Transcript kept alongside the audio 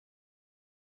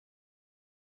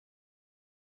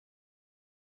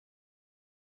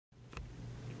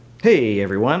Hey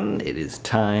everyone, it is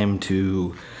time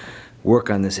to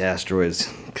work on this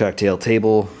Asteroids cocktail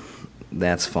table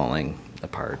that's falling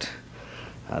apart.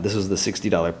 This was the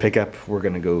 $60 pickup. We're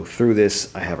going to go through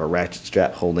this. I have a ratchet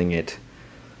strap holding it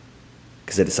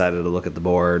because I decided to look at the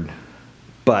board,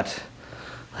 but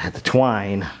I had the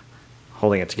twine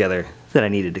holding it together that I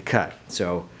needed to cut.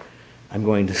 So I'm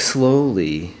going to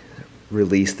slowly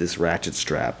release this ratchet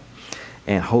strap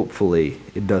and hopefully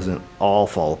it doesn't all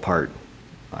fall apart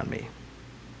on me.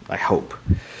 I hope.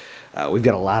 We've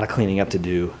got a lot of cleaning up to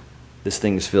do. This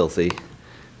thing is filthy.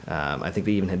 I think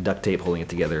they even had duct tape holding it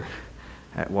together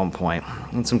at one point,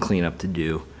 and some cleanup to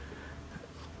do.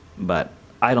 But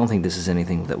I don't think this is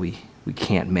anything that we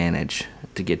can't manage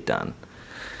to get done.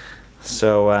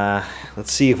 So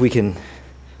let's see if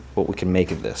what we can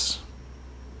make of this.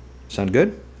 Sound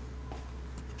good?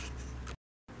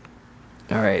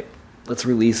 All right, let's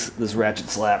release this ratchet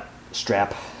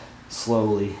strap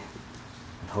slowly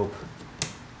and hope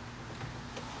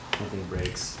nothing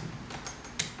breaks.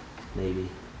 Maybe.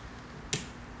 There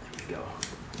we go.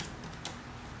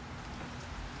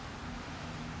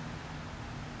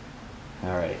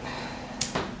 All right.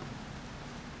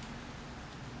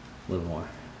 A little more.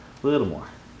 A little more.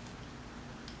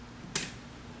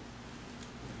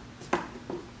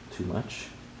 Too much?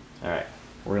 All right.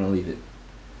 We're going to leave it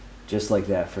just like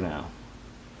that for now.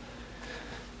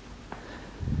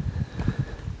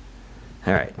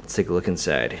 All right, let's take a look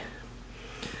inside.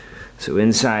 So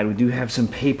inside we do have some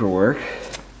paperwork.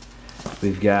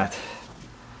 We've got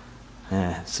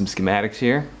some schematics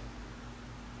here.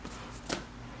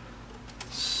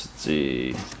 Let's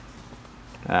see.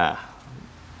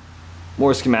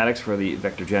 More schematics for the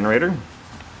vector generator. We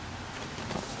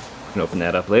can open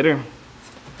that up later.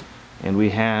 And we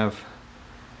have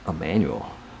a manual.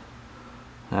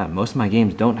 Most of my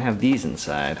games don't have these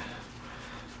inside.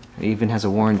 It even has a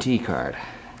warranty card.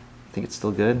 I think it's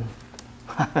still good.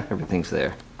 Everything's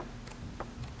there.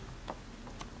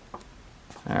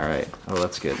 Alright, oh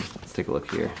that's good. Let's take a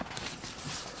look here.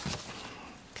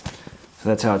 So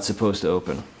that's how it's supposed to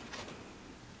open.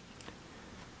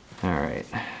 Alright.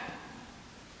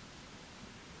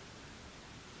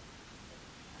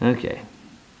 Okay.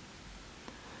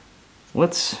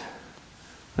 Let's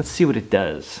see what it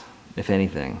does, if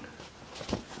anything.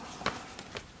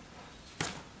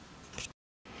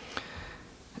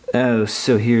 Oh,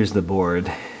 so here's the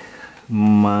board.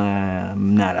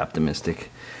 I'm not optimistic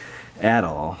at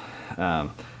all.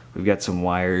 We've got some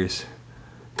wires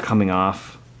coming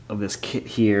off of this kit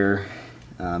here.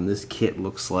 This kit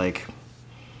looks like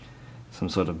some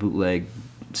sort of bootleg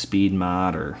speed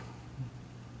mod, or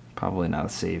probably not a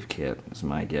save kit is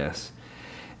my guess.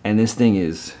 And this thing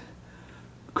is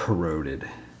corroded.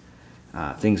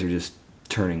 Things are just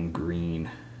turning green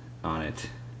on it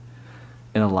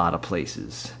in a lot of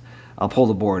places. I'll pull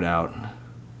the board out,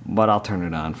 but I'll turn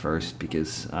it on first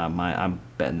because I'm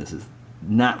betting this is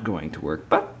not going to work.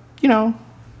 But, you know,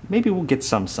 maybe we'll get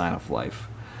some sign of life.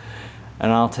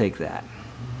 And I'll take that.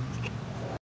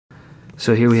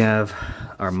 So here we have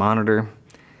our monitor,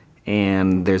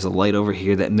 and there's a light over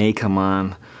here that may come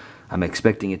on. I'm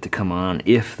expecting it to come on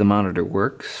if the monitor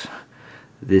works.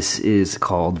 This is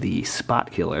called the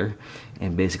spot killer,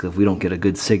 and basically if we don't get a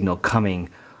good signal coming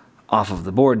off of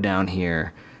the board down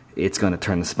here, it's going to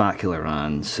turn the spot killer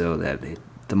on so that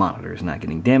the monitor is not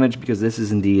getting damaged, because this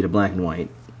is indeed a black and white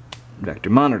vector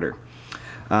monitor.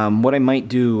 What I might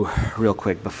do real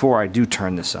quick before I do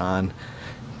turn this on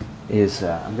is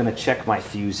I'm going to check my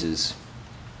fuses.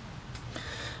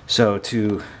 So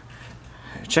to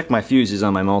check my fuses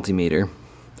on my multimeter,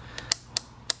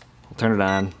 I'll turn it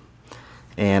on,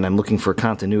 and I'm looking for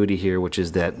continuity here, which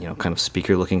is that, you know, kind of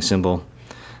speaker looking symbol.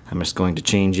 I'm just going to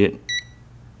change it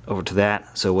over to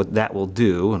that. So what that will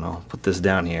do, and I'll put this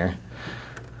down here,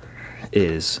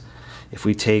 is if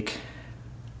we take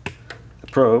the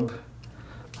probe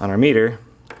on our meter,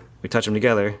 we touch them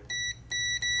together,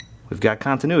 we've got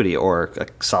continuity or a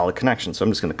solid connection. So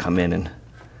I'm just going to come in and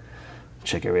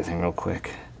check everything real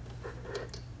quick.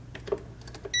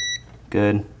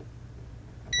 Good.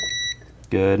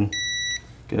 Good.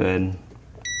 Good.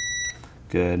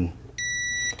 Good.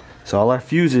 So all our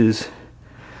fuses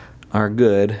are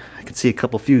good. I can see a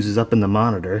couple fuses up in the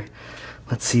monitor.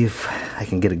 Let's see if I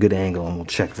can get a good angle and we'll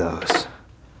check those.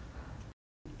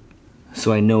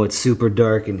 So I know it's super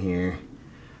dark in here,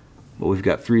 but we've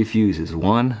got 3 fuses.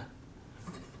 1,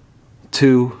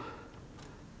 2,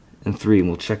 and 3, and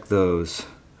we'll check those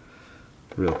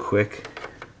real quick.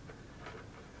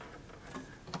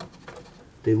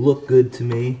 They look good to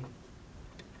me.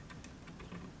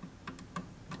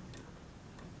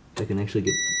 I can actually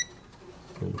get,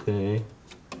 okay.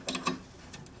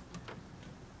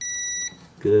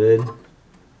 Good.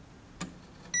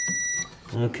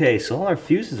 Okay, so all our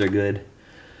fuses are good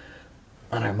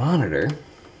on our monitor.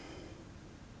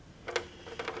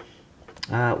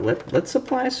 Let's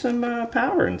apply some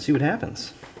power and see what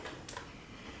happens.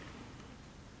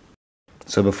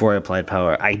 So before I applied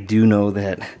power, I do know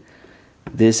that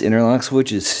this interlock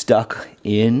switch is stuck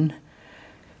in.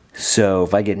 So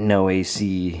if I get no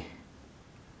AC,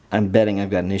 I'm betting I've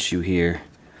got an issue here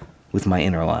with my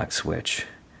interlock switch.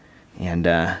 And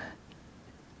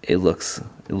it looks a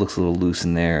little loose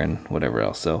in there and whatever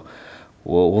else. So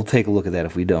we'll take a look at that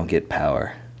if we don't get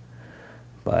power.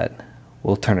 But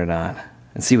we'll turn it on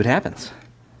and see what happens.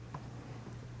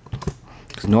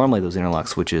 Because normally those interlock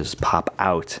switches pop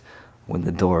out when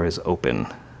the door is open.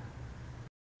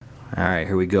 Alright,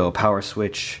 here we go. Power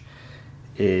switch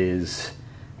is,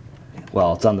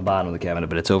 well, it's on the bottom of the cabinet,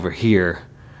 but it's over here,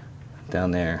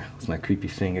 down there, with my creepy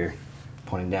finger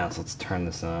pointing down. So let's turn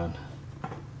this on.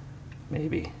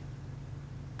 Maybe.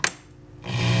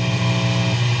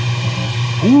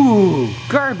 Ooh,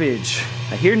 garbage!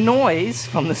 I hear noise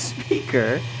from the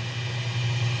speaker.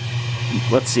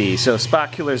 Let's see, so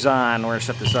spot killer's on. We're gonna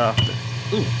shut this off.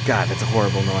 Ooh, God, that's a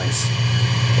horrible noise.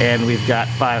 And we've got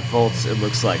 5 volts, it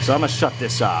looks like. So I'm gonna shut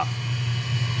this off.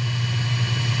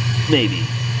 Maybe.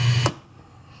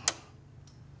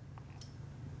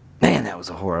 Man, that was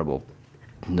a horrible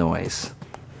noise.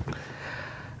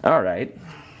 Alright.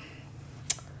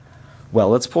 Well,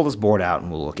 let's pull this board out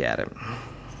and we'll look at it.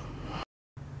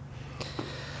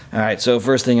 Alright, so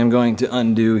first thing I'm going to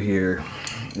undo here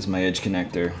is my edge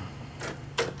connector.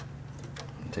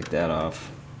 Take that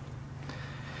off.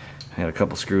 I got a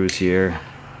couple screws here.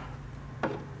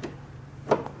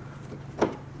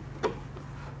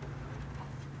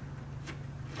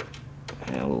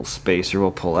 And a little spacer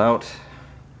we'll pull out.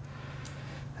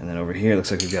 And then over here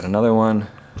looks like we've got another one.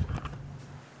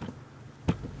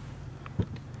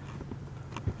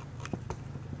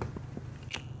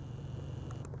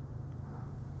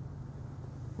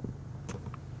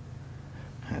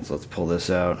 Alright, so let's pull this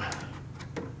out.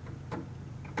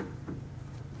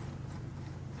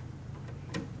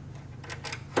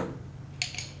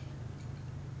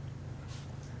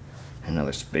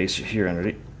 Another spacer here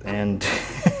underneath, and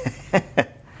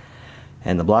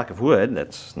and the block of wood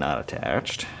that's not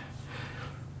attached.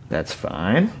 That's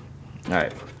fine. All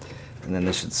right, and then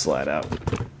this should slide out.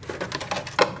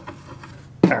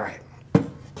 All right,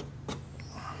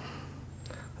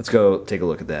 let's go take a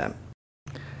look at that.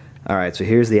 All right, so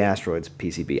here's the Asteroids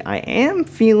PCB. I am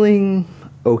feeling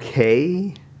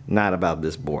okay, not about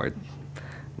this board,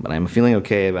 but I'm feeling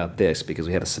okay about this because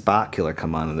we had a spot killer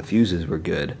come on and the fuses were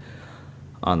good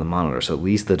on the monitor. So at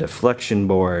least the deflection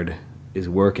board is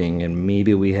working and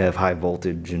maybe we have high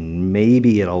voltage and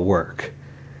maybe it'll work.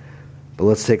 But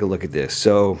let's take a look at this.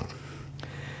 So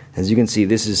as you can see,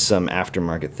 this is some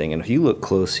aftermarket thing, and if you look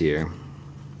close here,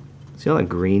 see all that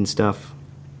green stuff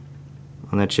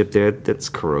on that chip there? That's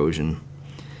corrosion.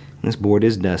 And this board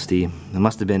is dusty. It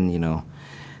must have been, you know,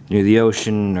 near the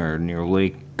ocean or near a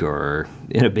lake or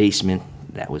in a basement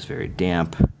that was very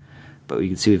damp. But you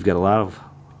can see we've got a lot of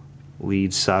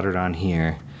leads soldered on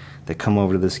here that come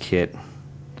over to this kit,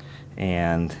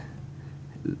 and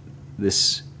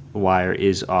this wire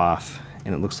is off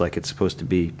and it looks like it's supposed to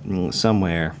be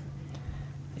somewhere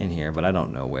in here, but I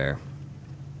don't know where.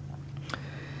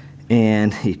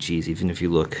 And geez, even if you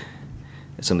look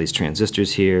at some of these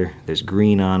transistors here, there's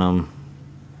green on them.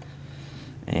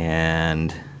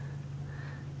 And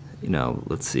you know,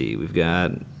 let's see, we've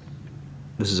got,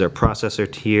 this is our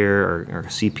processor here, our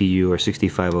CPU, our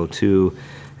 6502,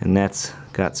 and that's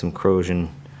got some corrosion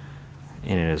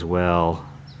in it as well.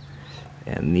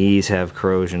 And these have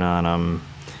corrosion on them.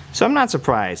 So I'm not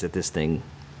surprised that this thing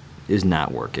is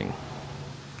not working,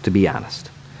 to be honest.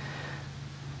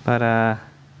 But I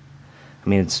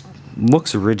mean, it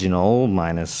looks original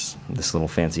minus this little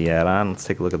fancy add-on. Let's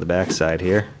take a look at the back side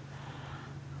here.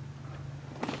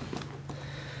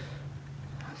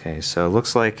 Okay, so it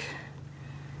looks like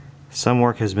some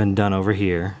work has been done over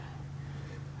here.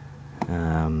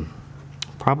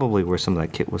 Probably where some of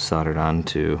that kit was soldered on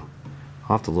to.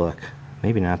 I'll have to look.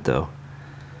 Maybe not though.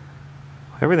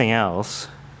 Everything else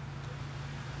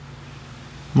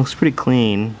looks pretty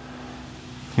clean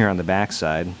here on the back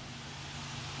side,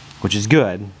 which is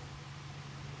good.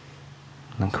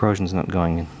 The corrosion's not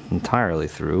going entirely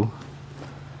through.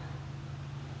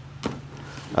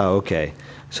 Oh, okay.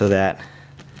 So that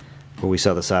where we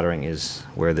saw the soldering is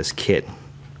where this kit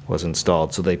was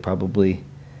installed. So they probably,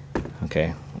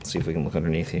 okay, let's see if we can look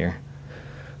underneath here.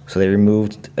 So they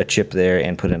removed a chip there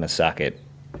and put in a socket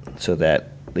so that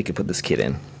they could put this kit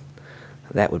in.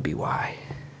 That would be why.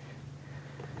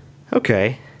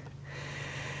 Okay.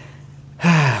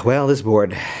 Well, this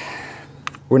board,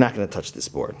 we're not going to touch this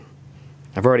board.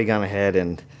 I've already gone ahead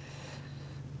and,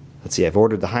 let's see, I've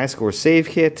ordered the high score save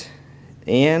kit,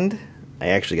 and I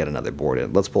actually got another board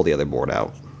in. Let's pull the other board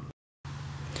out.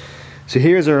 So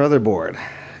here's our other board.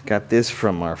 Got this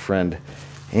from our friend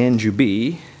Andrew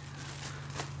B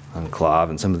on Clav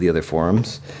and some of the other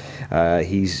forums.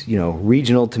 He's, you know,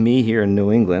 regional to me here in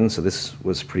New England, so this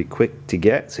was pretty quick to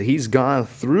get. So he's gone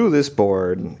through this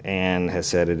board and has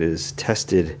said it is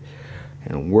tested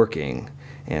and working.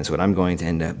 And so what I'm going to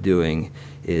end up doing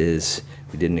is,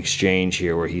 we did an exchange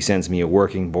here where he sends me a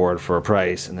working board for a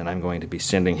price, and then I'm going to be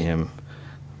sending him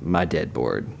my dead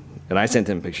board. And I sent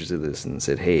him pictures of this and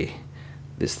said, hey,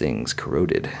 this thing's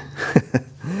corroded.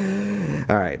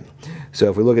 Alright, so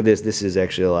if we look at this, this is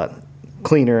actually a lot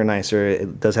cleaner and nicer.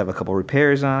 It does have a couple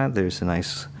repairs on it. There's a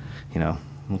nice, you know,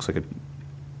 looks like a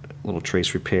little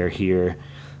trace repair here.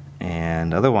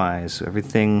 And otherwise,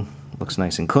 everything looks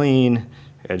nice and clean.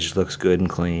 Edge looks good and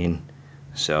clean.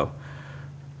 So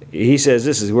he says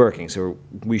this is working, so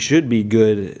we should be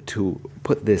good to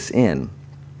put this in.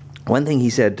 One thing he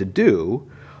said to do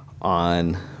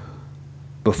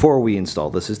before we install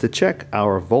this is to check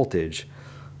our voltage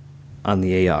on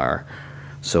the AR.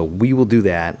 So we will do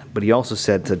that, but he also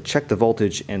said to check the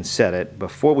voltage and set it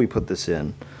before we put this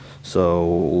in.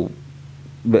 So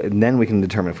then we can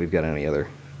determine if we've got any other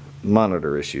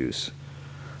monitor issues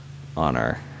on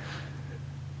our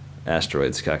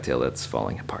Asteroids cocktail that's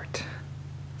falling apart.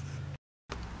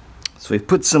 So we've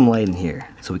put some light in here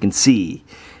so we can see,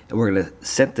 and we're going to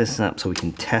set this up so we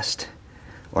can test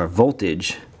our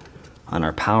voltage on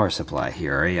our power supply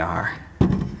here, our AR.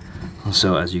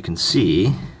 So as you can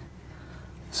see,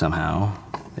 somehow,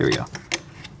 there we go.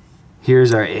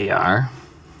 Here's our AR.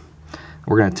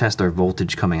 We're going to test our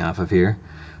voltage coming off of here.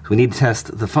 So we need to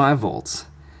test the 5 volts.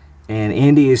 And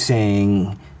Andy is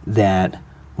saying that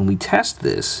when we test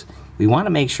this, we want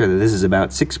to make sure that this is about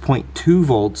 6.2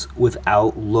 volts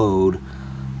without load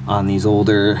on these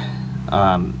older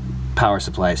power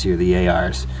supplies here, the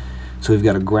ARs. So we've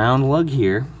got a ground lug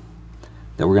here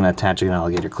that we're going to attach an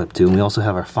alligator clip to, and we also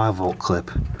have our 5 volt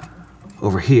clip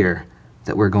over here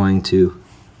that we're going to...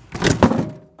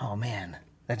 Oh man,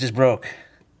 that just broke.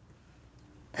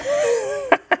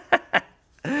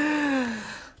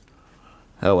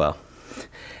 Oh well.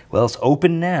 Well, it's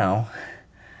open now.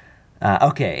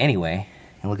 Okay, anyway,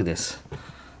 and look at this.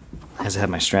 I have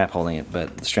my strap holding it,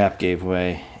 but the strap gave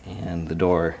way and the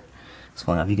door is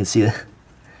falling off. You can see the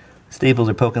staples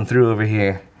are poking through over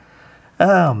here.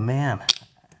 Oh man.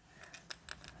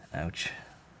 Ouch.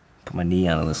 Put my knee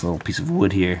on this little piece of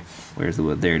wood here. Where's the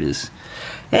wood? There it is.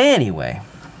 Anyway,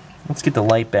 let's get the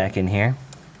light back in here.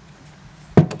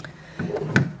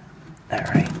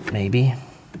 Alright, maybe.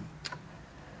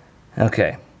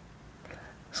 Okay.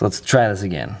 So let's try this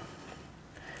again.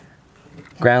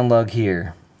 Ground lug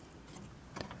here.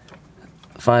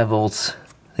 5 volts,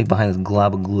 I think behind this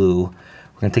glob of glue.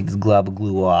 We're going to take this glob of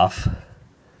glue off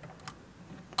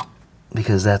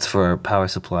because that's for our power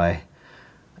supply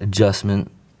adjustment.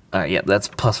 Alright, yep, that's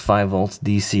plus 5 volts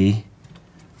DC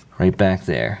right back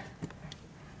there.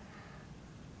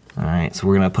 Alright, so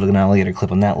we're going to put an alligator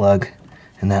clip on that lug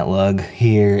and that lug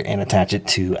here and attach it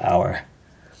to our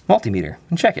multimeter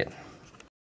and check it.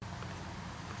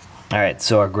 Alright,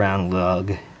 so our ground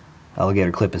lug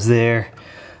alligator clip is there.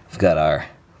 We've got our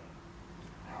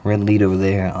red lead over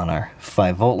there on our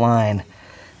 5 volt line,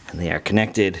 and they are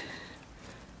connected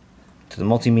to the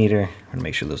multimeter. We're going to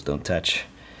make sure those don't touch.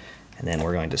 And then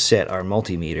we're going to set our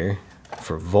multimeter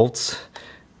for volts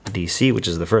DC, which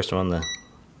is the first one, the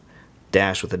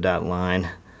dash with the dot line.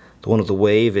 The one with the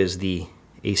wave is the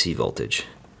AC voltage.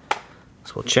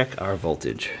 So we'll check our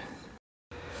voltage.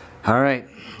 Alright,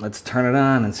 let's turn it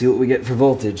on and see what we get for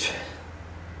voltage.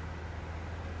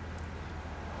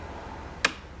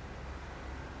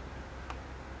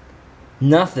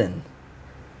 Nothing.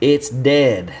 It's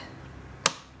dead.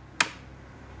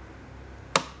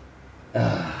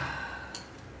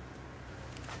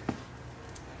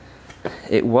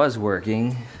 It was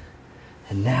working,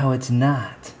 and now it's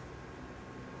not.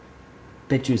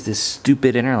 Bet you it's this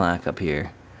stupid interlock up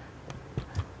here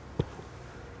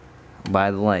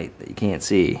by the light that you can't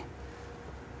see.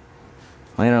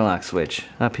 My interlock switch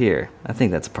up here. I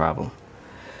think that's a problem.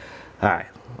 Alright,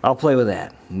 I'll play with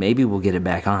that. Maybe we'll get it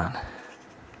back on.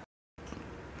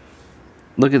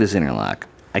 Look at this interlock.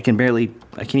 I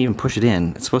can't even push it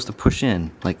in. It's supposed to push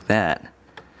in like that,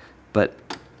 but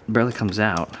it barely comes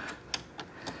out.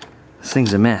 This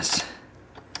thing's a mess.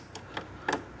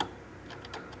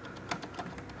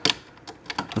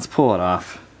 Let's pull it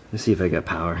off. Let's see if I got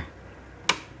power.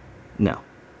 No.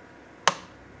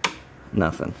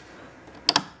 Nothing.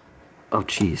 Oh,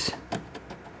 jeez.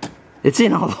 It's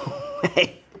in all the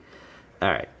way.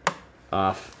 Alright.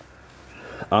 Off.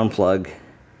 Unplug.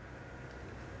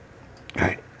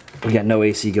 Alright. We got no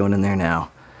AC going in there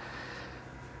now.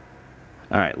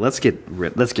 Alright, let's get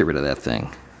rid of that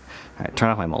thing. Alright,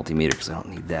 turn off my multimeter because I don't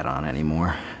need that on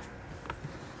anymore.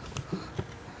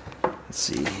 Let's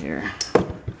see here.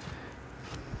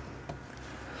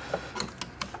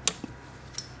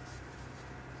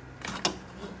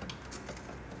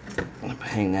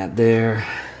 Hang that there.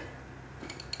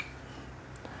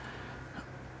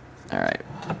 Alright.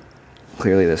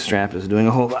 Clearly the strap is doing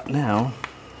a whole lot now.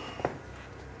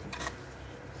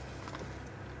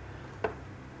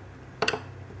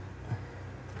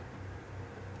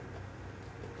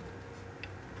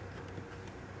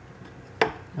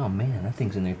 Oh man, that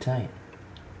thing's in there tight.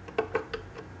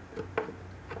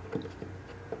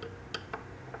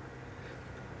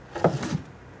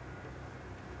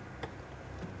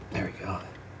 There we go.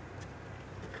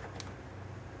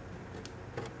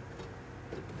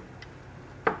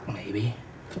 Maybe.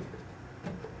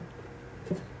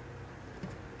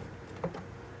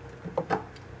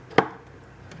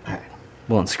 Alright,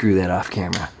 we'll unscrew that off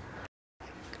camera.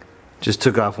 Just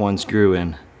took off one screw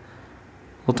and a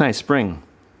little tiny spring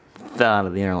fell out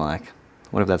of the interlock.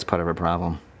 What if that's part of our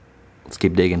problem? Let's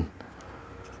keep digging.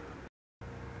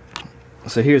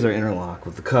 So here's our interlock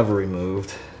with the cover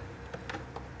removed.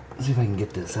 Let's see if I can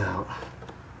get this out.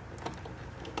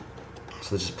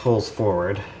 So it just pulls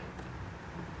forward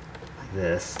like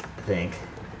this, I think.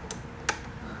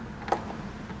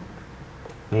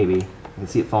 Maybe. You can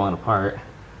see it falling apart.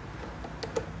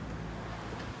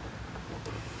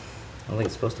 I don't think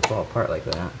it's supposed to fall apart like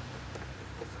that.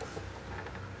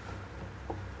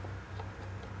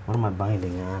 What am I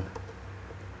binding on?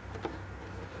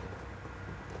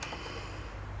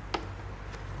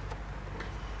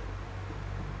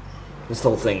 This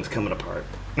whole thing's coming apart.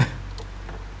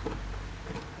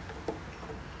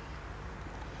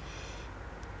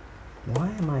 Why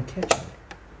am I catching it?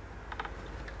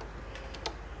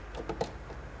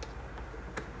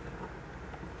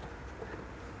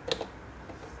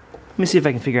 Let me see if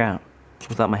I can figure out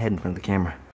without my head in front of the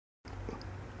camera.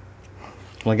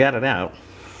 Well, I got it out.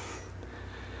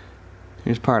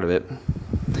 Here's part of it.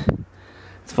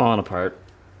 It's falling apart.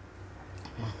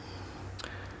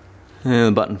 And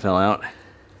the button fell out.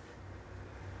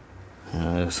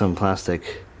 Some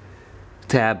plastic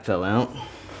tab fell out.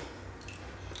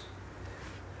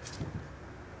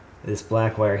 This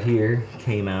black wire here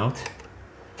came out.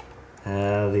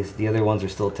 The other ones are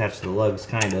still attached to the lugs,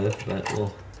 kind of, but we'll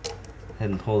go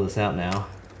ahead and pull this out now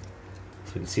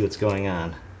so we can see what's going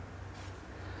on.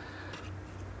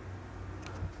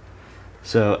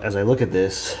 So as I look at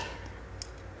this,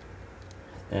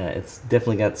 it's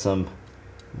definitely got some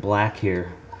black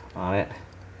here on it,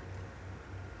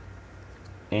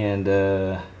 and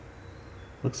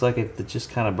looks like it just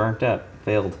kind of burnt up,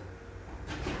 failed.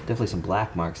 Definitely some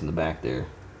black marks in the back there.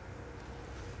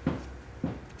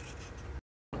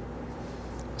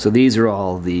 So these are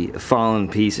all the fallen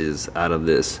pieces out of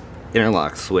this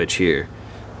interlock switch here,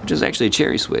 which is actually a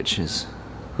cherry switch, is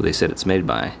who they said it's made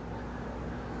by.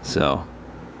 So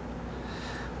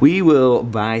we will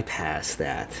bypass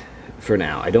that for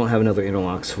now. I don't have another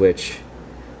interlock switch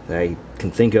that I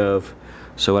can think of,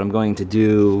 so what I'm going to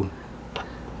do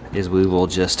is we will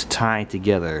just tie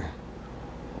together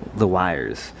the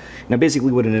wires. Now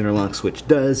basically what an interlock switch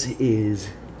does is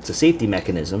it's a safety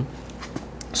mechanism.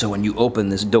 So when you open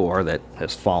this door that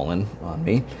has fallen on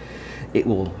me, it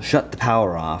will shut the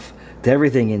power off to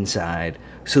everything inside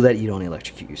so that you don't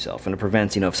electrocute yourself, and it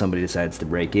prevents, you know, if somebody decides to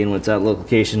break in without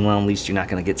location, well, at least you're not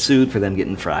going to get sued for them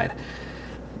getting fried.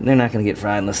 They're not going to get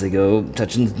fried unless they go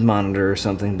touching the monitor or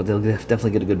something, but they'll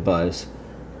definitely get a good buzz.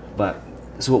 But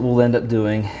so what we'll end up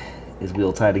doing is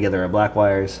we'll tie together our black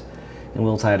wires and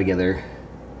we'll tie together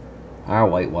our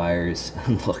white wires.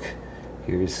 And look,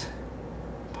 here's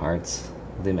parts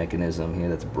of the mechanism here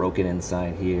that's broken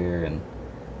inside here, and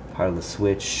part of the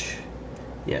switch.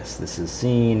 Yes, this is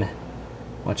seen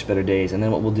much better days. And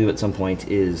then what we'll do at some point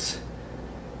is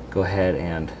go ahead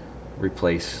and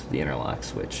replace the interlock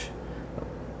switch.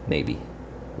 Maybe.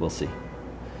 We'll see.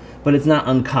 But it's not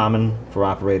uncommon for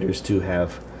operators to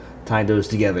have tied those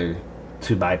together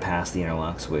to bypass the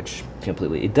interlock switch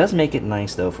completely. It does make it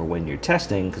nice though for when you're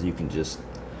testing, because you can just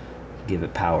give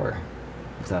it power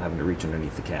without having to reach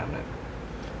underneath the cabinet.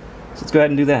 So let's go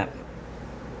ahead and do that.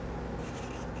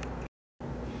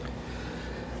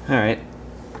 Alright,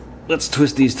 let's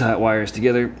twist these tight wires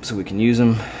together so we can use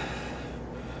them.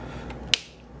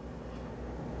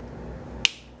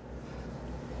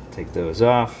 take those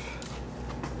off.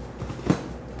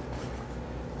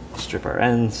 Strip our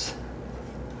ends.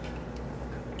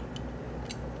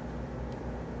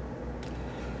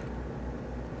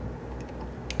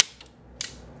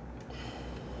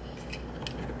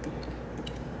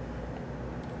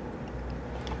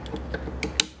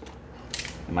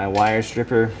 My wire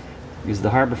stripper is the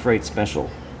Harbor Freight Special,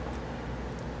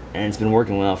 and it's been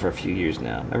working well for a few years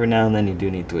now. Every now and then you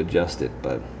do need to adjust it,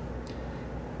 but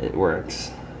it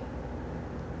works.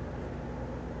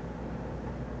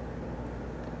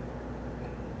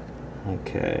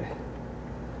 Okay.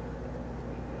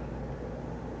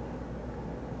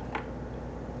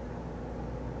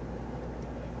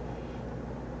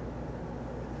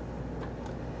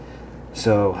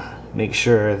 So make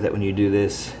sure that when you do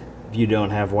this, if you don't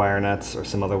have wire nuts or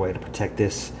some other way to protect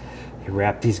this, you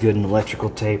wrap these good in electrical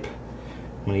tape.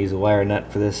 I'm going to use a wire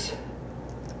nut for this.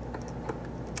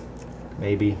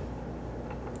 Maybe.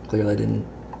 Clearly I didn't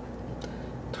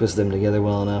twist them together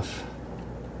well enough.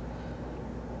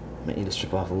 Might need to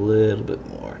strip off a little bit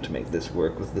more to make this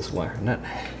work with this wire nut.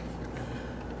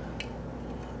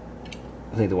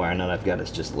 I think the wire nut I've got is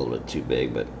just a little bit too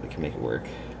big, but we can make it work.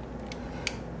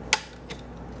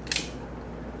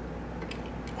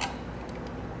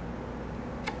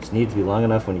 Just needs to be long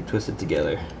enough when you twist it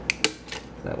together.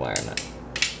 That wire nut.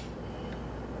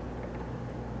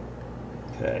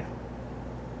 Okay.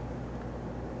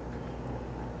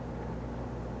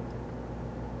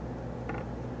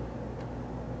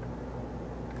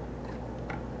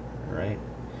 Alright.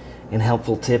 And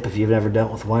helpful tip if you've never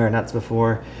dealt with wire nuts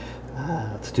before,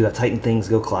 to tighten things,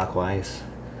 go clockwise.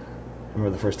 I remember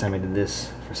the first time I did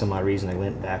this, for some odd reason I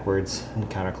went backwards and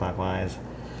counterclockwise.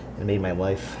 It made my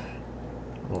life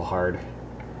a little hard.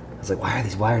 I was like, why are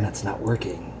these wire nuts not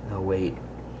working? Oh wait,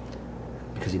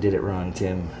 because you did it wrong,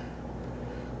 Tim.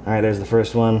 Alright, there's the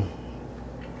first one.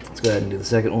 Let's go ahead and do the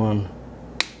second one.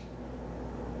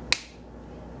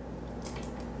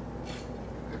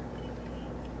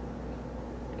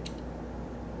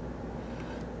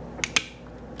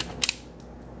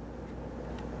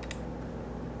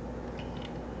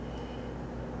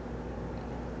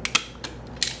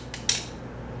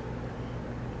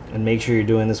 And make sure you're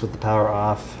doing this with the power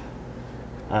off,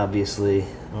 obviously,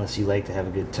 unless you like to have a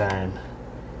good time.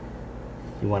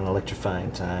 You want an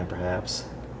electrifying time, perhaps.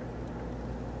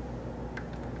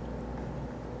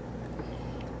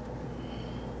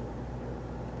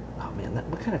 Oh man,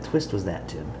 what kind of twist was that,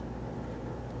 Tim?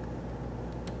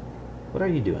 What are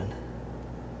you doing?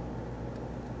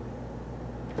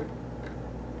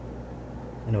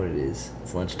 I know what it is.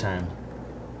 It's lunchtime.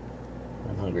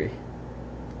 I'm hungry.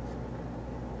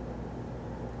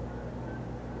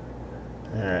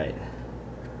 Alright.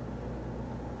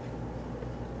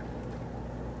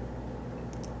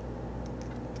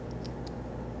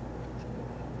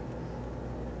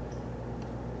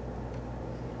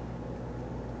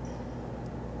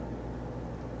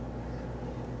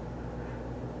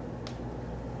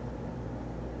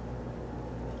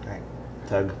 Alright,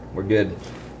 tug. We're good.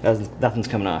 Nothing's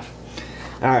coming off.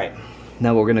 Alright.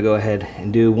 Now what we're going to go ahead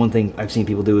and do, one thing I've seen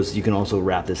people do is you can also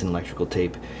wrap this in electrical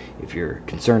tape. If you're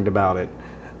concerned about it,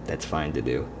 that's fine to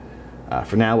do.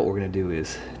 For now, what we're going to do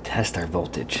is test our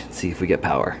voltage, see if we get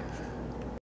power.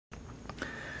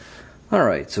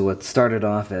 Alright, so what started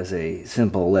off as a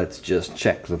simple let's just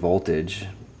check the voltage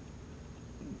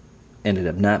ended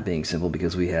up not being simple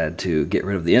because we had to get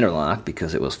rid of the interlock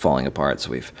because it was falling apart. So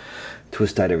we've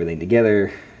twist-tied everything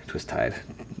together,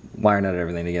 wire nutted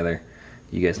everything together.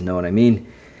 You guys know what I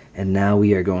mean. And now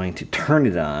we are going to turn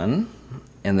it on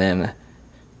and then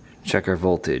check our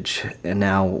voltage. And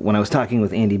now when I was talking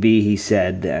with Andy B, he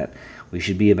said that we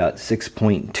should be about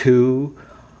 6.2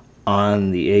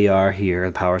 on the AR here,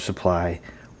 the power supply,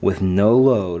 with no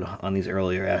load on these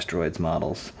earlier Asteroids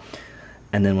models.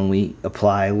 And then when we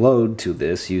apply load to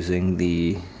this using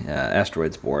the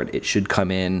Asteroids board, it should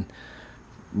come in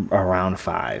around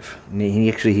 5.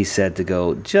 He said to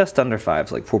go just under 5,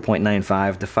 so like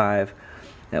 4.95 to 5.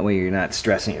 That way you're not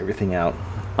stressing everything out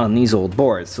on these old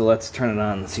boards. So let's turn it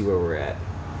on and see where we're at.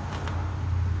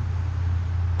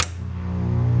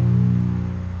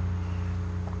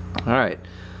 Alright,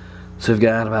 so we've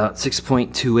got about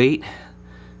 6.28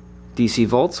 DC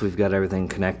volts. We've got everything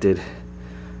connected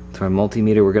to our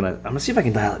multimeter. I'm gonna see if I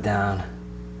can dial it down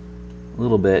a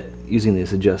little bit using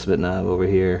this adjustment knob over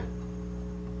here.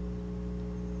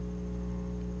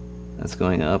 That's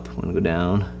going up. I'm gonna go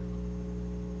down.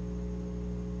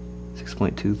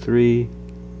 6.23,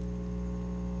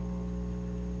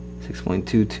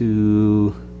 6.22,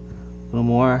 a little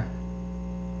more.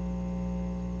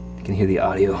 You can hear the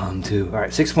audio hum too.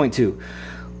 Alright, 6.2.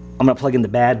 I'm gonna plug in the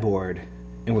bad board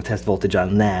and we'll test voltage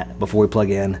on that before we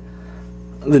plug in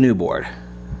the new board.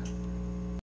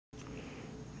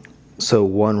 So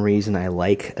one reason I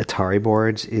like Atari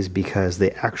boards is because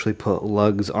they actually put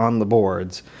lugs on the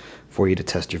boards for you to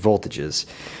test your voltages.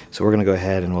 So we're going to go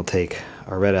ahead and we'll take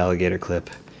our red alligator clip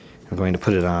and we're going to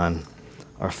put it on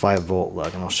our 5-volt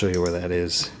lug, and I'll show you where that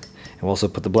is. And we'll also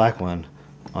put the black one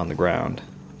on the ground.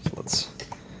 So let's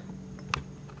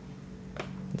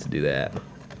do that.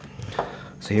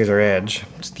 So here's our edge,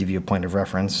 just to give you a point of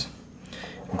reference.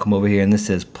 We'll come over here and this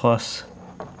says plus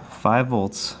 5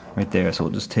 volts right there, so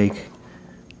we'll just take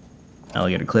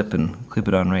alligator clip and clip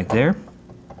it on right there.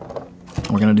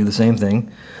 We're going to do the same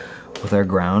thing with our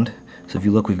ground. So if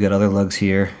you look, we've got other lugs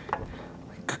here,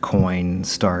 like coin,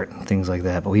 start, and things like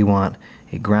that, but we want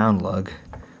a ground lug.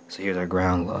 So here's our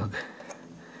ground lug.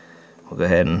 We'll go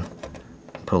ahead and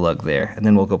put a lug there, and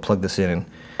then we'll go plug this in and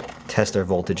test our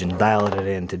voltage and dial it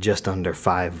in to just under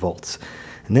 5 volts.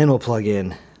 And then we'll plug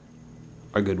in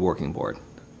our good working board.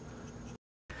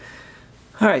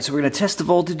 Alright, so we're going to test the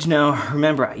voltage now.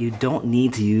 Remember, you don't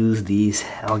need to use these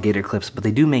alligator clips, but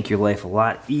they do make your life a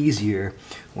lot easier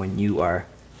when you are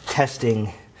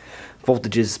testing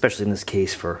voltages, especially in this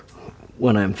case for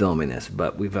when I'm filming this.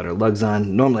 But we've got our lugs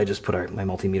on. Normally I just put my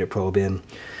multimeter probe in.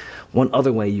 One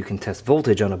other way you can test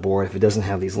voltage on a board if it doesn't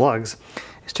have these lugs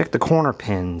is check the corner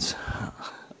pins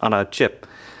on a chip.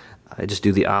 I just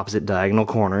do the opposite diagonal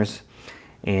corners.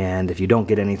 And if you don't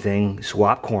get anything,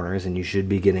 swap corners and you should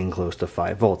be getting close to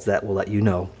 5 volts. That will let you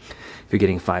know if you're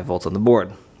getting 5 volts on the board.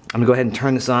 I'm going to go ahead and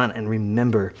turn this on, and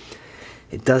remember,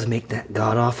 it does make that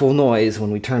god-awful noise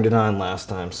when we turned it on last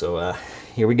time. So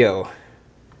here we go.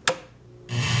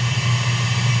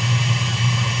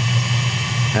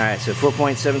 Alright, so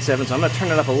 4.77, so I'm going to turn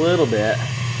it up a little bit,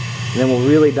 and then we'll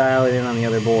really dial it in on the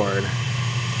other board.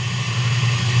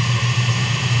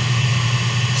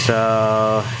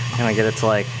 So gonna get it to,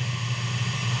 like,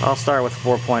 I'll start with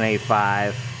 4.85.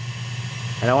 I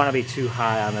don't want to be too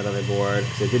high on that other board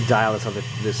because I did dial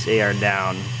this AR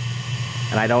down,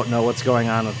 and I don't know what's going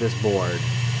on with this board.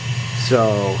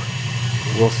 So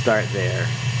we'll start there.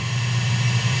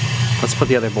 Let's put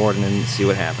the other board in and see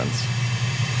what happens.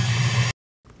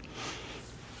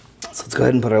 So let's go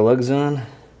ahead and put our lugs on.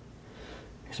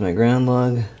 Here's my ground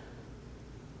lug.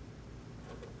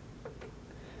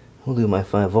 We'll do my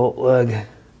 5-volt lug.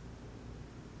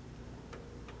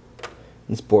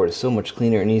 This board is so much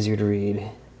cleaner and easier to read.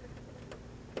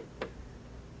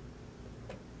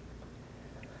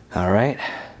 Alright,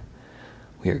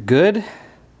 we are good.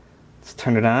 Let's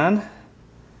turn it on.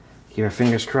 Keep our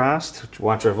fingers crossed.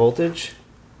 Watch our voltage.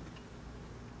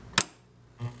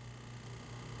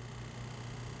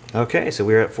 Okay, so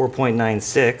we're at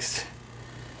 4.96.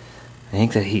 I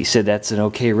think that he said that's an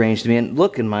okay range to me. And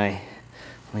look in my,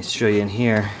 let me show you in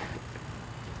here.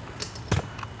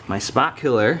 My spot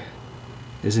killer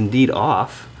is indeed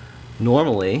off.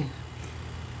 Normally,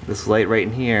 this light right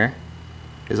in here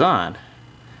is on.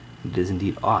 It is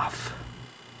indeed off.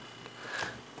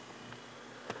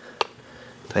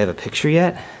 Do I have a picture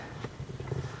yet?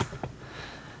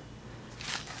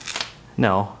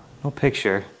 No, no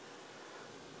picture.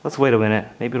 Let's wait a minute.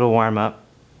 Maybe it'll warm up.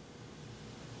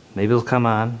 Maybe it'll come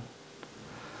on.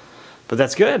 But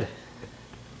that's good.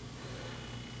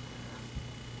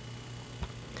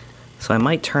 So I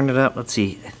might turn it up. Let's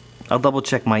see. I'll double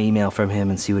check my email from him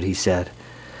and see what he said.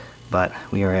 But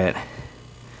we are at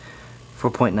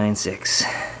 4.96.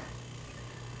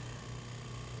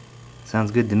 Sounds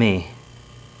good to me.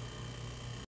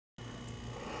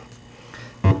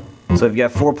 So I've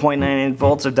got 4.98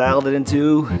 volts. I've dialed it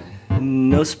into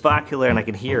no spot killer, and I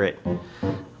can hear it.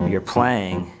 We are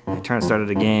playing. I started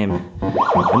a game.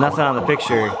 And nothing on the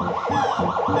picture.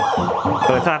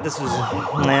 But I thought this was,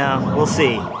 yeah, we'll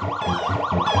see.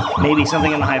 Maybe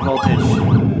something in the high voltage.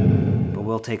 But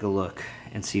we'll take a look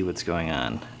and see what's going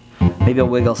on. Maybe I'll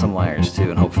wiggle some wires too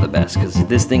and hope for the best, because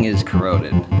this thing is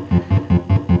corroded.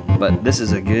 But this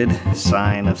is a good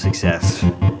sign of success.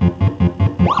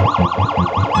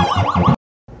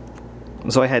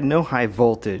 So I had no high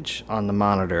voltage on the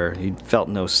monitor. You felt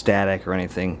no static or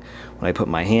anything when I put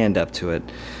my hand up to it.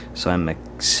 So I'm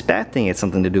expecting it's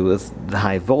something to do with the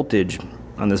high voltage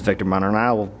on this vector monitor. And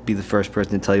I will be the first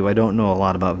person to tell you I don't know a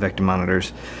lot about vector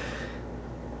monitors.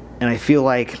 And I feel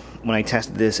like when I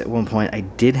tested this at one point I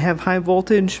did have high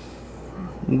voltage,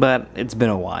 but it's been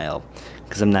a while.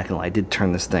 Because I'm not gonna lie, I did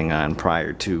turn this thing on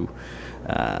prior to,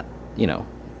 you know,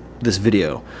 this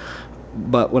video.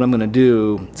 But what I'm going to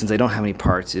do, since I don't have any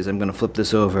parts, is I'm going to flip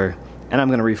this over and I'm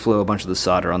going to reflow a bunch of the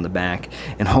solder on the back,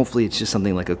 and hopefully it's just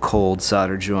something like a cold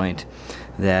solder joint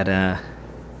that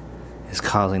is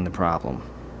causing the problem.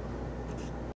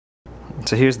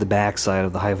 So here's the back side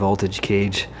of the high voltage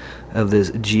cage of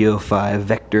this GO5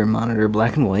 vector monitor,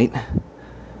 black and white.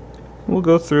 We'll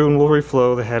go through and we'll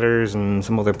reflow the headers and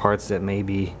some other parts that may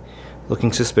be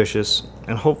looking suspicious,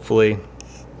 and hopefully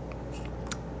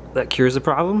that cures the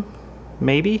problem.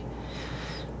 Maybe.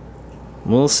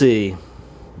 We'll see.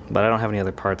 But I don't have any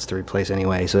other parts to replace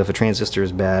anyway, so if a transistor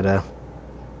is bad,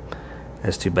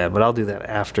 that's too bad. But I'll do that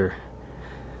after.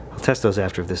 I'll test those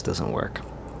after if this doesn't work.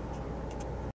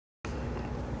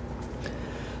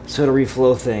 So to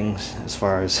reflow things, as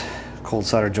far as cold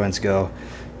solder joints go,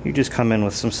 you just come in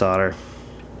with some solder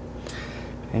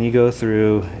and you go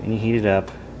through and you heat it up.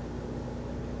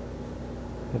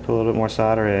 You put a little bit more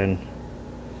solder in.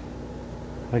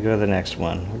 We go to the next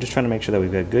one. We're just trying to make sure that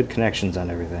we've got good connections on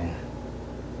everything.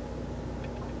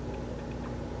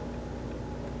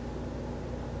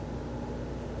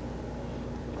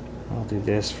 I'll do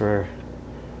this for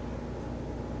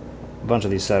a bunch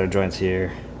of these solder joints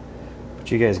here. But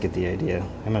you guys get the idea.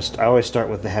 I always start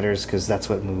with the headers because that's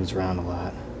what moves around a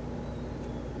lot.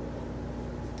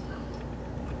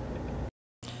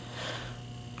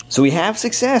 So we have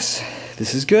success.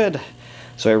 This is good.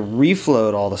 So I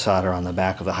reflowed all the solder on the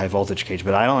back of the high voltage cage,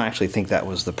 but I don't actually think that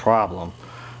was the problem.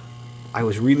 I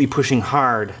was really pushing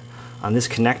hard on this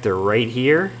connector right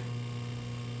here,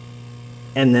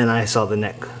 and then I saw the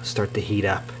neck start to heat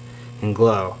up and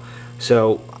glow.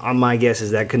 So my guess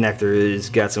is that connector has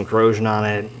got some corrosion on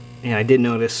it, and I did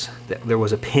notice that there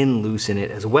was a pin loose in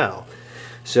it as well.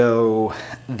 So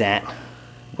that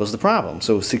was the problem.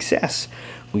 So success.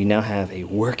 We now have a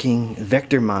working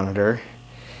vector monitor,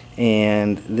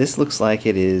 and this looks like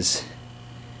it is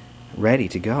ready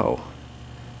to go.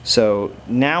 So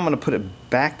now I'm going to put it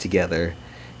back together,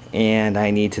 and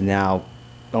I need to now,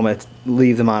 I'm going to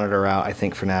leave the monitor out, I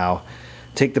think, for now.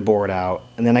 Take the board out,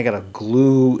 and then I gotta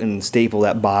glue and staple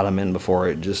that bottom in before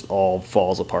it just all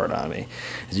falls apart on me.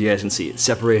 As you guys can see, it's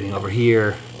separating over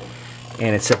here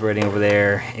and it's separating over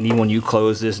there, and even when you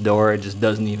close this door, it just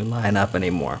doesn't even line up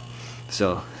anymore.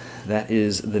 So that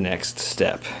is the next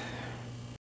step.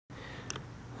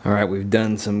 Alright, we've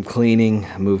done some cleaning,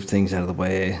 moved things out of the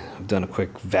way. I've done a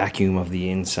quick vacuum of the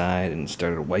inside and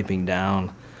started wiping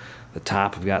down the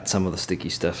top. I've got some of the sticky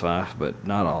stuff off, but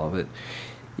not all of it.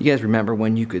 You guys remember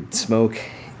when you could smoke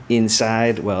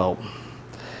inside? Well,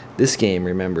 this game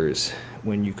remembers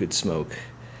when you could smoke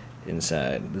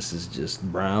inside. This is just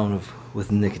brown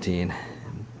with nicotine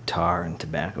and tar and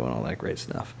tobacco and all that great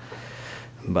stuff.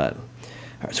 But,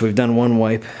 alright, so we've done one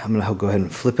wipe. I'm going to go ahead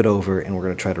and flip it over, and we're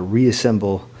going to try to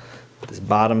reassemble this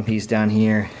bottom piece down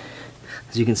here.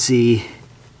 As you can see,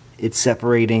 it's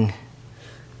separating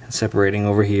and separating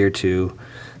over here too.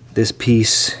 This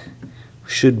piece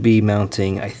should be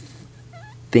mounting, I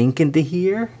think, into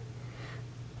here,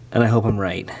 and I hope I'm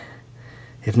right.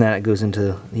 If not, it goes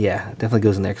into, yeah, it definitely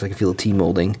goes in there because I can feel the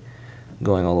T-molding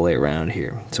going all the way around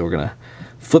here. So we're gonna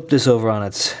flip this over on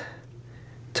its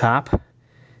top,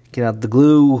 get out the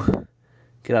glue,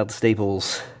 get out the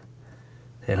staples,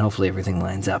 and hopefully everything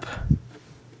lines up.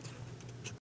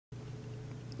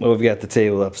 Well, we've got the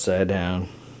table upside down,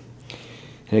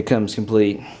 and it comes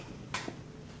complete.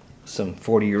 Some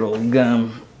 40-year-old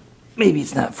gum. Maybe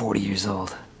it's not 40 years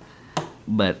old,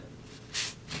 but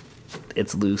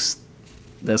it's loose.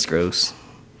 That's gross.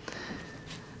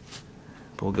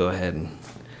 But we'll go ahead and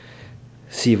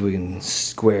see if we can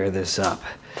square this up.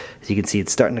 As you can see,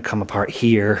 it's starting to come apart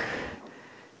here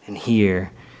and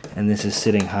here, and this is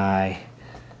sitting high,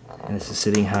 and this is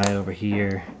sitting high over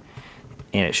here,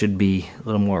 and it should be a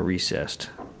little more recessed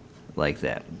like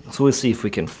that. So we'll see if we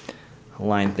can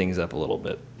line things up a little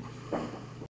bit.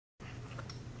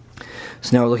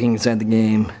 So now we're looking inside the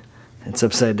game. It's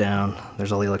upside down.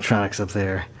 There's all the electronics up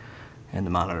there, and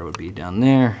the monitor would be down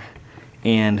there.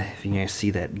 And if you guys see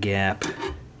that gap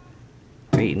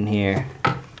right in here,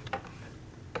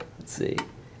 let's see.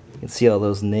 You can see all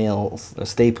those nails, or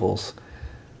staples,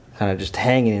 kind of just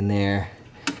hanging in there.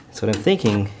 So what I'm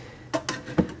thinking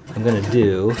I'm gonna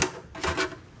do,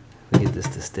 let me get this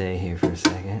to stay here for a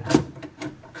second,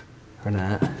 or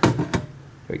not. There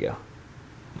we go.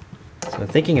 So I'm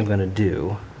thinking I'm gonna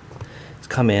do is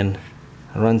come in,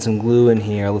 run some glue in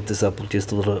here, lift this up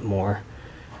just a little bit more.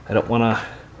 I don't want to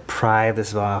pry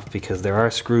this off because there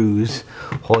are screws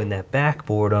holding that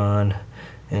backboard on,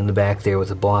 and the back there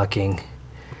was a blocking,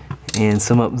 and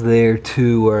some up there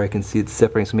too where I can see it's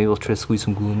separating, so maybe we'll try to squeeze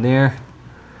some glue in there.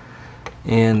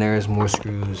 And there's more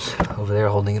screws over there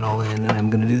holding it all in, and I'm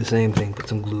gonna do the same thing, put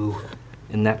some glue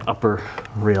in that upper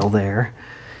rail there,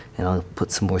 and I'll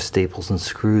put some more staples and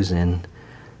screws in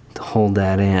to hold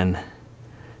that in.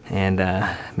 and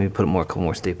maybe put a couple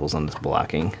more staples on this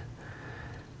blocking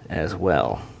as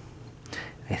well.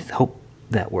 I hope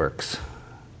that works.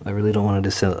 I really don't want to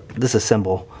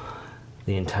disassemble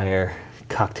the entire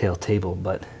cocktail table,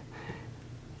 but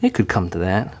it could come to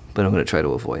that, but I'm going to try to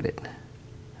avoid it.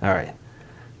 Alright,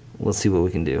 let's see what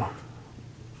we can do.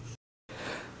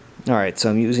 Alright, so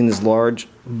I'm using this large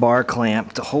bar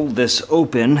clamp to hold this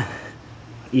open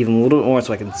even a little bit more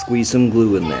so I can squeeze some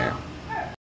glue in there.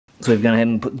 So I've gone ahead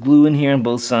and put glue in here on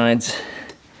both sides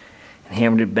and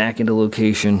hammered it back into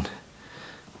location.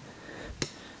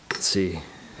 Let's see.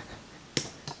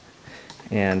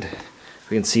 And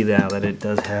we can see now that it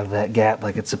does have that gap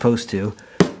like it's supposed to.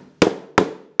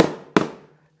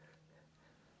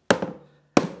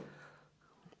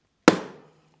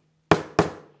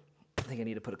 I think I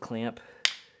need to put a clamp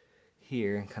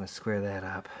here and kind of square that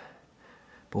up.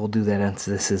 But we'll do that once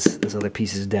this other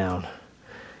piece is down.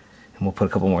 And we'll put a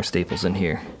couple more staples in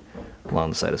here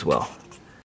along the side as well.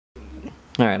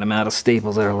 Alright, I'm out of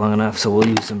staples that are long enough, so we'll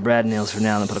use some brad nails for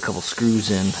now and then put a couple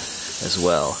screws in as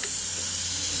well.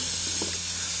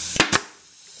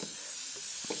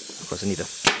 Of course I need to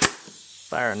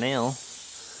fire a nail.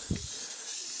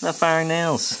 Not firing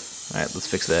nails. Alright, let's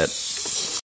fix that.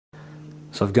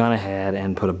 So I've gone ahead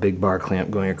and put a big bar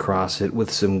clamp going across it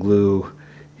with some glue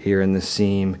here in the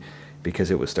seam because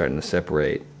it was starting to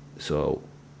separate. So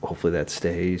hopefully that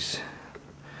stays.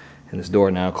 And this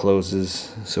door now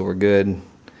closes, so we're good.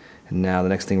 And now the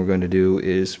next thing we're going to do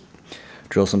is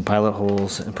drill some pilot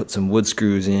holes and put some wood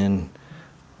screws in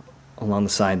along the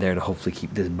side there to hopefully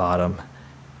keep this bottom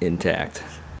intact.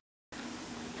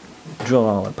 Drill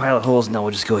all the pilot holes, now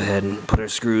we'll just go ahead and put our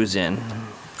screws in.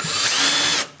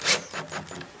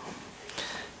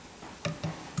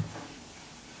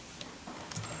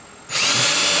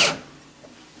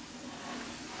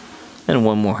 And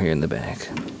one more here in the back.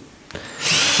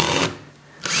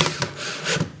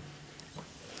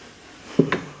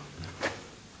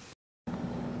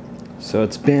 So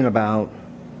it's been about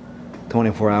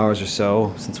 24 hours or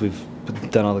so since we've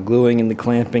done all the gluing and the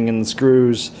clamping and the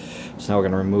screws. So now we're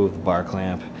going to remove the bar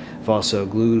clamp. I've also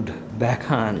glued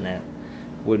back on that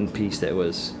wooden piece that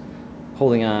was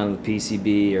holding on the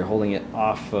PCB or holding it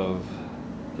off of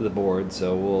the board.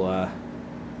 So we'll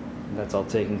that's all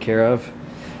taken care of.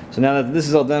 So now that this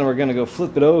is all done, we're going to go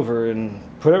flip it over and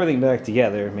put everything back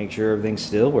together, make sure everything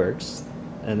still works,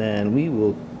 and then we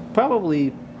will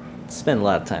probably spend a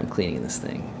lot of time cleaning this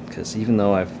thing, because even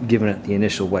though I've given it the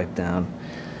initial wipe down,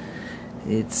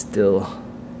 it's still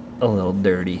a little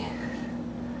dirty.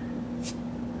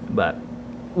 But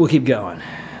we'll keep going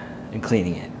and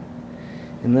cleaning it,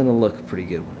 and then it'll look pretty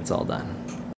good when it's all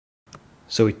done.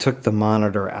 So we took the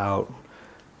monitor out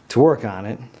to work on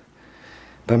it,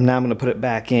 but now I'm going to put it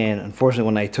back in. Unfortunately,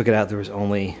 when I took it out, there was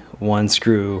only one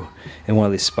screw in one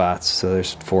of these spots, so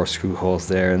there's 4 screw holes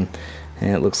there, and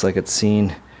it looks like it's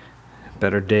seen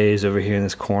better days over here in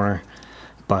this corner.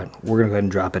 But we're going to go ahead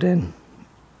and drop it in,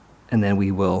 and then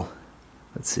we will,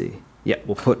 let's see, yeah,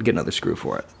 we'll get another screw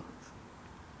for it.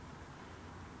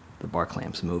 The bar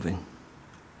clamp's moving.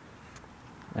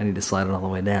 I need to slide it all the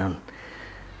way down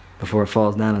before it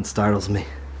falls down and startles me.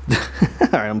 Alright, I'm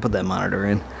going to put that monitor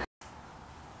in.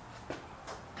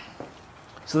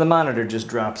 So the monitor just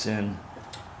drops in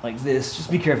like this.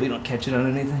 Just be careful you don't catch it on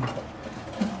anything.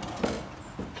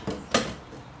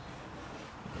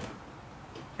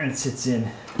 And it sits in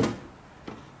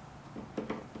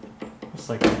just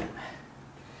like that.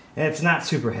 And it's not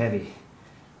super heavy,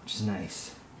 which is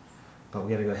nice. But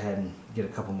we gotta go ahead and get a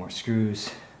couple more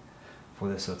screws for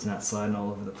this so it's not sliding all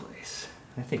over the place.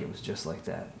 I think it was just like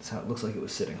that. That's how it looks like it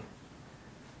was sitting.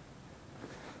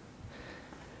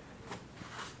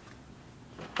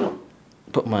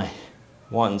 Put my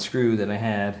one screw that I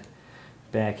had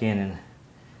back in and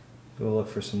go look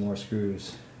for some more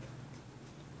screws.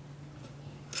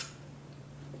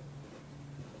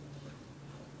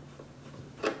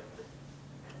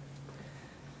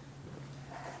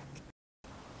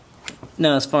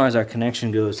 Now, as far as our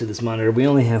connection goes to this monitor, we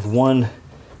only have one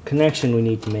connection we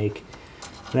need to make,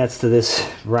 and that's to this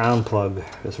round plug,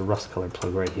 this rust colored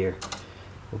plug right here.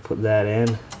 We'll put that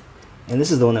in, and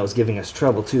this is the one that was giving us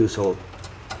trouble too, so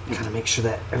kind of make sure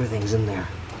that everything's in there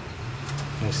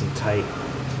nice and tight.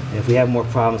 And if we have more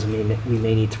problems, we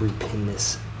may need to repin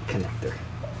this connector.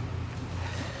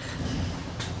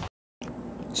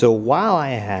 So while I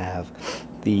have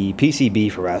the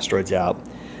PCB for Asteroids out,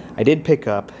 I did pick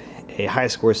up a high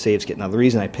score saves kit. Now the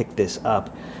reason I picked this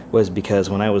up was because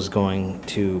when I was going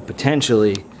to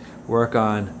potentially work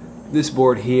on this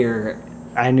board here,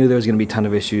 I knew there was going to be a ton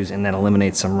of issues and that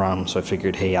eliminates some ROM, so I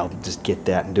figured, hey, I'll just get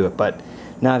that and do it. But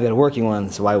Now I've got a working one,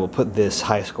 so I will put this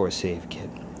high score save kit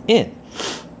in.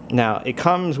 Now it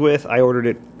comes with, I ordered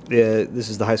it, this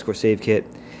is the high score save kit,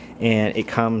 and it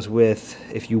comes with,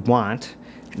 if you want,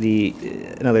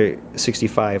 another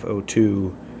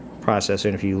 6502 processor.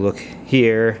 And if you look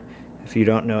here, if you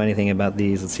don't know anything about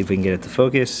these, let's see if we can get it to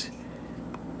focus.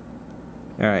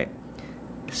 Alright,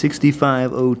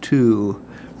 6502,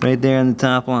 right there on the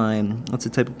top line. That's the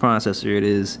type of processor it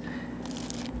is.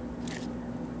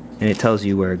 And it tells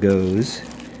you where it goes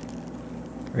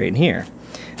right in here.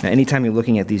 Now anytime you're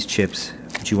looking at these chips,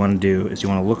 what you want to do is you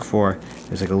want to look for,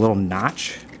 there's like a little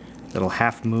notch, little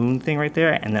half moon thing right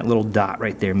there, and that little dot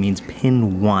right there means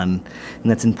pin 1.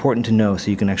 And that's important to know so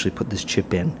you can actually put this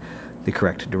chip in the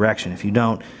correct direction. If you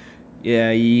don't,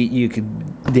 yeah, you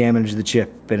could damage the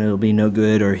chip and it'll be no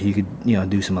good, or you could, you know,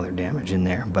 do some other damage in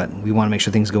there. But we want to make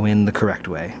sure things go in the correct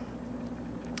way.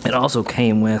 It also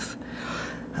came with,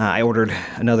 I ordered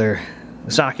another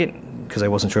socket because I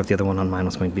wasn't sure if the other one on mine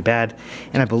was going to be bad.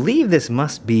 And I believe this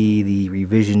must be the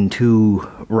Revision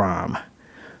 2 ROM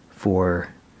for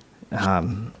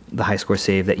the high score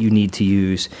save that you need to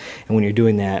use. And when you're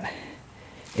doing that,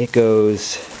 it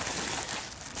goes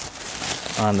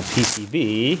on the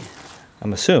PCB.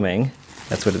 I'm assuming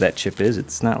that's what that chip is.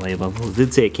 It's not labeled. It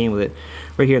did say it came with it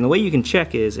right here. And the way you can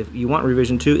check is if you want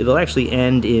Revision 2, it'll actually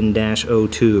end in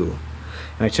 -02.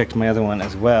 And I checked my other one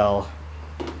as well.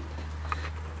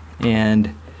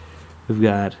 And we've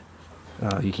got,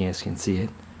 you can't see it.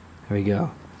 There we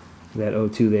go. That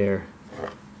 02 there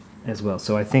as well.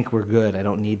 So I think we're good. I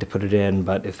don't need to put it in,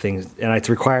 but if things, and it's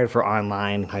required for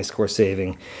online high score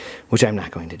saving, which I'm not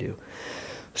going to do.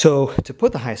 So to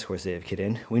put the high score save kit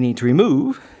in, we need to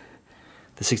remove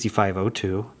the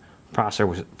 6502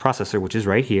 processor, which is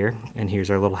right here. And here's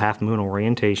our little half moon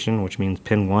orientation, which means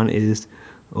pin 1 is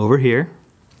over here.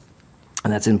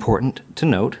 And that's important to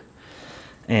note.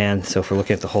 And so if we're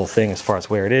looking at the whole thing as far as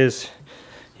where it is,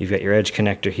 you've got your edge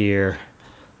connector here,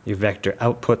 your vector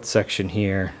output section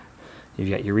here, you've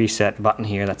got your reset button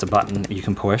here, that's a button that you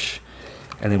can push.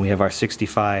 And then we have our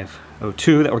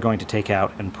 6502 that we're going to take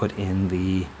out and put in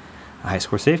the high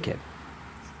score save kit.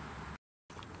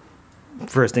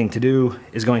 First thing to do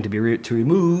is going to be to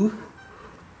remove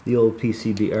the old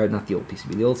PCB, or not the old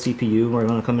PCB, the old CPU. We're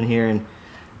going to come in here and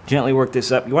gently work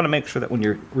this up. You want to make sure that when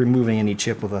you're removing any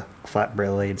chip with a flat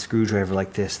blade screwdriver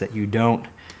like this, that you don't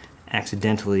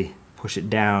accidentally push it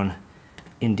down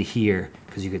into here,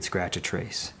 because you could scratch a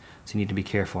trace. So you need to be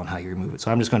careful on how you remove it.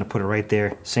 So I'm just going to put it right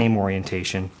there, same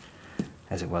orientation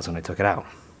as it was when I took it out.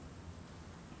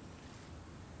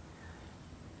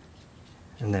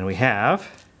 And then we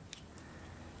have,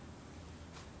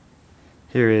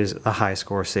 here is a high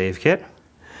score save kit.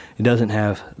 It doesn't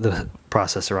have the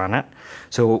processor on it.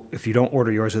 So if you don't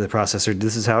order yours with a processor,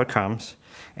 this is how it comes.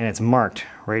 And it's marked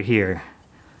right here.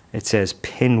 It says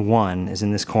pin 1 is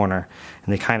in this corner.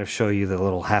 And they kind of show you the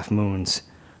little half moons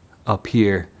up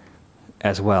here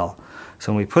as well.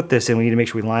 So when we put this in, we need to make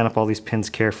sure we line up all these pins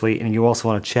carefully. And you also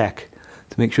want to check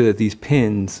to make sure that these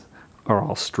pins are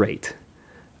all straight.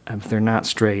 If they're not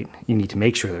straight, you need to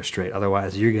make sure they're straight.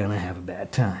 Otherwise, you're going to have a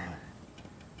bad time.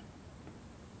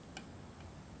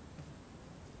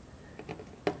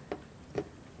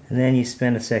 And then you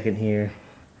spend a second here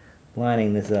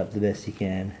lining this up the best you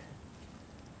can.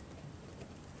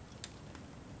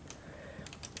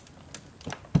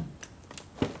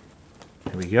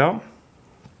 There we go.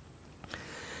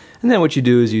 And then what you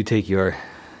do is you take your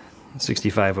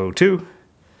 6502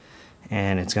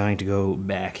 and it's going to go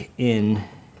back in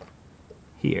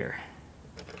here.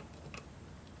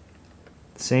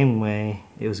 The same way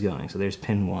it was going. So there's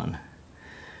pin 1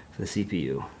 for the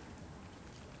CPU.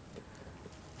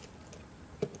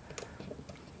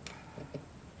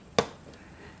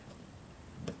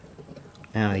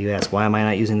 Now you ask, why am I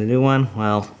not using the new one?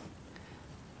 Well,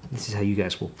 this is how you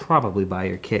guys will probably buy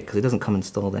your kit, because it doesn't come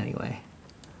installed anyway.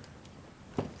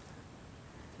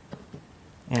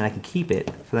 And I can keep it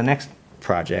for the next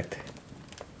project.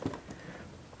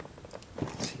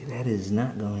 See, that is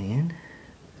not going in.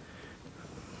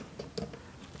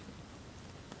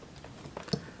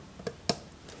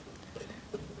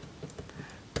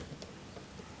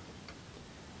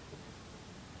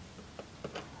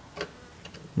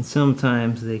 And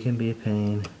sometimes they can be a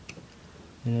pain,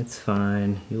 and it's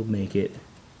fine, you'll make it.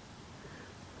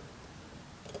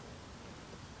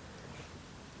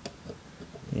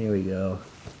 There we go.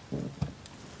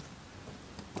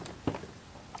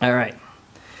 Alright,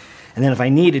 and then if I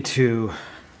needed to,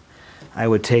 I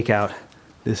would take out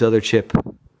this other chip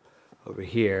over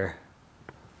here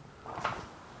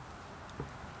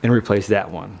and replace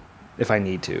that one. if I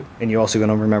need to. And you're also going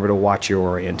to remember to watch your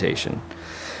orientation.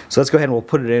 So let's go ahead and we'll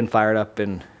put it in, fire it up,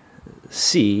 and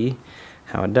see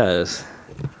how it does.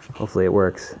 Hopefully it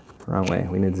works. Wrong way.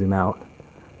 We need to zoom out.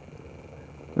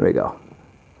 There we go.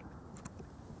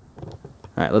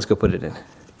 Alright, let's go put it in.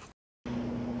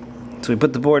 So we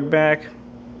put the board back.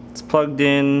 It's plugged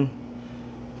in.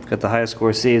 Got the high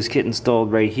score saves kit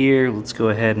installed right here. Let's go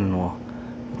ahead and we'll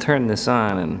turn this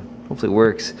on and hopefully it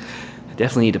works. I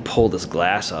definitely need to pull this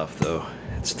glass off though.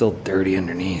 It's still dirty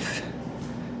underneath.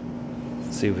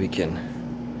 Let's see if we can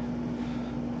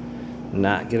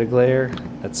not get a glare.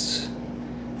 That's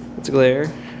a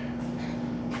glare.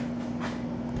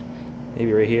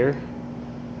 Maybe right here.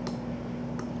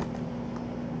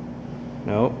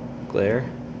 Nope, glare.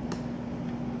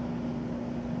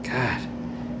 God,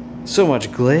 so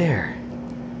much glare.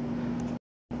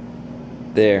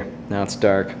 There, now it's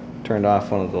dark. Turned off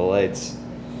one of the lights.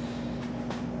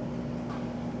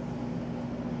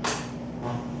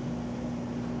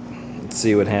 Let's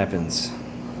see what happens.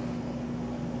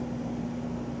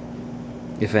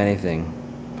 If anything,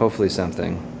 hopefully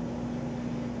something.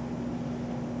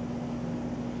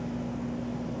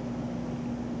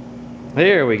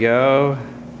 There we go.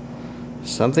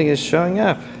 Something is showing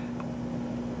up.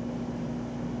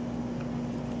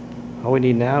 All we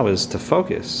need now is to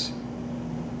focus.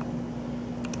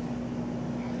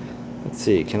 Let's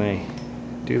see, can I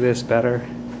do this better?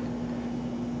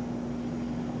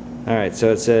 Alright,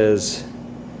 so it says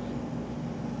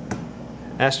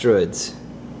Asteroids.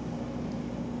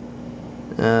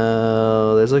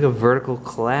 Oh, there's like a vertical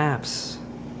collapse.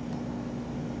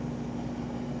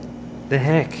 The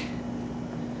heck?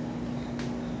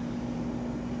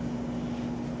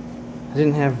 I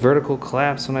didn't have vertical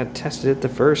collapse when I tested it the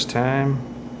first time.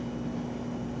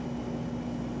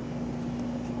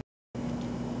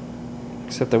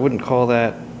 Except I wouldn't call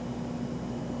that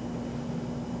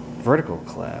vertical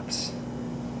collapse.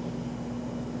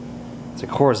 It's a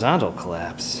horizontal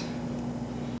collapse.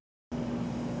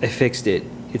 I fixed it.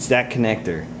 It's that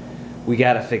connector. We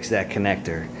gotta fix that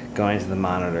connector going to the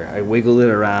monitor. I wiggled it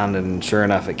around and sure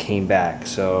enough it came back.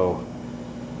 So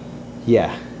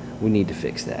yeah, we need to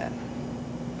fix that.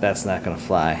 That's not gonna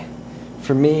fly.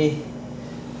 For me,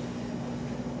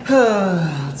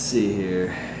 let's see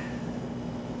here.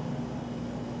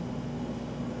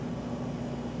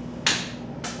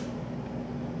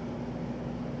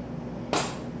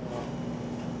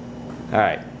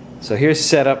 Alright, so here's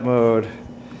setup mode.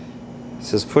 It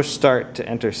says push start to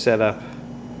enter setup.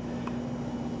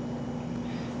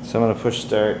 So I'm gonna push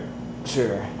start.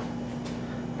 Sure.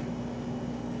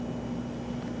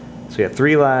 So we got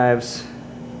 3 lives.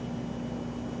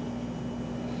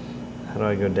 How do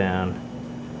I go down?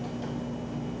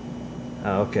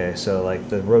 Oh, okay, so like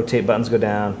the rotate buttons go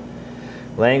down.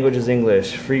 Language is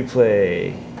English. Free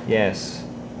play. Yes.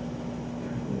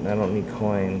 I don't need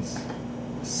coins.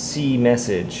 See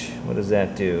message. What does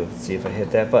that do? Let's see if I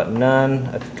hit that button. None.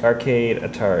 Arcade.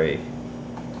 Atari.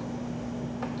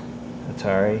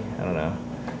 Atari? I don't know.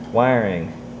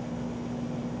 Wiring.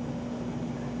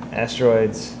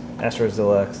 Asteroids. Asteroids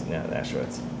Deluxe. No,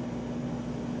 Asteroids.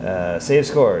 Save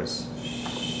scores.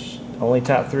 Only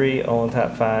top 3, only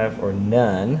top 5, or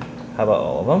none. How about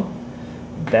all of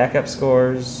them? Backup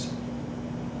scores.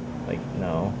 Like,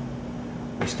 no.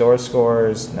 Restore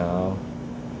scores. No.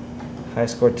 High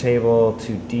score table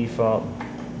to default.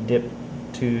 Dip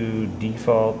to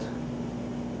default.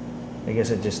 I guess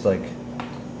it just like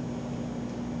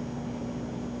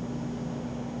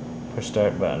push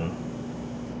start button.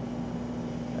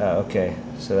 Oh, okay,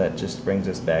 so that just brings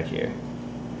us back here.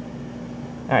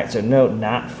 Alright, so note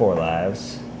not 4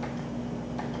 lives.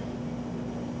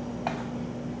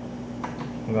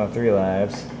 I'm going 3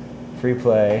 lives. Free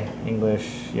play,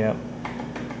 English, yep.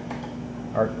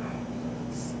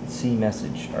 See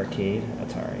message, arcade,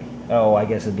 Atari. Oh, I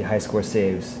guess it'd be high score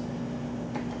saves.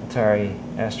 Atari,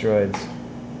 Asteroids,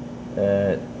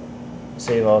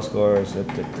 save all scores,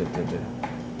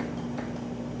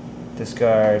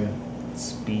 discard,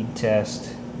 speed test.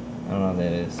 I don't know what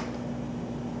that is.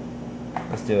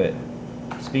 Let's do it.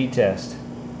 Speed test.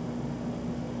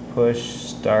 Push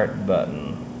start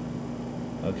button.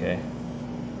 Okay.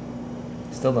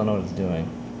 Still don't know what it's doing.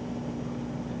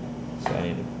 So I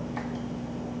need to.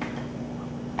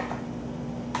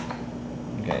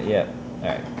 Okay, yep.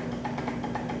 Alright.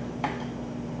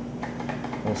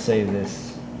 We'll save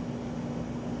this,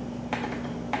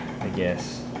 I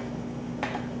guess.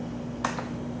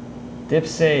 Dip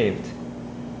saved.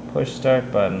 Push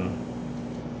start button.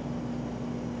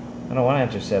 I don't want to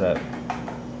enter setup.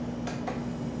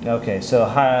 Okay, so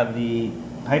the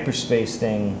hyperspace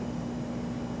thing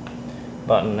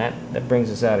button. That brings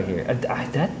us out of here.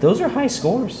 Those are high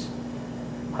scores.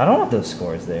 I don't want those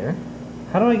scores there.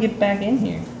 How do I get back in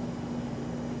here?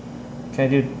 Can I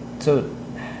do... So,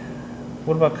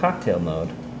 what about cocktail mode?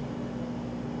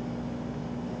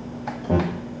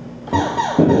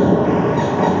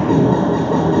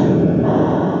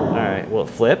 Alright, will it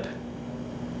flip?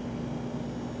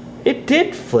 It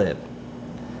did flip!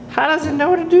 How does it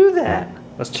know to do that?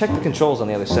 Let's check the controls on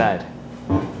the other side.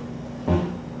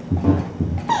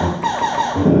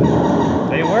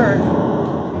 They work.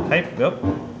 Type, oh.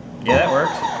 Yeah, that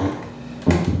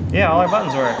worked. Yeah, all our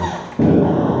buttons work.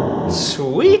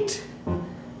 Sweet!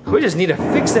 We just need to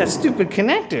fix that stupid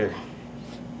connector.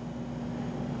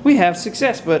 We have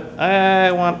success, but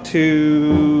I want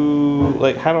to...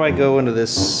 Like, how do I go into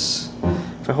this?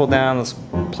 If I hold down this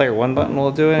player 1 button, will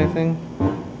it do anything?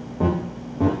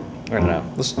 I don't know.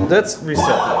 Let's reset this.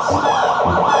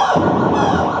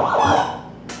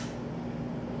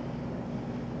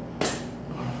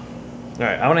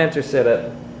 Alright, I want to enter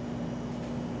setup.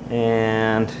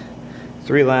 And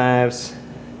 3 lives.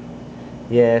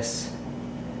 Yes.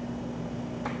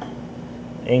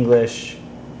 English.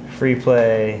 Free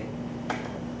play.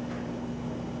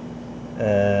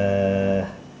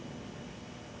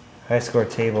 High score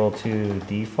table to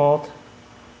default.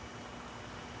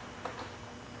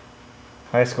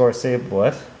 High score save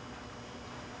what?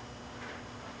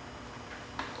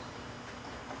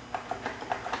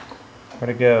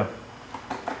 Where'd it go?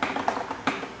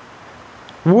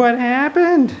 What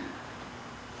happened?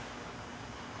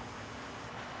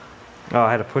 Oh,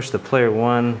 I had to push the player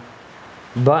 1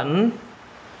 button.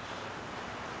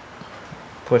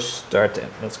 Push start to.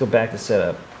 Let's go back to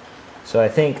setup. So I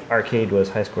think arcade was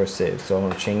high score save. So I'm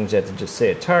going to change that to just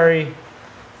say Atari.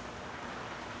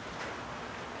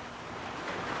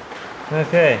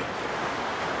 Okay.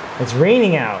 It's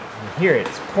raining out. I hear it.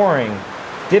 It's pouring.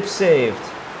 Dip saved.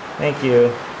 Thank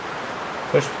you.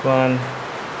 Push 1.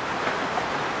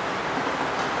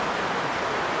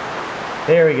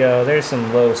 There we go. There's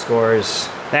some low scores.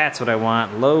 That's what I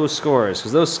want. Low scores.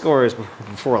 Because those scores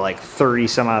before like 30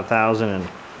 some odd thousand. And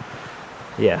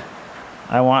yeah.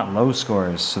 I want low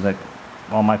scores so that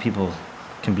all my people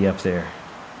can be up there.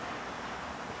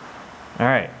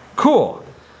 Alright. Cool.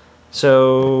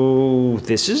 So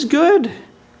this is good.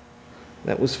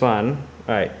 That was fun.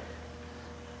 Alright.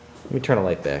 Let me turn the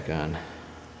light back on.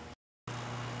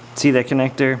 See that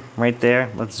connector right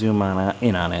there? Let's zoom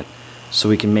in on it so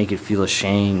we can make it feel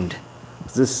ashamed.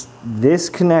 This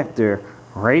connector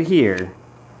right here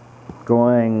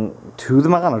going to the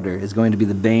monitor is going to be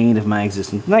the bane of my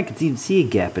existence. And I can even see a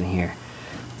gap in here.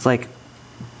 It's like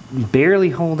barely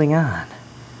holding on.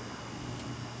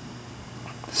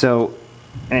 So,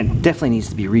 and it definitely needs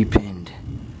to be repinned.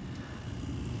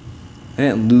 I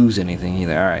didn't lose anything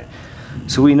either. Alright.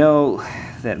 So we know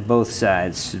that both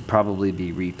sides should probably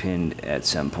be repinned at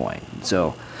some point.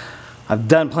 So I've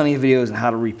done plenty of videos on how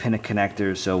to repin a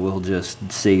connector, so we'll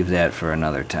just save that for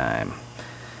another time.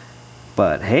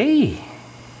 But hey,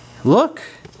 look,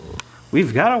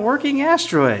 we've got a working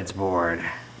Asteroids board.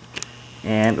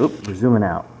 And, oops, we're zooming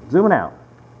out. Zooming out,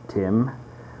 Tim.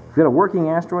 We've got a working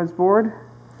Asteroids board,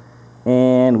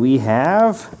 and we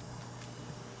have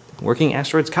working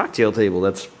Asteroids cocktail table.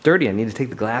 That's dirty. I need to take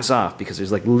the glass off because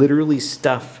there's like literally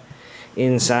stuff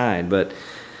inside, but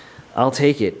I'll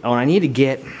take it. Oh, and I need to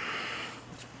get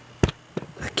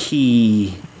a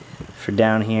key for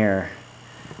down here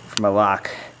for my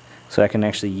lock so I can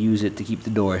actually use it to keep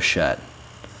the door shut.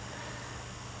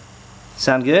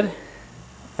 Sound good?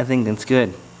 I think that's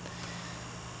good.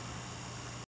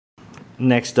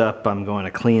 Next up, I'm going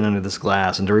to clean under this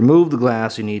glass, and to remove the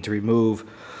glass you need to remove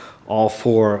all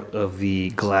 4 of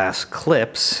the glass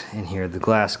clips. And here are the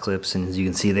glass clips, and as you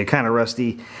can see they're kind of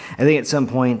rusty. I think at some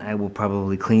point I will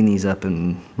probably clean these up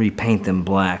and repaint them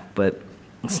black, but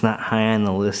it's not high on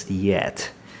the list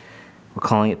yet. We're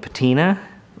calling it patina.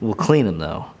 We'll clean them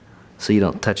though, so you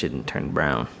don't touch it and turn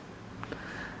brown.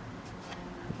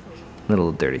 A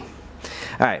little dirty.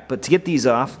 Alright, but to get these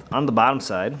off, on the bottom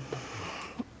side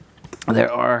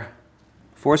there are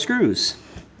 4 screws.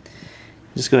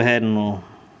 Just go ahead and we'll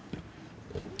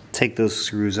take those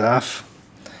screws off.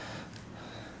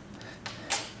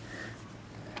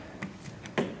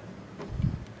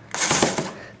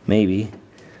 Maybe.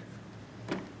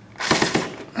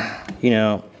 You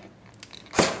know,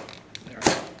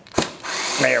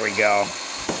 there we go.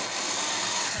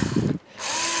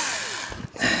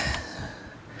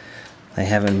 They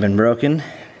haven't been broken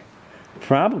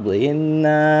probably in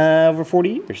over 40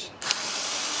 years.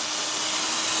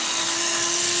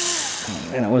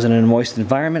 And it wasn't in a moist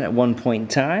environment at one point in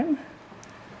time.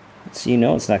 So you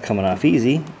know it's not coming off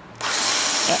easy.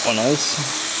 That one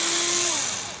is.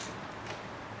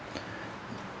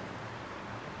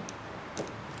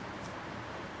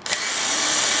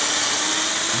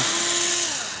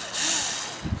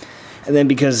 And then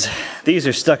because these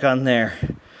are stuck on there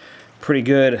pretty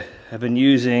good, I've been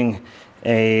using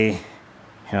a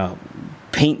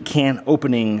paint can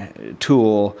opening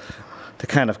tool to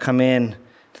kind of come in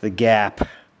to the gap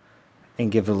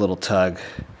and give it a little tug.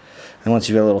 And once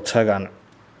you get a little tug on it,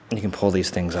 you can pull these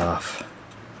things off.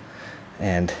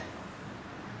 And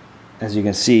as you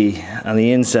can see on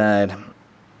the inside,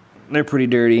 they're pretty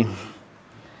dirty. And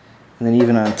then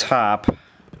even on top,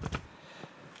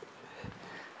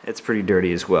 it's pretty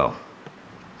dirty as well.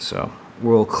 So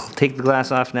we'll take the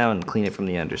glass off now and clean it from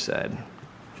the underside.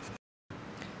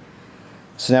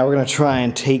 So now we're going to try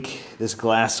and take this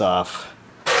glass off.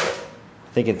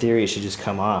 I think in theory it should just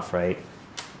come off, right?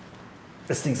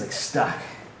 This thing's like stuck.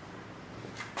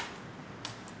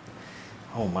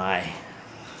 Oh my.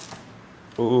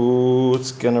 Ooh,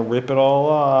 it's going to rip it all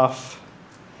off.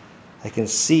 I can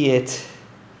see it.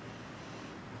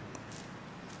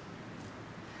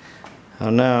 Oh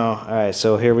no. Alright,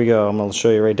 so here we go. I'm going to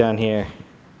show you right down here.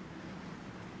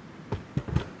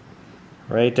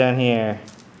 Right down here.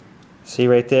 See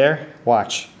right there?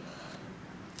 Watch.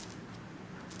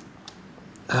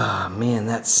 Oh man,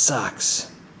 that sucks.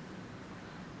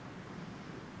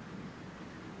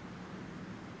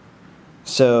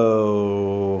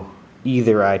 So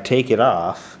either I take it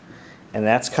off, and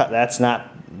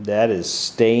that is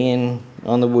staying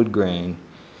on the wood grain,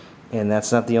 and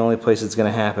that's not the only place it's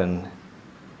going to happen.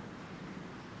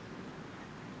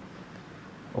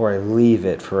 Or I leave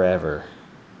it forever.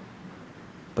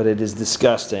 But it is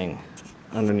disgusting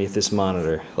underneath this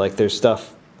monitor. Like there's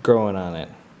stuff growing on it.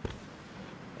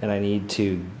 And I need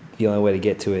to, the only way to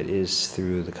get to it is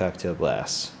through the cocktail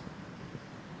glass.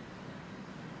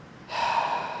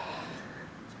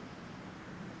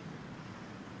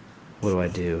 What do I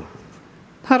do?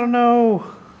 I don't know.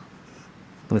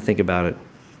 Let me think about it.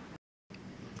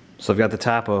 So I've got the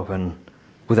top open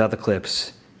without the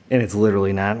clips, and it's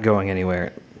literally not going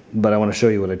anywhere. But I want to show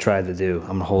you what I tried to do. I'm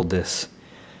going to hold this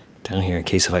down here in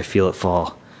case if I feel it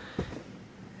fall.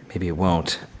 Maybe it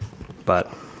won't.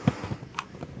 But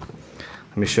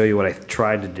let me show you what I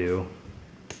tried to do.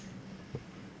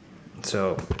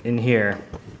 So in here,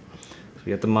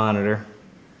 we got the monitor,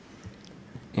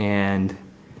 and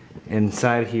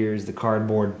inside here is the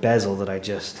cardboard bezel that I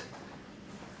just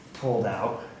pulled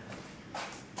out.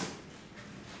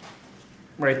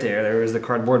 Right there, there was the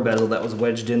cardboard bezel that was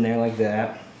wedged in there like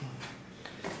that.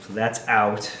 So that's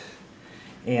out.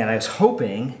 And I was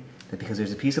hoping that because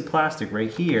there's a piece of plastic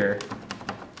right here,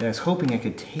 that I was hoping I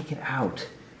could take it out.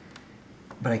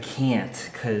 But I can't,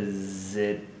 because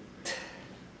it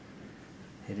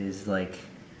is like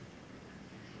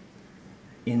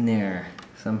in there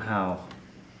somehow.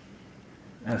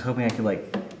 I was hoping I could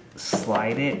like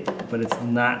slide it, but it's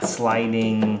not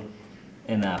sliding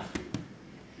enough.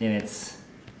 And it's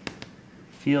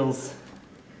feels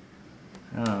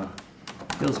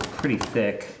pretty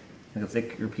thick, like a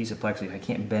thicker piece of plexiglass. I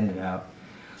can't bend it out.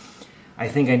 I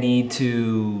think I need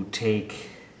to take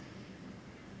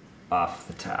off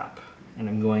the top, and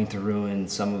I'm going to ruin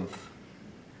some of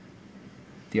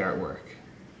the artwork.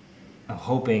 I'm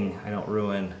hoping I don't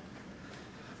ruin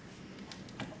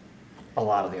a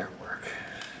lot of the artwork.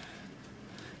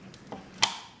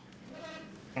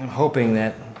 I'm hoping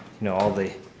that, all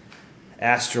the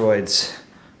asteroids,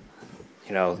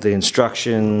 the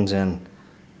instructions and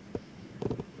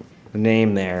the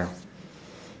name there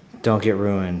don't get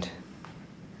ruined.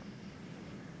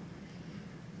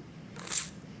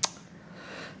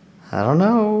 I don't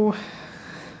know.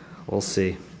 We'll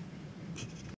see.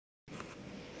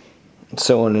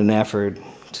 So in an effort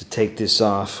to take this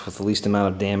off with the least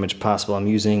amount of damage possible, I'm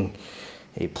using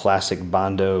a plastic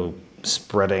Bondo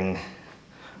spreading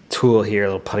tool here, a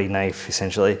little putty knife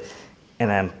essentially,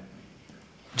 and I'm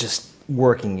just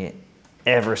working it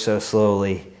ever so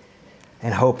slowly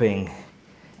and hoping,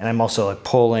 and I'm also like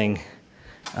pulling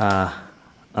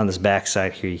on this back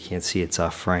side here. You can't see it's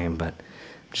off frame, but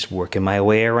I'm just working my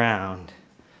way around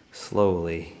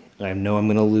slowly. I know I'm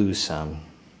gonna lose some.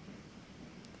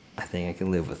 I think I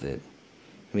can live with it.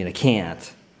 I mean, I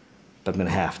can't, but I'm gonna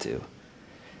have to.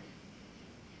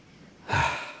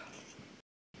 I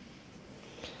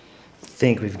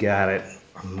think we've got it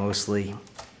mostly.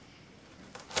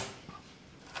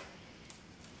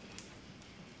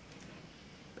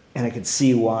 And I can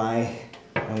see why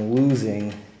I'm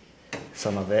losing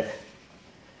some of it.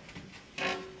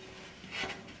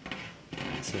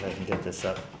 Let's see if I can get this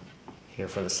up here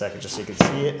for a second just so you can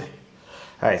see it.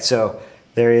 Alright, so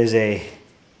there is a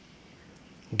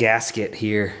gasket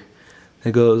here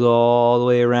that goes all the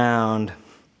way around,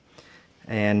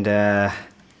 and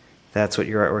that's what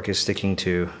your artwork is sticking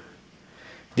to.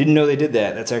 Didn't know they did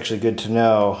that. That's actually good to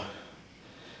know.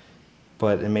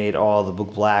 But it made all the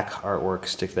black artwork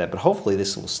stick to that. But hopefully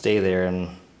this will stay there and,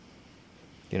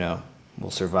 you know, will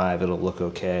survive. It'll look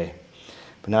okay.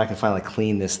 But now I can finally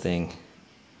clean this thing.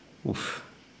 Oof.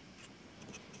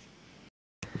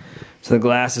 So the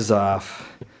glass is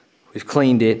off. We've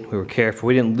cleaned it. We were careful.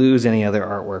 We didn't lose any other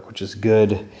artwork, which is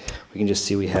good. We can just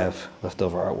see we have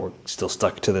leftover artwork still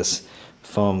stuck to this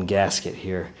foam gasket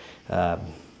here.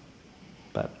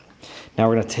 But now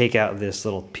we're going to take out this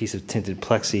little piece of tinted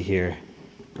plexi here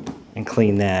and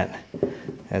clean that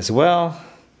as well.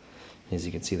 As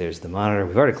you can see, there's the monitor.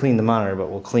 We've already cleaned the monitor, but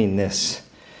we'll clean this.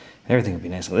 Everything will be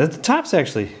nice. The top's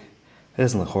actually, it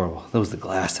doesn't look horrible. That was the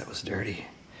glass that was dirty.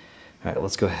 All right,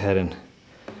 let's go ahead and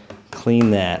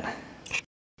clean that.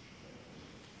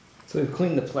 So we've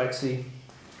cleaned the plexi.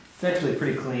 It's actually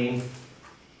pretty clean.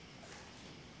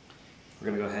 We're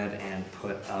going to go ahead and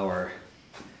put our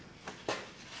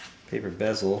paper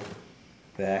bezel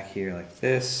back here like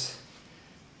this.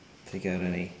 Take out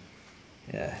any,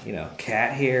 you know,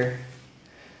 cat here.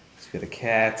 Let's get a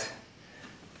cat,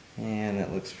 and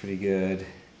that looks pretty good.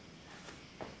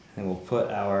 And we'll put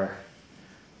our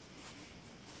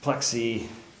plexi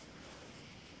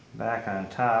back on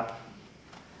top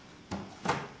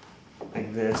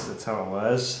like this. That's how it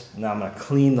was. Now I'm going to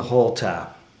clean the whole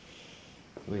top.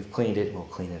 We've cleaned it, and we'll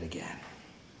clean it again.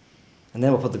 And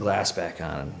then we'll put the glass back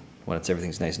on when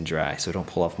everything's nice and dry, so don't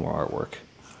pull off more artwork.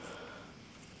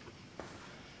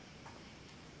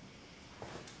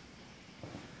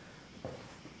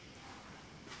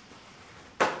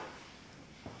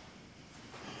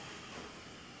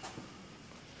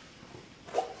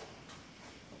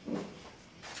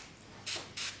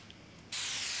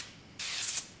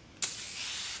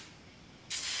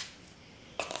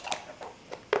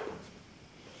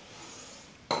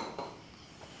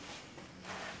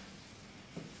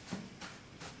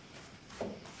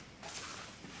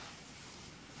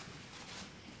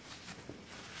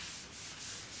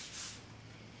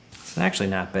 It's actually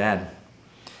not bad,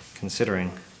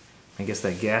 considering. I guess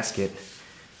that gasket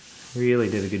really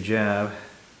did a good job.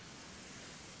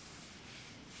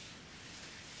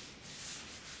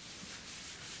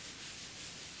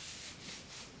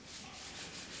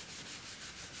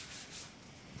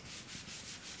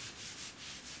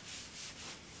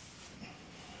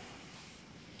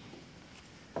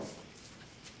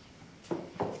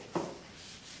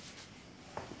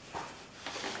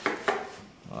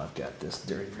 I've got this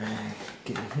dirty rag.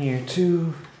 Get in here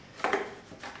too.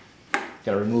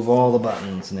 Gotta remove all the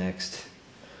buttons next.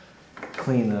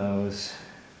 Clean those.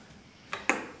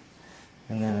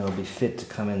 And then it'll be fit to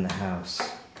come in the house.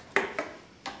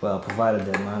 Well, provided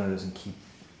that monitor doesn't keep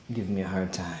giving me a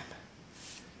hard time.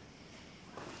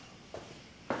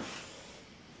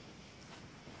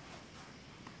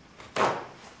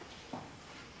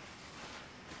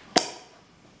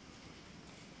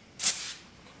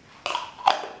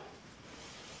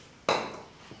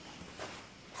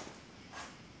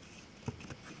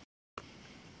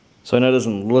 So I know it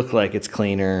doesn't look like it's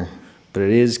cleaner, but it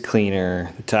is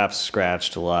cleaner. The top's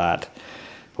scratched a lot.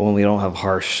 But when we don't have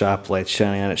harsh shop lights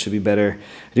shining on it, it should be better.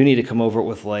 I do need to come over it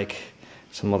with like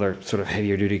some other sort of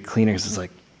heavier duty cleaners. It's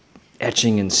like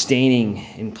etching and staining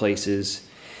in places.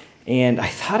 And I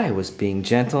thought I was being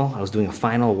gentle. I was doing a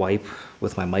final wipe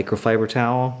with my microfiber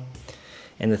towel.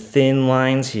 And the thin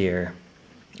lines here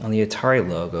on the Atari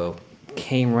logo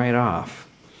came right off.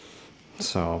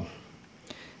 So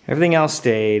everything else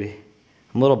stayed.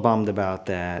 I'm a little bummed about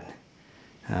that,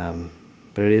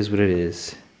 but it is what it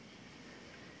is.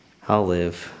 I'll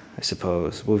live, I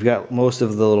suppose. We've got most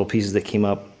of the little pieces that came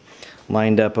up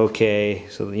lined up okay,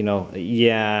 so you know,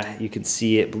 yeah, you can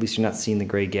see it, but at least you're not seeing the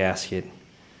gray gasket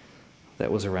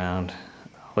that was around.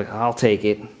 Like, I'll take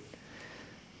it.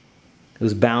 It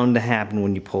was bound to happen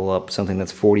when you pull up something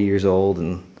that's 40 years old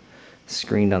and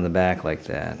screened on the back like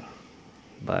that.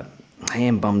 But I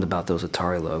am bummed about those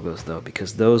Atari logos though,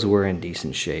 because those were in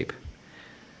decent shape.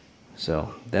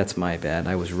 So that's my bad.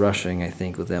 I was rushing, I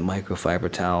think, with that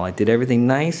microfiber towel. I did everything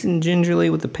nice and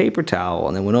gingerly with the paper towel,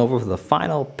 and then went over for the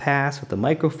final pass with the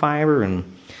microfiber,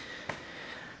 and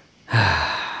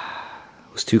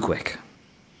it was too quick.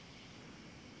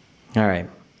 All right.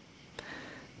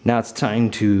 Now it's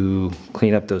time to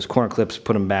clean up those corner clips,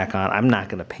 put them back on. I'm not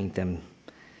going to paint them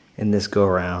in this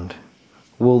go-around.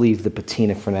 We'll leave the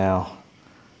patina for now,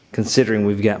 considering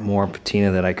we've got more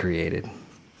patina that I created.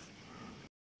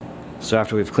 So So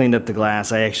after we've cleaned up the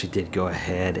glass, I actually did go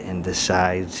ahead and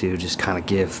decide to just kind of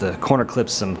give the corner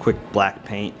clips some quick black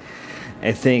paint.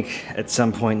 I think at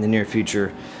some point in the near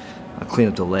future I'll clean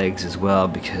up the legs as well,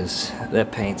 because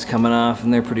that paint's coming off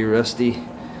and they're pretty rusty.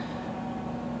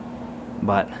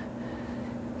 But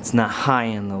it's not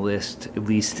high on the list, at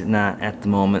least not at the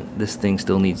moment. This thing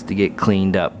still needs to get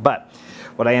cleaned up. But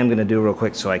what I am going to do real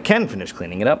quick so I can finish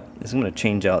cleaning it up is I'm going to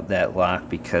change out that lock,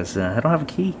 because I don't have a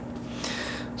key.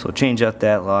 So I'll change out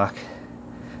that lock,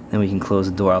 then we can close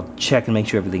the door. I'll check and make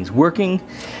sure everything's working,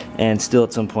 and still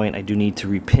at some point I do need to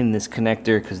repin this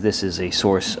connector because this is a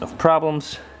source of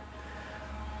problems.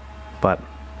 But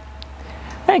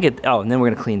and then we're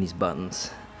gonna clean these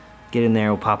buttons. Get in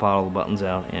there, we'll pop all the buttons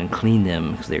out and clean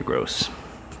them because they're gross.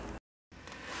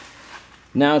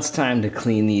 Now it's time to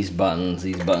clean these buttons.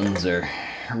 These buttons are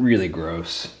really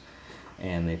gross,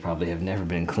 and they probably have never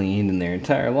been cleaned in their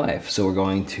entire life. So we're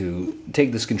going to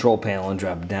take this control panel and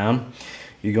drop it down.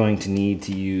 You're going to need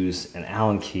to use an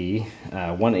Allen key,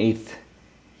 1/8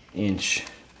 inch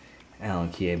Allen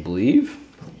key, I believe,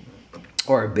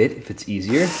 or a bit if it's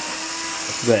easier.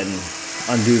 Let's go ahead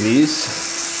and undo these.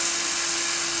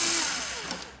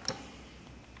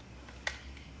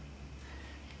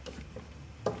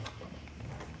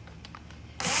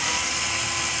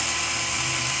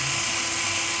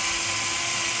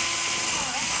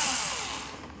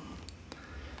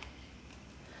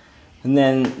 And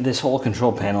then this whole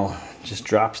control panel just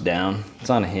drops down. It's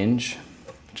on a hinge,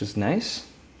 which is nice.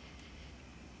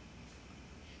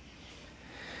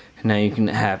 And now you can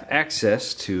have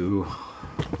access to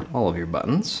all of your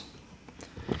buttons.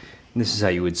 And this is how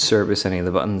you would service any of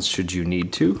the buttons should you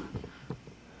need to.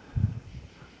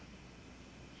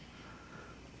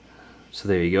 So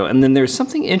there you go. And then there's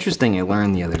something interesting I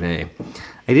learned the other day.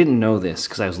 I didn't know this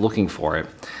because I was looking for it.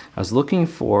 I was looking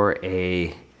for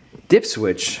a dip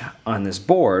switch on this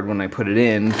board when I put it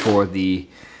in for the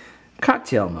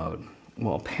cocktail mode.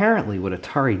 Well, apparently what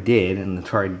Atari did, and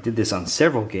Atari did this on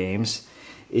several games,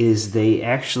 is they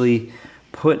actually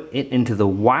put it into the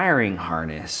wiring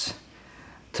harness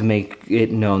to make it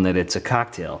known that it's a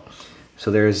cocktail. So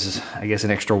there's, I guess,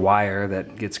 an extra wire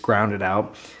that gets grounded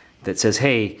out that says,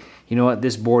 hey, you know what,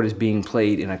 this board is being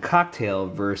played in a cocktail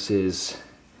versus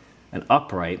an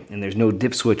upright, and there's no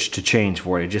dip switch to change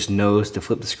for it. It just knows to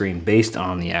flip the screen based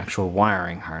on the actual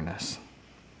wiring harness.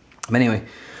 But anyway,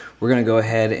 we're gonna go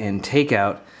ahead and take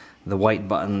out the white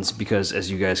buttons, because as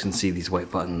you guys can see, these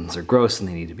white buttons are gross and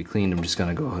they need to be cleaned. I'm just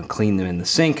gonna go and clean them in the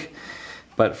sink.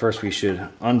 But first we should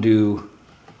undo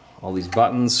all these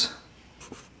buttons.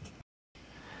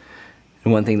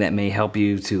 And one thing that may help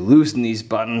you to loosen these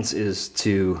buttons is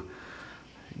to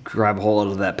grab a hold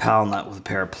of that paddle nut with a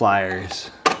pair of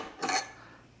pliers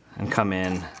and come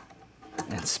in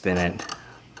and spin it.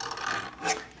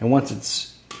 And once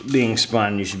it's being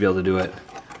spun, you should be able to do it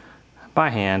by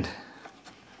hand.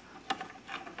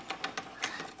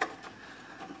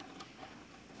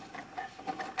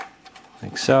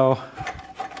 Like so.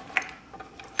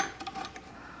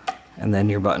 And then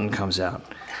your button comes out.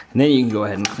 And then you can go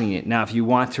ahead and clean it. Now if you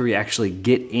want to actually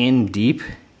get in deep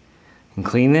and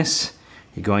clean this,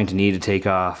 you're going to need to take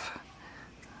off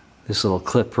this little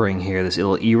clip ring here, this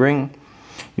little E-ring.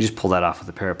 You just pull that off with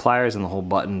a pair of pliers and the whole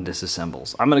button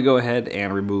disassembles. I'm gonna go ahead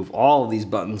and remove all of these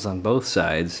buttons on both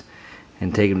sides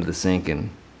and take them to the sink and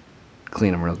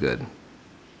clean them real good.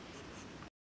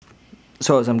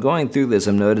 So as I'm going through this,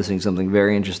 I'm noticing something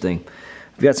very interesting.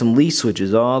 We've got some leaf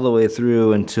switches all the way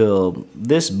through until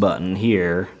this button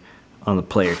here on the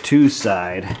player 2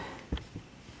 side,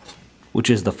 which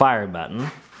is the fire button.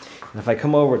 And if I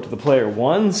come over to the player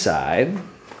 1 side,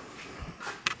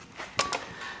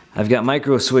 I've got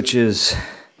micro switches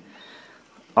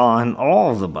on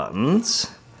all the buttons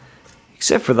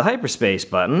except for the hyperspace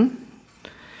button,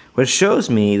 which shows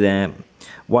me that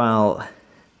while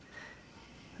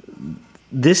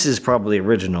this is probably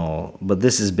original, but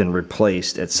this has been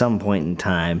replaced at some point in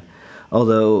time,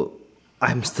 although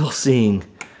I'm still seeing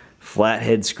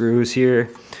flathead screws here,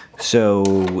 so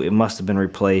it must have been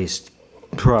replaced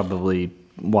probably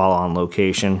while on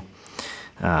location.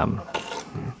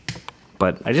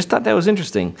 But I just thought that was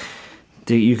interesting.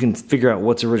 You can figure out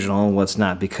what's original and what's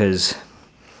not, because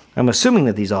I'm assuming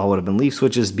that these all would have been leaf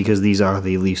switches because these are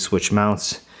the leaf switch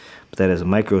mounts, but that is a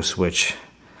micro switch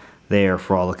there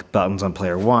for all the buttons on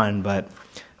player 1. But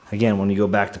again, when you go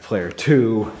back to player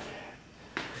 2,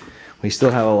 we still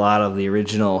have a lot of the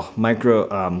original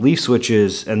micro leaf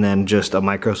switches and then just a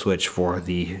micro switch for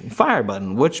the fire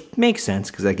button, which makes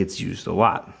sense because that gets used a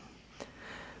lot.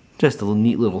 Just a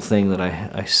neat little thing that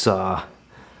I saw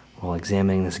while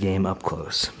examining this game up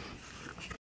close.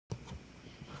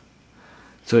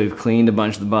 So we've cleaned a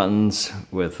bunch of the buttons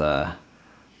with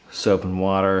soap and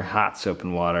water, hot soap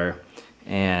and water,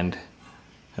 and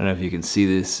I don't know if you can see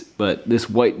this, but this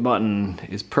white button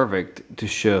is perfect to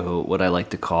show what I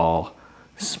like to call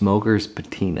smoker's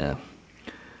patina.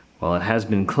 While it has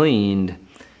been cleaned,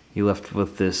 you're left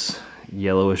with this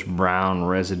yellowish brown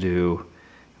residue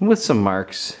with some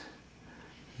marks.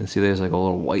 You can see there's like a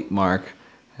little white mark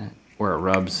where it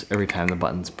rubs every time the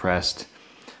button's pressed.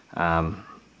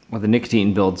 Where the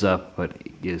nicotine builds up but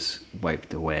is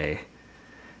wiped away.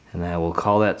 And I will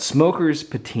call that smoker's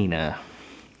patina,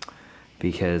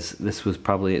 because this was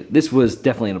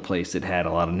definitely in a place that had a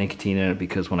lot of nicotine in it,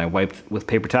 because when I wiped with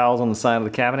paper towels on the side of the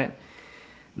cabinet,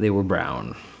 they were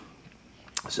brown.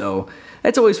 So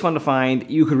it's always fun to find.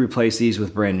 You could replace these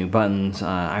with brand new buttons.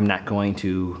 I'm not going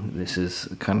to. This is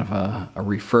kind of a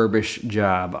refurbish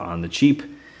job on the cheap.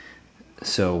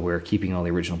 So we're keeping all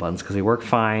the original buttons because they work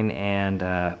fine, and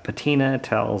patina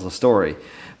tells a story.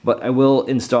 But I will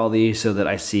install these so that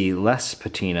I see less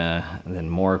patina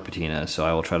than more patina. So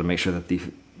I will try to make sure that the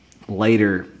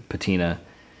lighter patina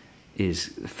is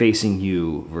facing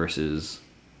you versus,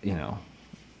 you know,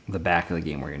 the back of the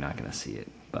game where you're not going to see it.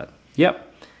 But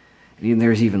yep. And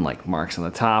there's even like marks on the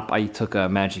top. I took a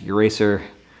magic eraser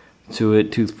to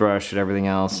it, toothbrush and everything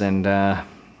else, and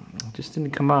it just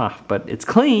didn't come off. But it's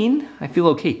clean. I feel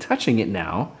okay touching it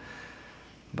now.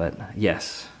 But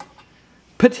yes,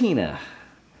 patina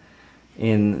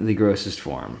in the grossest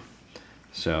form.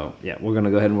 So yeah, we're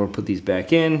gonna go ahead and we'll put these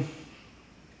back in.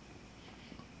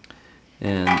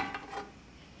 And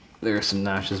there are some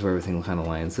notches where everything kind of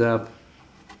lines up.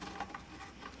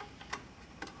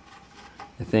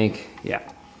 I think, yeah.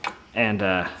 And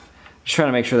just trying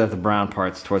to make sure that the brown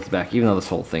part's towards the back, even though this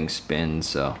whole thing spins,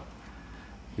 so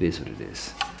it is what it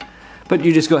is. But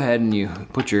you just go ahead and you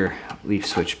put your leaf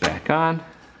switch back on,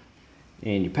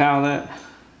 and you power that,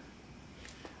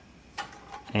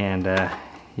 and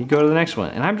you go to the next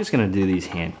one. And I'm just gonna do these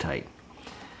hand tight,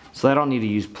 so I don't need to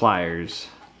use pliers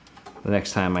the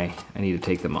next time I need to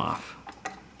take them off.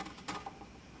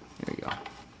 There you go.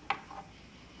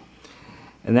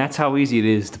 And that's how easy it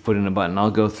is to put in a button.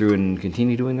 I'll go through and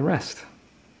continue doing the rest.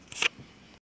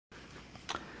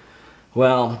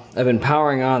 Well, I've been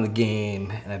powering on the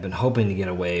game, and I've been hoping to get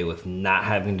away with not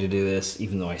having to do this,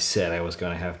 even though I said I was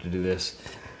going to have to do this.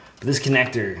 But this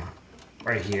connector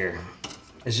right here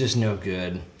is just no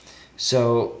good.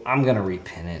 So I'm going to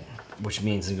repin it, which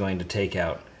means I'm going to take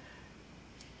out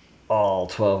all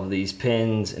 12 of these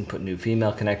pins and put new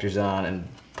female connectors on, and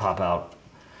pop out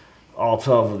all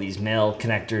 12 of these male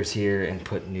connectors here and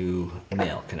put new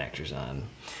male connectors on.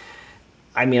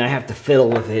 I mean, I have to fiddle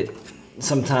with it.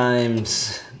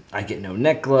 Sometimes I get no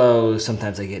net glow,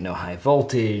 sometimes I get no high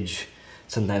voltage,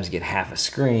 sometimes I get half a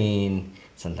screen,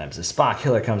 sometimes the spot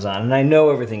killer comes on, and I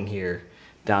know everything here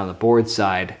down the board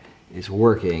side is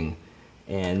working,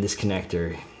 and this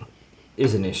connector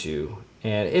is an issue,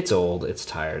 and it's old, it's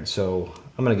tired, so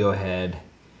I'm gonna go ahead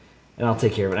and I'll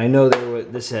take care of it. I know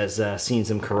this has seen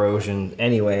some corrosion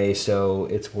anyway, so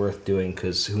it's worth doing,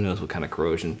 because who knows what kind of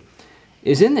corrosion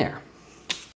is in there.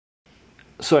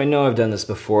 So I know I've done this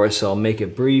before, so I'll make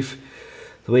it brief.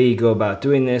 The way you go about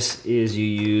doing this is you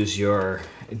use your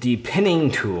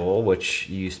depinning tool, which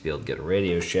you used to be able to get at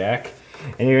Radio Shack,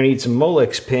 and you're gonna need some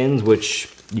Molex pins, which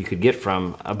you could get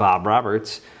from Bob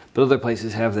Roberts, but other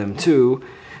places have them too.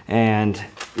 And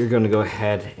you're gonna go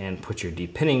ahead and put your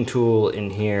depinning tool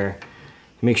in here.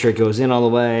 Make sure it goes in all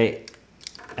the way,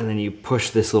 and then you push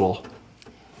this little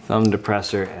thumb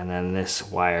depressor, and then this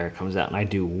wire comes out. And I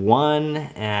do one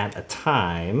at a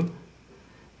time,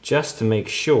 just to make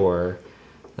sure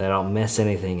that I don't mess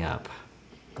anything up.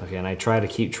 Okay, and I try to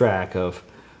keep track of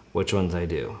which ones I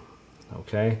do.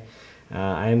 Okay,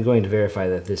 I am going to verify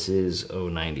that this is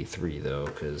 093 though,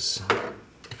 because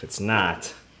if it's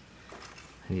not,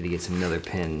 I need to get some other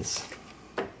pins.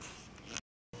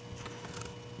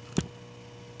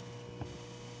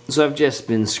 So I've just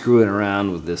been screwing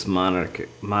around with this monitor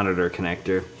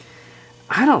connector.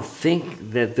 I don't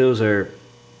think that those are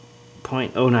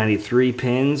 .093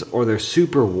 pins, or they're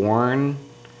super worn,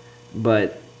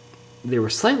 but they were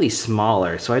slightly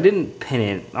smaller, so I didn't pin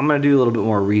it. I'm gonna do a little bit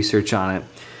more research on it.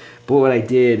 But what I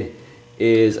did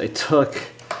is I took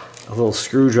a little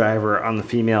screwdriver on the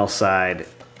female side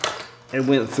and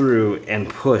went through and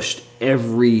pushed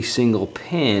every single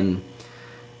pin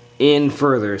in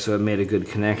further, so it made a good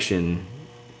connection.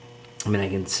 I mean, I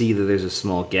can see that there's a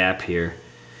small gap here,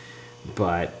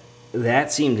 but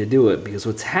that seemed to do it, because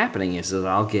what's happening is that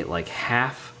I'll get like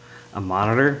half a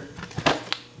monitor,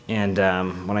 and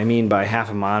what I mean by half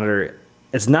a monitor,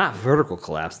 it's not vertical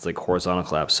collapse, it's like horizontal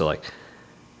collapse. So like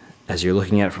as you're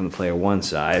looking at it from the player one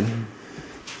side,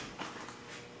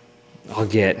 I'll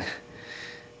get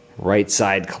right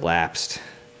side collapsed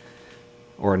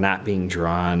or not being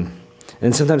drawn.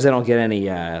 And sometimes I don't get any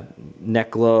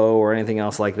neck glow or anything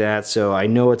else like that, so I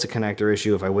know it's a connector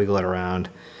issue if I wiggle it around.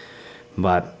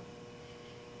 But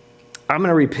I'm going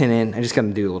to repin it. I just got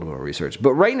to do a little bit of research.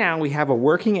 But right now we have a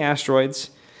working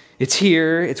Asteroids. It's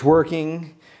here. It's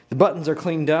working. The buttons are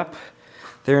cleaned up.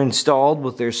 They're installed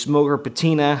with their smoker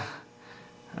patina.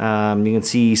 You can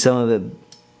see some of it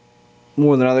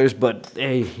more than others, but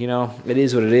hey, you know, it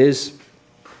is what it is.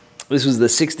 This was the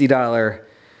 $60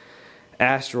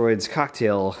 Asteroids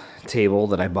cocktail table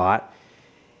that I bought.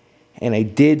 And I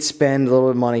did spend a little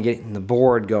bit of money getting the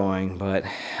board going, but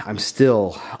I'm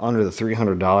still under the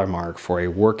 $300 mark for a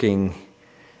working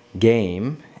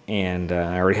game. And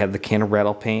I already have the can of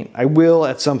rattle paint. I will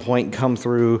at some point come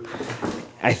through,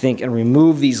 I think, and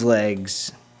remove these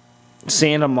legs,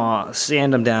 sand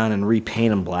them down, and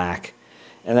repaint them black.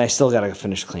 And I still got to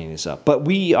finish cleaning this up. But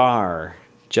we are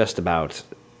just about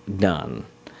done.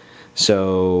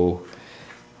 So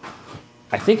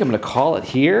I think I'm going to call it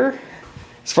here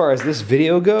as far as this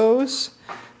video goes,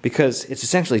 because it's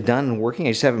essentially done and working.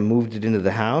 I just haven't moved it into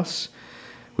the house.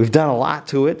 We've done a lot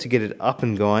to it to get it up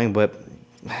and going, but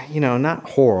you know, not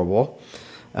horrible.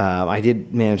 I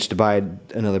did manage to buy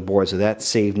another board, so that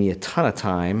saved me a ton of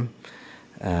time.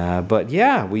 But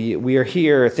yeah, we are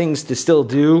here. Things to still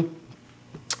do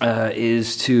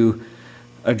is to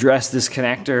address this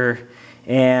connector,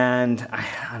 and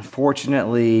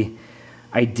unfortunately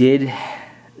I did,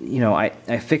 you know, I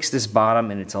fixed this bottom,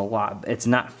 and it's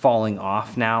not falling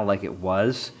off now like it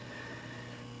was,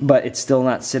 but it's still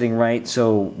not sitting right.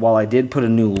 So while I did put a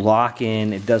new lock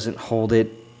in, it doesn't hold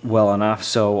it well enough,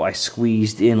 so I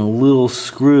squeezed in a little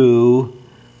screw,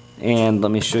 and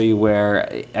let me show you where.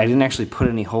 I didn't actually put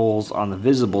any holes on the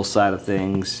visible side of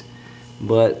things,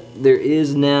 but there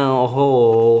is now a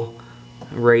hole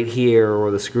right here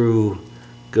where the screw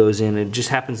goes in. It just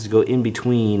happens to go in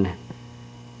between,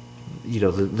 you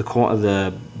know,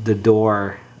 the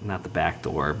door, not the back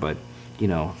door, but you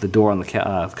know, the door on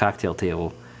the cocktail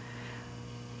table,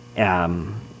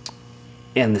 and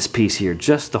this piece here,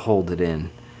 just to hold it in.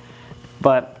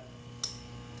 But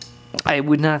I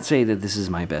would not say that this is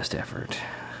my best effort.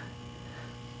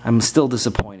 I'm still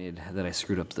disappointed that I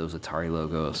screwed up those Atari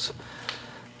logos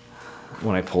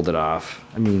when I pulled it off.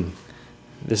 I mean,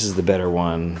 this is the better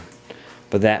one,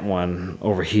 but that one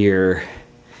over here,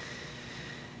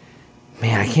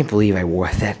 man, I can't believe I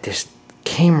wore that. Just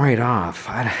came right off.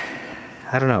 I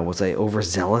don't know, was I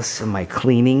overzealous in my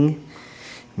cleaning?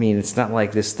 I mean, it's not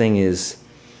like this thing is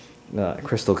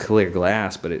crystal clear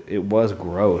glass, but it was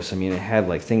gross. I mean, it had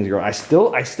like things grow. I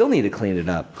still need to clean it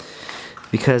up,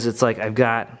 because it's like I've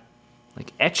got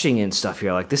like etching and stuff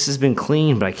here. Like, this has been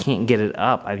cleaned, but I can't get it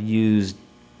up. I've used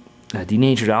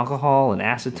denatured alcohol and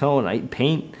acetone and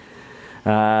paint,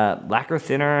 lacquer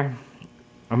thinner.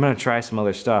 I'm gonna try some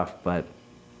other stuff, but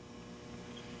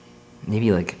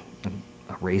maybe like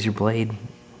a razor blade.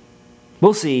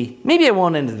 We'll see. Maybe I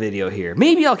won't end the video here.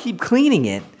 Maybe I'll keep cleaning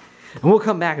it, and we'll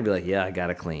come back and be like, yeah, I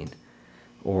gotta clean.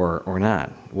 Or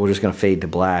not. We're just gonna fade to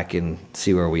black and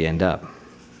see where we end up.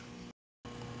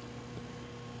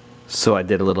 So I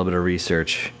did a little bit of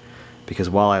research, because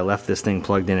while I left this thing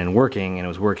plugged in and working, and it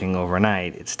was working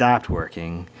overnight, it stopped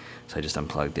working. So I just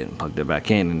unplugged it and plugged it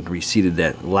back in and reseated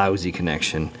that lousy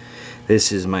connection.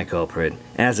 This is my culprit,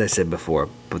 as I said before,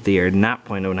 but they are not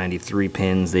 .093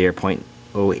 pins, they are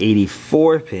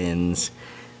 .084 pins,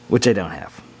 which I don't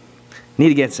have. Need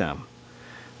to get some,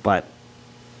 but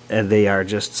they are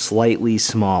just slightly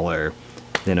smaller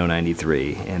than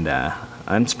 093, and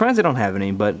I'm surprised I don't have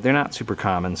any, but they're not super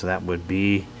common, so that would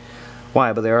be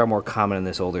why, but they are more common in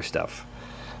this older stuff.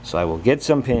 So I will get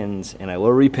some pins, and I will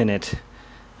repin it,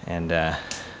 and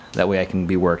that way I can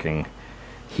be working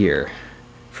here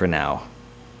for now.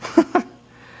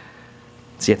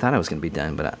 See, I thought I was going to be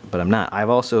done, but I'm not. I've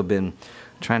also been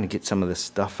trying to get some of this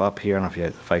stuff up here. I don't know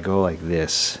if I go like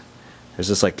this. There's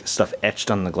this like stuff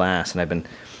etched on the glass, and I've been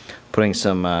putting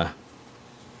some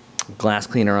glass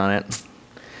cleaner on it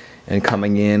and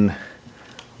coming in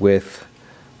with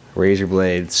razor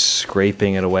blades,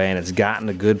 scraping it away, and it's gotten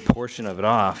a good portion of it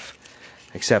off,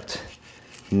 except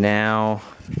now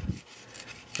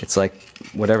it's like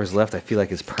whatever's left, I feel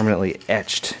like it's permanently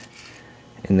etched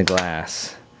in the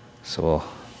glass. So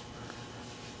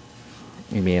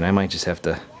I mean, I might just have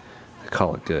to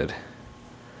call it good.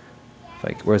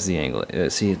 Like, where's the angle?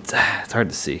 See, it's hard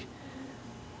to see,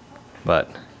 but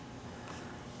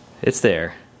it's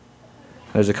there.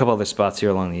 There's a couple other spots here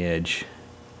along the edge,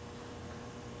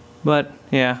 but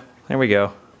yeah, there we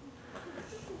go.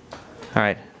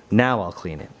 Alright, now I'll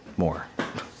clean it more.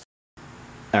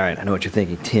 Alright, I know what you're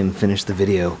thinking. Tim finished the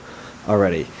video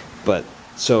already. But,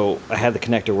 so I had the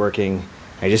connector working.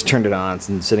 I just turned it on. It's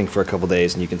been sitting for a couple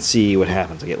days, and you can see what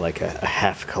happens. I get like a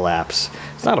half collapse.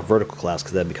 It's not a vertical collapse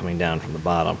because that'd be coming down from the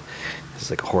bottom. It's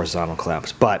like a horizontal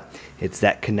collapse. But it's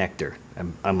that connector.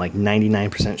 I'm like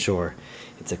 99% sure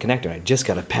it's a connector. I just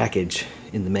got a package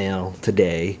in the mail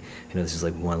today. You know, this is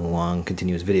like one long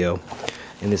continuous video.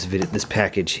 And this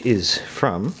package is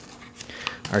from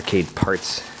Arcade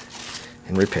Parts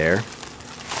and Repair.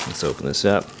 Let's open this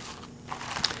up.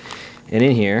 And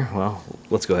in here, well,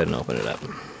 let's go ahead and open it up.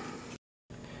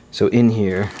 So in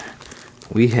here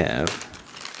we have,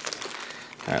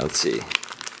 all right, let's see.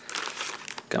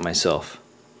 Got myself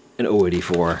an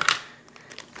 084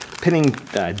 pinning,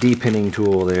 de-pinning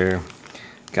tool there.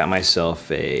 Got myself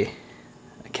a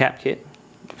cap kit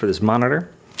for this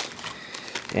monitor.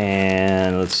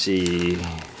 And let's see,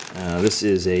 this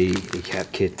is a cap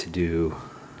kit to do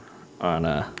on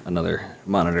another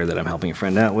monitor that I'm helping a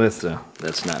friend out with, so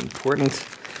that's not important.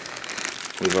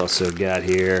 We've also got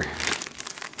here,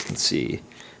 let's see,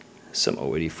 some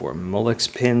 084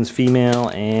 Molex pins, female,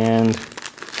 and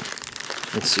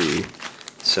let's see,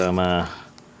 some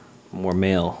more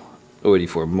male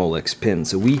 084 Molex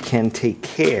pins. So we can take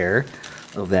care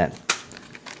of that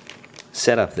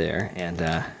setup there,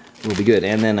 and we'll be good.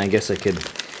 And then I guess I could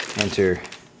enter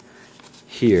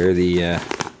here the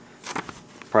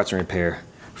Parts and Repair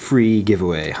free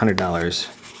giveaway, $100.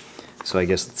 So I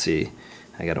guess, let's see,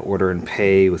 I got to order and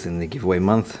pay within the giveaway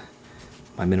month.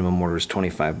 My minimum order is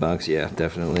 25 bucks. Yeah,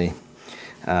 definitely.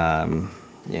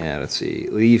 Yeah, let's see,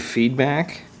 leave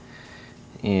feedback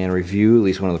and review at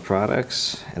least one of the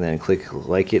products, and then click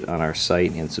like it on our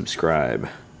site and subscribe.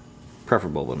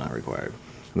 Preferable but not required.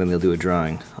 And then they'll do a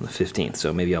drawing on the 15th,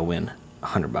 so maybe I'll win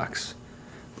 100 bucks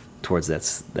towards that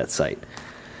site.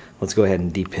 Let's go ahead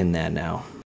and depin that now.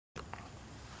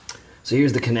 So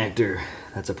here's the connector.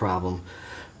 That's a problem.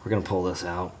 We're gonna pull this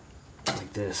out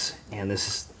like this, and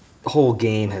this whole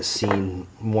game has seen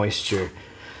moisture.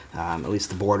 At least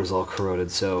the board was all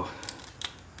corroded, so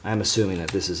I'm assuming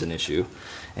that this is an issue.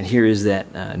 And here is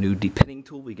that new depinning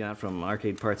tool we got from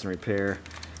Arcade Parts and Repair.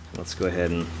 Let's go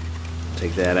ahead and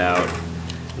take that out.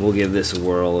 We'll give this a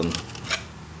whirl and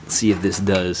see if this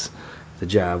does the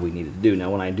job we need it to do.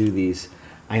 Now when I do these,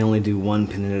 I only do one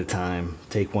pin at a time.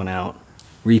 Take one out,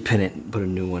 repin it, and put a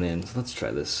new one in. So let's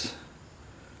try this.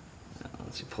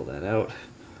 Let's see, pull that out.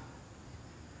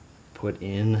 Put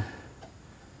in.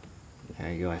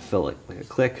 There you go. I felt like a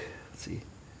click. Let's see.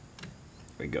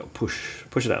 There we go. Push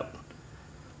it out.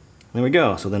 There we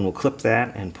go. So then we'll clip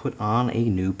that and put on a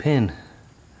new pin.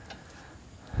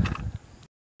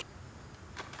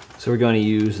 So we're going to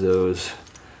use those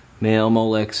male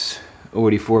Molex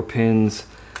 084 pins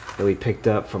that we picked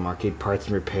up from Arcade Parts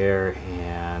and Repair,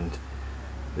 and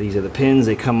these are the pins.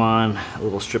 They come on a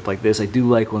little strip like this. I do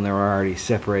like when they're already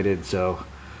separated, so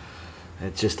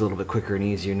it's just a little bit quicker and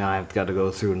easier. Now I've got to go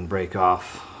through and break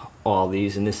off all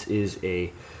these, and this is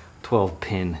a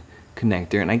 12-pin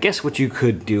connector. And I guess what you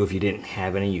could do if you didn't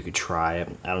have any, you could try it.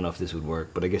 I don't know if this would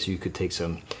work, but I guess you could take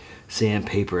some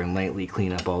sandpaper and lightly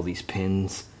clean up all these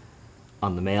pins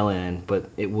on the male end, but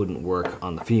it wouldn't work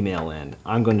on the female end.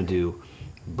 I'm going to do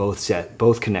both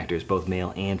connectors, both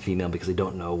male and female, because I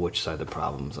don't know which side the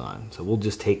problem's on. So we'll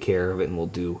just take care of it and we'll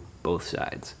do both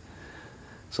sides.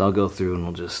 So I'll go through and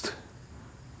we'll just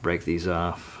break these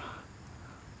off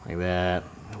like that,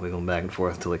 wiggle them back and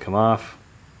forth until they come off.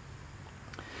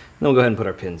 And then we'll go ahead and put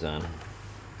our pins on.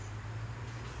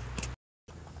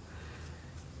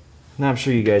 Now I'm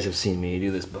sure you guys have seen me do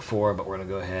this before, but we're going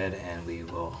to go ahead and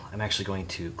I'm actually going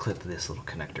to clip this little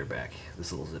connector back,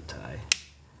 this little zip tie.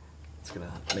 It's going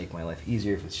to make my life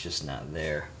easier if it's just not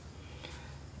there.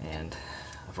 And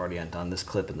I've already undone this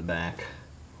clip in the back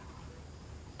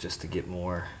just to get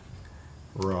more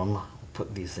room. We'll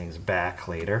put these things back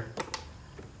later.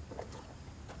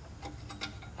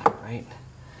 Alright,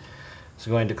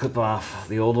 so going to clip off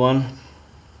the old one.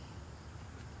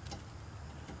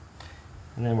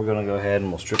 And then we're going to go ahead and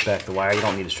we'll strip back the wire. You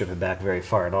don't need to strip it back very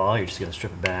far at all. You're just going to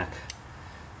strip it back,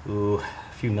 a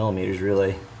few millimeters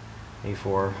really, maybe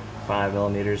 4 or 5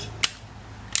 millimeters.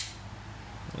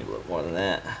 Maybe a little more than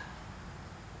that.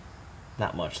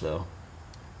 Not much though.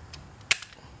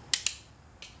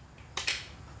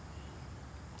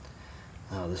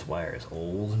 Oh, this wire is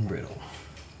old and brittle.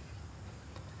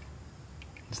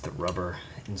 It's the rubber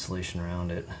insulation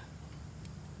around it.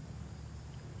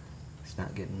 It's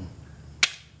not getting...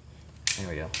 There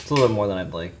we go. It's a little bit more than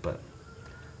I'd like, but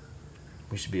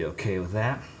we should be okay with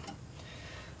that.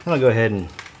 Then I'll go ahead and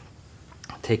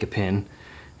take a pin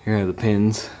Here are the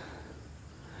pins.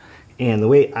 And the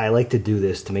way I like to do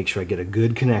this to make sure I get a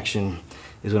good connection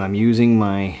is when I'm using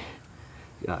my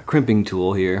crimping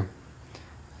tool here.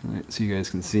 All right, so you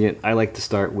guys can see it. I like to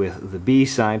start with the B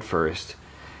side first.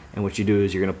 And what you do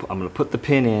is I'm gonna put the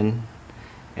pin in,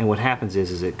 and what happens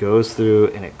is it goes through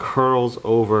and it curls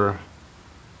over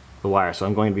the wire. So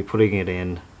I'm going to be putting it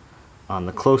in on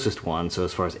the closest one. So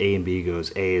as far as A and B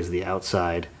goes, A is the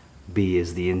outside, B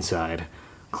is the inside,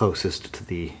 closest to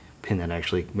the pin that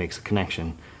actually makes the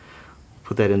connection.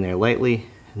 Put that in there lightly,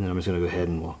 and then I'm just going to go ahead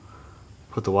and we'll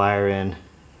put the wire in.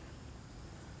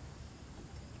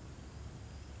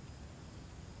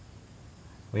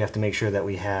 We have to make sure that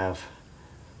we have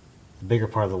the bigger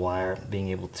part of the wire being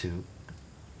able to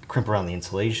crimp around the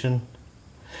insulation.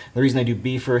 The reason I do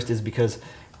B first is because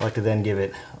I like to then give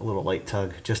it a little light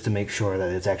tug just to make sure that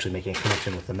it's actually making a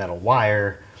connection with the metal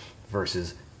wire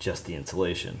versus just the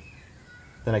insulation.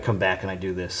 Then I come back and I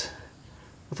do this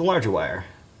with a larger wire,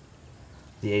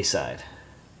 the A side.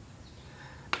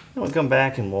 And we'll come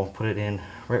back and we'll put it in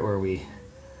right where we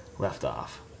left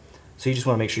off. So you just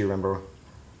want to make sure you remember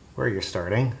where you're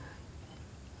starting.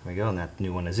 There we go, and that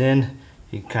new one is in.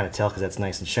 You can kind of tell because that's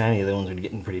nice and shiny. The other ones are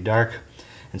getting pretty dark.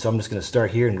 And so I'm just going to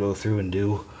start here and go through and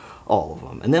do all of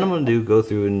them. And then I'm going to go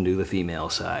through and do the female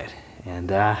side. And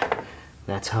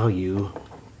that's how you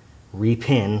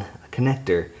repin a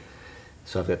connector.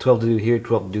 So I've got 12 to do here,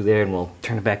 12 to do there, and we'll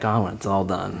turn it back on when it's all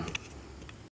done.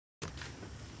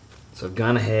 So I've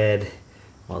gone ahead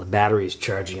while the battery is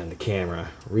charging on the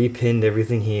camera, repinned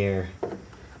everything here,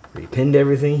 repinned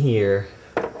everything here.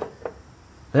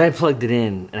 Then I plugged it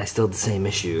in and I still had the same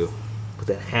issue with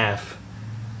that half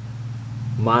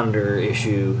monitor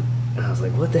issue, and I was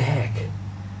like, what the heck?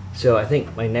 So I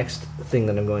think my next thing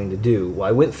that I'm going to do, well,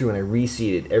 I went through and I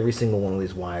reseated every single one of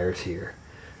these wires here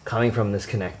coming from this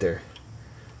connector,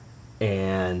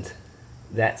 and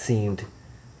that seemed,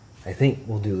 I think,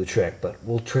 will do the trick, but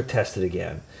we'll test it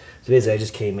again. So basically I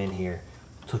just came in here,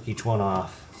 took each one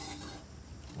off,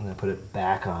 and then put it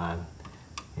back on,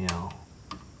 you know,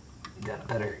 got a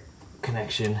better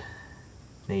connection,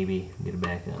 maybe, get it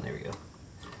back on, there we go.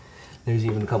 There's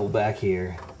even a couple back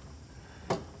here,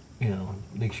 you know,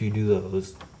 make sure you do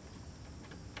those.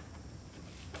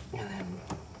 And then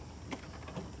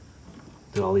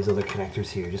did all these other connectors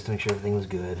here just to make sure everything was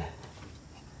good.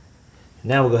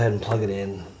 Now we'll go ahead and plug it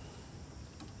in.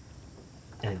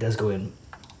 And it does go in,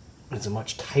 it's a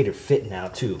much tighter fit now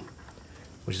too,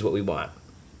 which is what we want.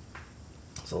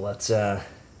 So let's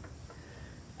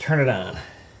turn it on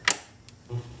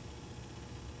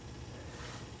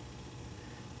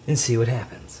and see what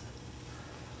happens.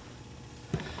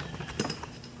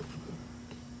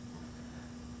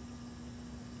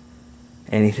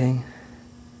 Anything?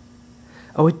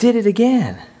 Oh, it did it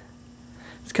again.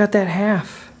 It's got that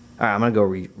half. All right, I'm gonna go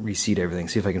reseat everything,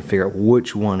 see if I can figure out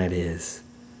which one it is.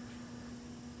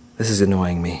 This is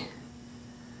annoying me.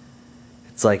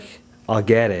 It's like, I'll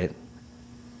get it,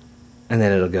 and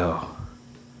then it'll go.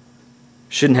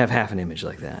 Shouldn't have half an image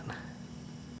like that.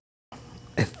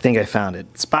 I think I found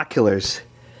it. Spot killer's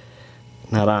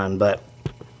not on, but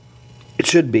it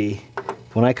should be.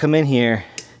 When I come in here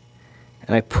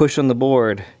and I push on the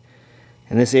board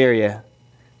in this area,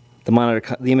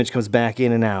 the image comes back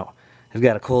in and out. I've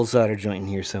got a cold solder joint in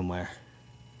here somewhere.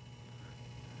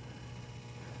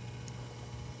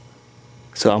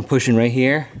 So I'm pushing right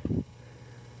here.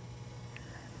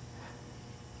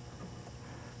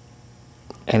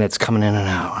 And it's coming in and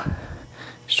out.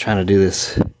 Just trying to do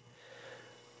this.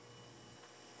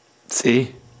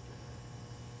 See?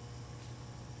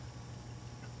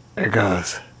 There it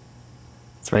goes.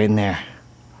 It's right in there.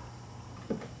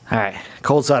 Alright,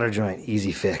 cold solder joint,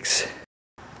 easy fix.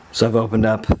 So I've opened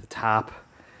up the top.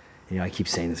 You know, I keep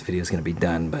saying this video is going to be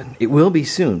done, but it will be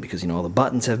soon because, you know, all the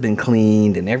buttons have been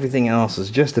cleaned and everything else is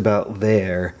just about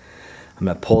there. I'm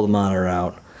going to pull the monitor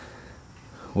out.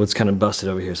 What's kind of busted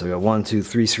over here? So I've got 1, 2,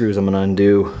 3 screws I'm going to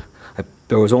undo.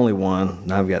 There was only one.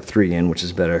 Now I've got 3 in, which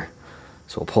is better.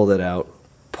 So I'll pull that out,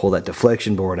 pull that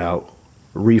deflection board out,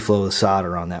 reflow the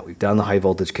solder on that. We've done the high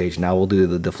voltage cage. Now we'll do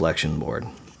the deflection board.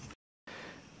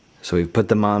 So we've put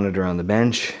the monitor on the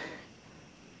bench.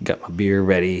 Got my beer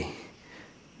ready.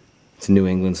 It's a New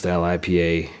England style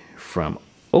IPA from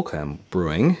Oakham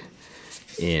Brewing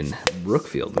in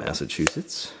Brookfield,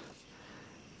 Massachusetts.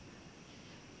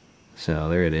 So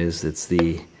there it is. It's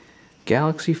the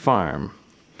Galaxy Farm.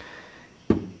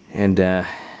 And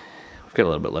we've got a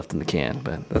little bit left in the can,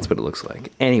 but that's what it looks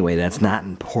like. Anyway, that's not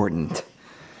important.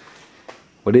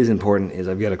 What is important is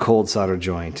I've got a cold solder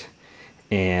joint,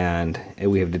 and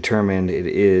we have determined it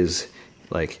is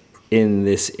like in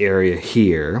this area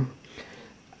here.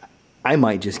 I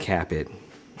might just cap it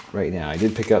right now. I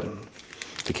did pick up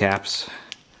the caps,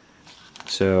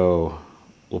 so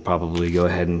we'll probably go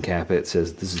ahead and cap it. It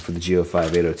says this is for the GO5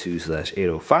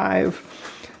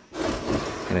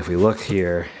 802/805. And if we look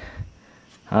here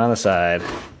on the side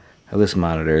of this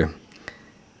monitor,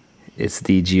 it's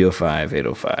the GO5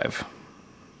 805.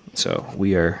 So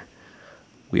we are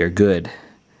good.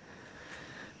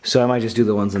 So I might just do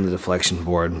the ones on the deflection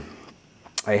board.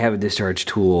 I have a discharge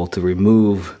tool to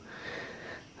remove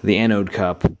the anode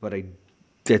cup, but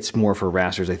that's more for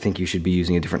rasters. I think you should be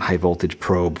using a different high voltage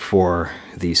probe for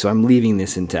these. So I'm leaving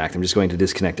this intact. I'm just going to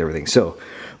disconnect everything. So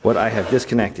what I have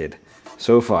disconnected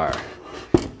so far,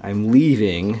 I'm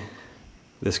leaving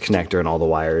this connector and all the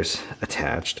wires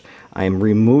attached. I'm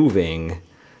removing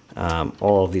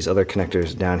all of these other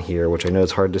connectors down here, which I know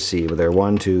is hard to see, but there are 4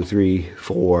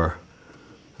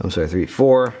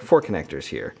 connectors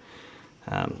here.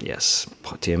 Yes,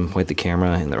 Tim, point the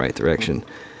camera in the right direction.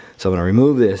 So I'm going to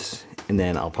remove this, and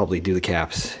then I'll probably do the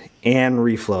caps and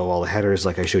reflow all the headers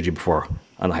like I showed you before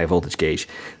on the high voltage gauge.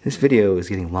 This video is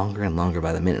getting longer and longer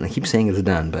by the minute, and I keep saying it's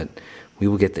done, but we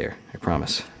will get there, I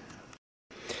promise.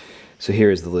 So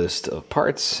here is the list of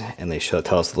parts, and they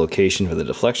tell us the location for the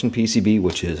deflection PCB,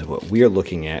 which is what we are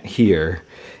looking at here.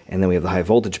 And then we have the high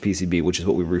voltage PCB, which is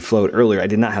what we reflowed earlier. I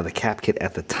did not have the cap kit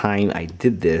at the time I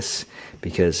did this,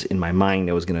 because in my mind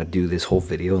I was going to do this whole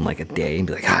video in like a day and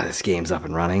be like, this game's up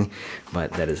and running.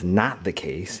 But that is not the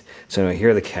case. So here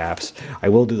are the caps. I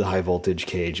will do the high voltage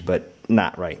cage, but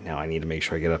not right now. I need to make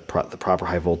sure I get the proper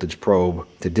high voltage probe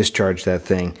to discharge that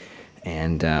thing,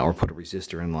 and or put a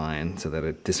resistor in line so that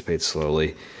it dissipates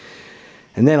slowly.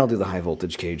 And then I'll do the high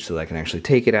voltage cage so that I can actually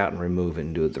take it out and remove it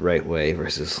and do it the right way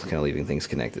versus kind of leaving things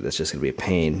connected. That's just going to be a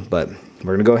pain. But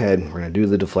we're going to go ahead, we're going to do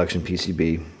the deflection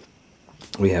PCB.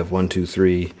 We have 1, 2,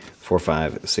 3, 4,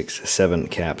 5, 6, 7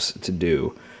 caps to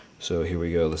do. So here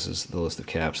we go. This is the list of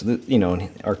caps. You know,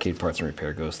 Arcade Parts and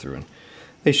Repair goes through and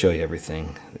they show you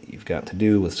everything that you've got to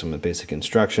do with some basic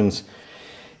instructions.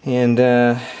 And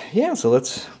yeah, so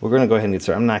we're going to go ahead and get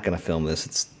started. I'm not going to film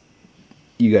this.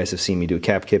 You guys have seen me do a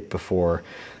cap kit before,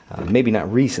 maybe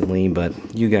not recently,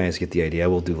 but you guys get the idea. I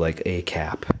will do like a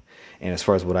cap. And as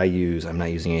far as what I use, I'm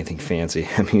not using anything fancy.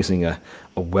 I'm using a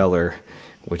Weller,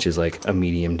 which is like a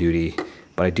medium duty.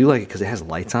 But I do like it because it has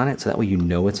lights on it, so that way you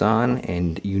know it's on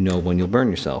and you know when you'll burn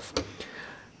yourself.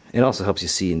 It also helps you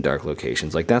see in dark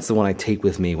locations. Like that's the one I take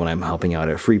with me when I'm helping out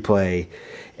at Free Play,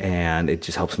 and it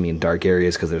just helps me in dark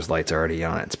areas because there's lights already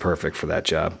on it. It's perfect for that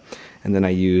job. And then I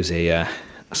use a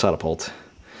solder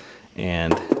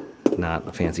and not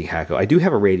a fancy Hacko. I do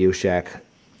have a Radio Shack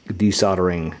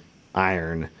desoldering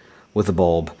iron with a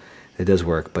bulb that does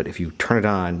work, but if you turn it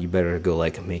on, you better go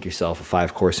like make yourself a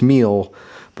 5-course meal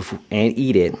and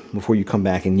eat it before you come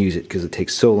back and use it, because it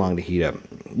takes so long to heat up.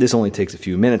 This only takes a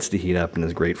few minutes to heat up and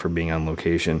is great for being on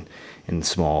location and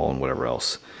small and whatever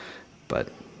else. But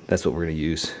that's what we're going to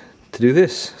use to do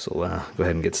this. So go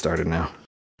ahead and get started now.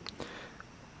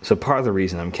 So part of the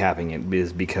reason I'm capping it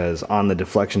is because on the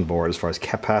deflection board, as far as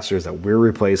capacitors that we're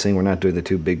replacing, we're not doing the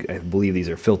two big, I believe these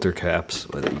are filter caps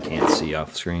that you can't see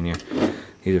off the screen here.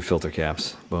 These are filter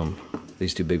caps. Boom.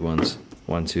 These two big ones.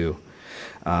 1, 2.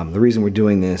 The reason we're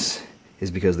doing this is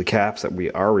because the caps that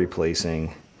we are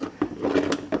replacing,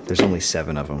 there's only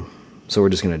 7 of them. So we're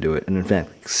just going to do it. And in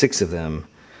fact, 6 of them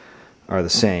are the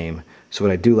same. So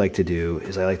what I do like to do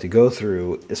is I like to go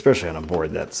through, especially on a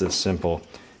board that's this simple,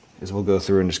 is we'll go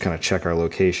through and just kind of check our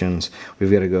locations.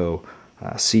 We've got to go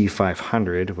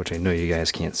C500, which I know you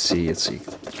guys can't see. Let's see.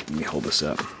 Let me hold this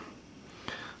up. So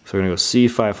we're going to go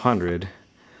C500.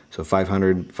 So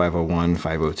 500, 501,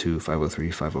 502,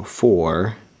 503,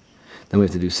 504. Then we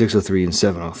have to do 603 and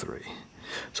 703.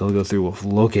 So we'll go through, we'll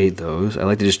locate those. I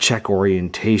like to just check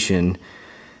orientation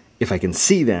if I can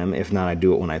see them. If not, I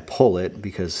do it when I pull it,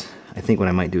 because I think what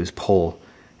I might do is pull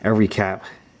every cap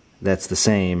that's the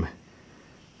same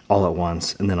all at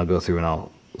once, and then I'll go through and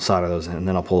I'll solder those in, and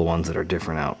then I'll pull the ones that are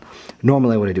different out.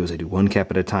 Normally what I do is I do 1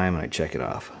 cap at a time and I check it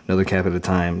off. Another cap at a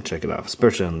time, check it off.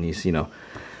 Especially on these, you know,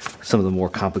 some of the more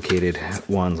complicated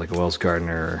ones like a Wells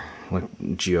Gardner or like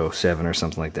GO7 or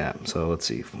something like that. So let's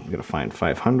see, I'm gonna find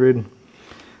 500.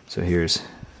 So here's,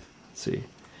 let's see,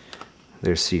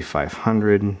 there's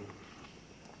C500. And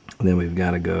then we've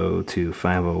got to go to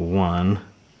 501,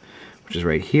 which is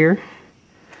right here.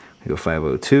 We go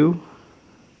 502.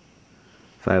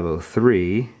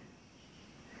 503,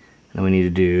 then we need to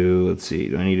do, let's see,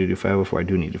 do I need to do 504? I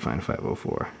do need to find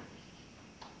 504.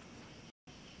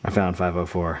 I found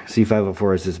 504.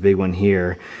 C504 is this big one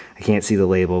here. I can't see the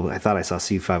label, but I thought I saw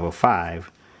C505,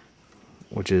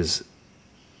 which is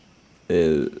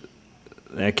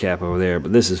that cap over there,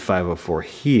 but this is 504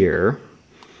 here,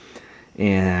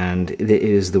 and it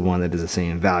is the one that is the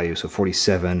same value, so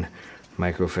 47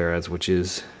 microfarads, which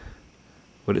is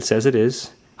what it says it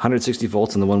is. 160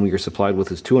 volts, and the one we are supplied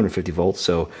with is 250 volts,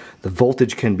 so the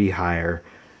voltage can be higher,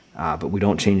 but we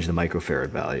don't change the microfarad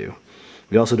value.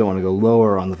 We also don't want to go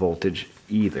lower on the voltage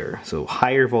either, so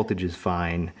higher voltage is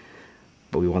fine,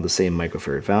 but we want the same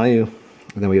microfarad value.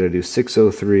 And then we got to do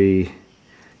 603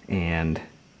 and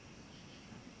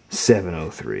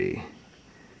 703.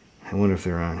 I wonder if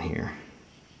they're on here.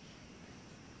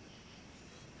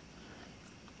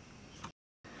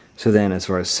 So then as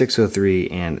far as 603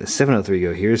 and 703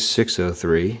 go, here's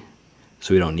 603,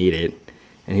 so we don't need it.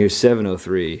 And here's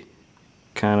 703,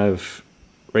 kind of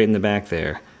right in the back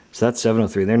there. So that's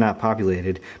 703. They're not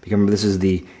populated. Because remember, this is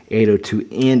the 802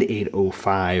 and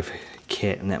 805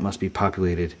 kit, and that must be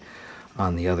populated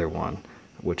on the other one,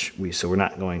 so we're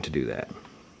not going to do that.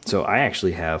 So I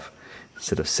actually have,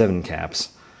 instead of 7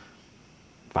 caps,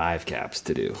 5 caps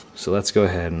to do. So let's go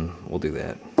ahead and we'll do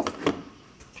that.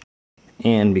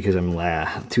 And because I'm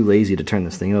too lazy to turn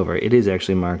this thing over, it is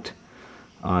actually marked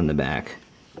on the back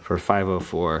for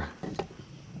 504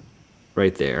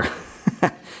 right there.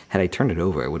 Had I turned it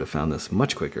over, I would have found this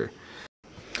much quicker.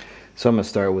 So I'm going to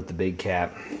start with the big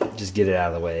cap, just get it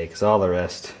out of the way, because all the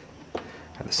rest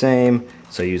are the same.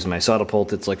 So I use my solder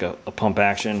pult, it's like a pump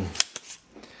action.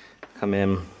 Come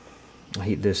in, I'll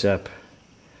heat this up.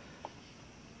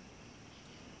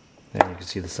 There you can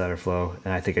see the solder flow,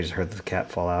 and I think I just heard the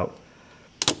cap fall out.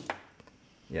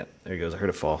 Yep, there it goes, I heard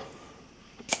it fall.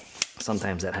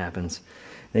 Sometimes that happens.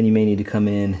 Then you may need to come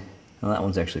in, well, that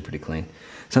one's actually pretty clean.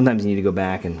 Sometimes you need to go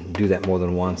back and do that more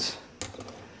than once.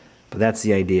 But that's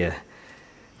the idea.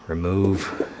 Remove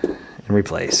and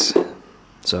replace.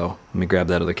 So let me grab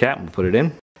that other cap and put it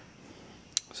in.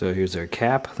 So here's our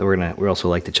cap. We also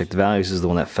like to check the values. This is the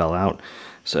one that fell out.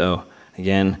 So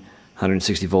again,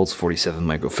 160 volts, 47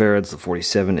 microfarads. The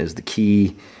 47 is the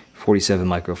key. 47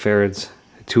 microfarads,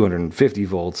 250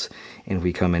 volts. And if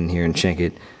we come in here and check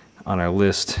it on our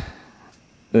list,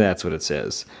 that's what it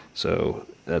says. So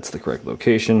that's the correct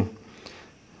location.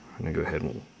 I'm gonna go ahead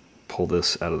and pull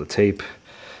this out of the tape.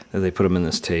 Then they put them in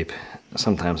this tape.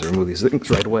 Sometimes I remove these things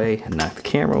right away and knock the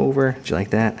camera over. Do you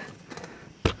like that?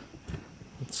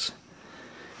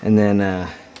 And then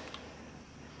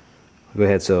go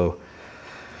ahead. So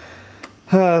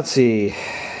let's see.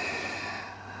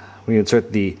 We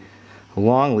insert the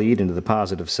long lead into the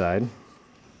positive side.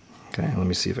 Okay, let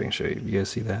me see if I can show you. You guys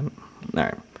see that? All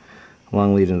right.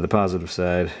 Long lead into the positive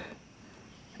side,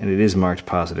 and it is marked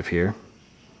positive here.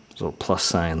 There's a little plus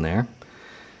sign there.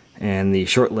 And the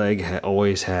short leg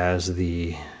always has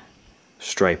the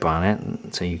stripe on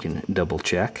it, so you can double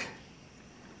check.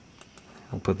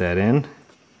 I'll put that in.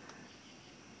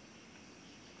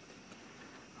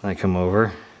 I come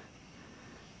over,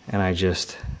 and I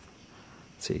just,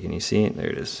 let's see, can you see it? There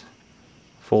it is.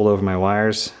 Fold over my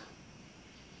wires,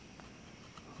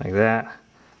 like that,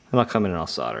 and I'll come in and I'll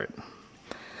solder it.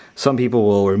 Some people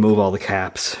will remove all the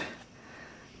caps,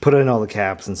 put in all the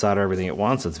caps and solder everything at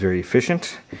once. It's very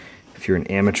efficient. If you're an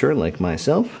amateur like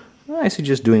myself, I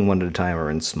suggest doing one at a time or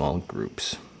in small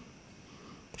groups.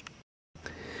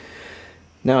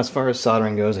 Now as far as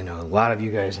soldering goes, I know a lot of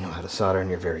you guys know how to solder and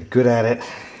you're very good at it.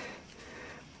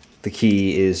 The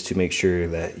key is to make sure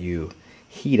that you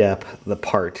heat up the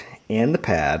part and the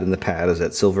pad is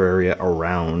that silver area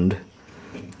around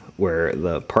where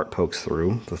the part pokes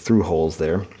through, the through holes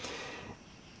there.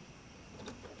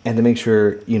 And to make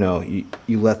sure, you know,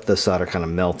 you let the solder kind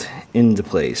of melt into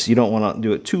place. You don't want to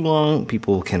do it too long.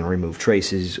 People can remove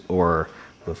traces or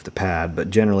lift the pad,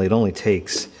 but generally it only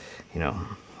takes, you know,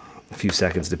 a few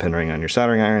seconds depending on your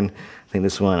soldering iron. I think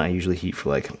this one I usually heat for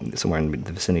like somewhere in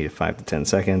the vicinity of 5 to 10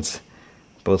 seconds.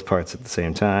 Both parts at the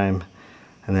same time.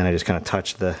 And then I just kind of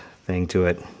touch the thing to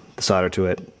it, the solder to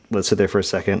it, let it sit there for a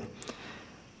second,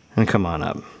 and come on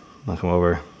up. I'll come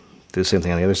over, do the same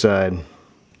thing on the other side.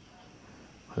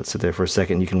 Let it sit there for a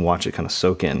second. You can watch it kind of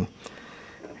soak in.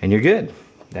 And you're good.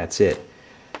 That's it.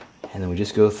 And then we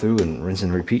just go through and rinse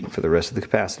and repeat for the rest of the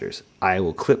capacitors. I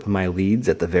will clip my leads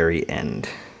at the very end.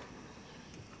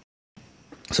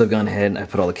 So I've gone ahead and I've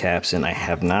put all the caps in. I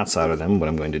have not soldered them. What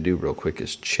I'm going to do real quick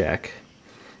is check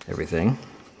everything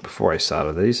before I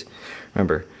solder these.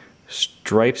 Remember,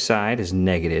 stripe side is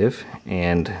negative,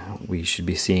 and we should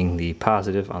be seeing the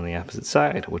positive on the opposite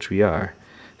side, which we are.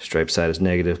 Stripe side is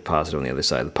negative, positive on the other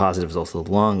side. The positive is also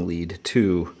the long lead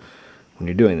too when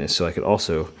you're doing this. So I could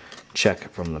also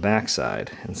check from the back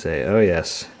side and say, oh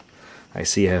yes, I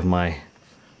see I have my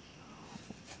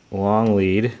long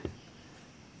lead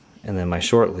and then my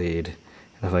short lead,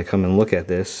 And if I come and look at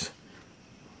this,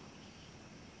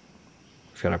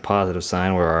 we've got our positive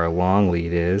sign where our long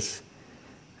lead is,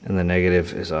 and the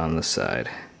negative is on this side.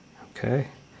 Okay?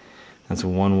 That's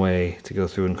one way to go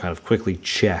through and kind of quickly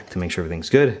check to make sure everything's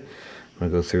good. I'm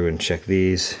going to go through and check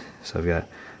these. So I've got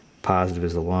positive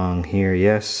is the long here,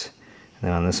 yes. And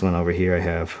then on this one over here I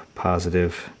have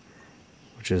positive,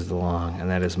 which is the long, and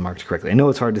that is marked correctly. I know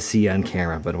it's hard to see on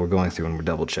camera, but we're going through and we're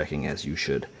double checking as you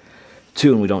should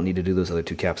too, and we don't need to do those other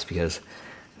two caps because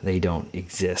they don't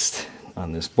exist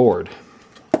on this board.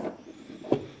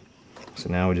 So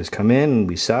now we just come in and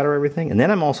we solder everything, and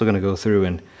then I'm also going to go through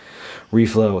and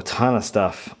reflow a ton of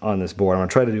stuff on this board. I'm going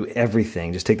to try to do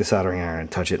everything. Just take the soldering iron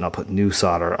and touch it, and I'll put new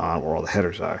solder on where all the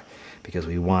headers are, because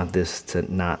we want this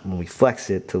to not, when we flex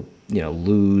it, to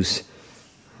lose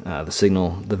the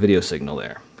signal, the video signal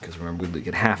there. Because remember, we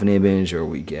get half an image or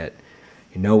we get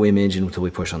no image until we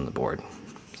push on the board.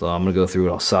 So I'm going to go through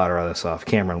it. I'll solder all this off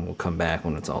camera, and we'll come back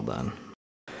when it's all done.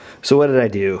 So what did I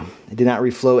do? I did not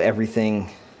reflow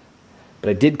everything. But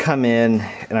I did come in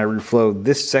and I reflowed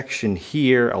this section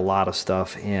here, a lot of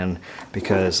stuff in,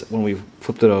 because when we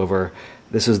flipped it over,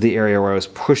 this is the area where I was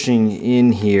pushing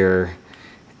in here,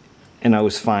 and I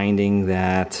was finding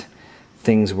that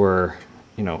things were,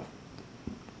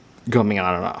 coming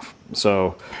on and off.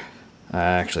 So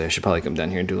actually I should probably come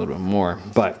down here and do a little bit more.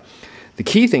 But the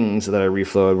key things that I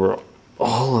reflowed were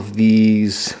all of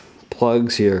these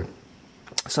plugs here.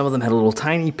 Some of them had little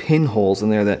tiny pinholes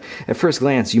in there that at first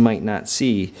glance you might not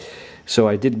see. So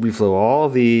I did reflow all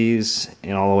of these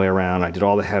and all the way around. I did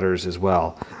all the headers as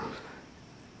well.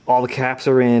 All the caps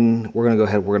are in. We're going to go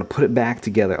ahead, we're going to put it back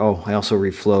together. Oh, I also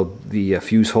reflowed the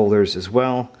fuse holders as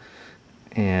well.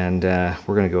 And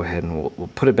we're going to go ahead and we'll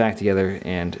put it back together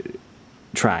and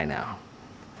try now.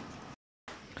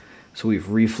 So we've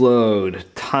reflowed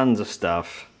tons of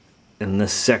stuff in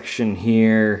this section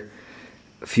here.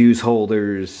 Fuse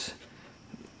holders,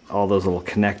 all those little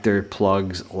connector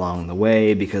plugs along the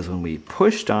way, because when we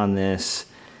pushed on this,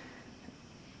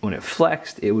 when it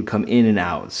flexed, it would come in and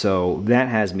out. So that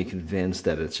has me convinced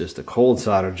that it's just a cold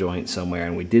solder joint somewhere.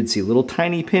 And we did see little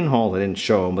tiny pinholes. I didn't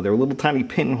show them, but there were little tiny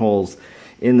pinholes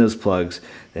in those plugs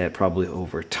that probably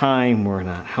over time were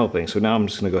not helping. So now I'm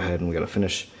just going to go ahead and we got to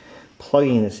finish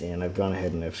plugging this in. I've gone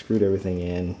ahead and I've screwed everything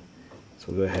in. So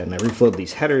we'll go ahead and I reflowed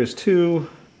these headers too.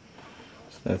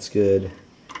 That's good.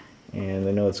 And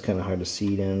I know it's kind of hard to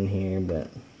see down here, but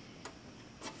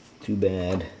too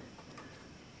bad.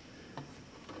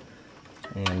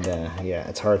 And yeah,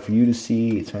 it's hard for you to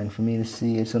see, it's hard for me to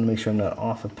see. I just want to make sure I'm not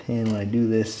off a pin when I do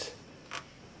this.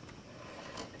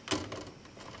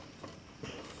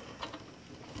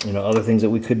 Other things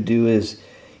that we could do is,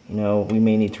 we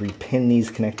may need to repin these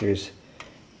connectors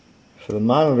for the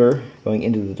monitor going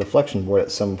into the deflection board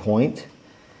at some point.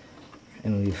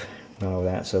 And we've gone over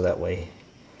that, so that way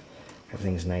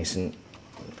everything's nice and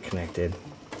connected.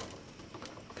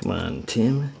 Come on,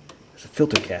 Tim. There's a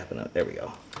filter cap in it. There we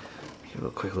go. Give it a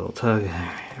quick little tug.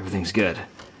 Everything's good.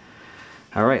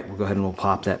 All right, we'll go ahead and we'll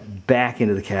pop that back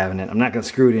into the cabinet. I'm not going to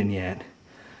screw it in yet,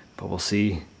 but we'll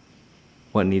see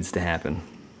what needs to happen.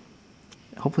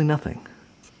 Hopefully nothing.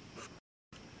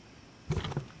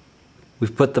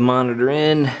 We've put the monitor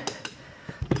in.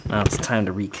 Now it's time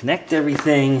to reconnect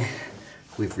everything.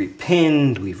 We've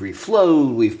repinned, we've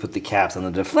reflowed, we've put the caps on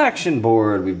the deflection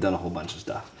board, we've done a whole bunch of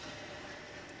stuff.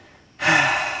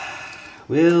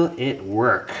 Will it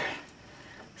work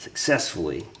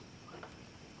successfully?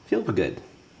 Feel good.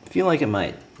 Feel like it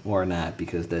might, or not,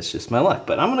 because that's just my luck.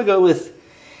 But I'm gonna go with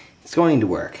it's going to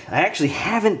work. I actually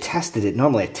haven't tested it.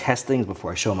 Normally I test things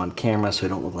before I show them on camera so I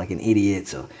don't look like an idiot.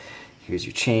 So here's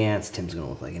your chance. Tim's gonna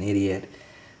look like an idiot.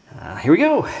 Here we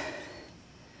go.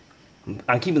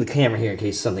 I'm keeping the camera here in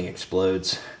case something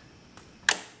explodes.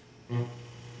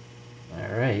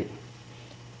 Alright.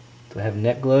 Do I have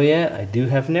neck glow yet? I do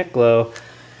have neck glow.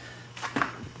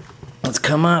 Let's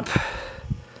come up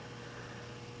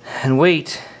and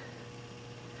wait.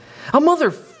 Oh,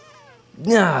 mother...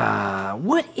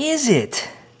 what is it?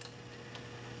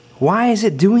 Why is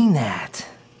it doing that?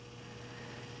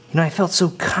 I felt so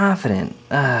confident.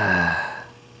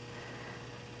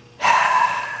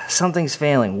 Something's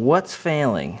failing. What's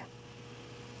failing?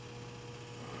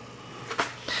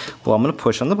 Well, I'm going to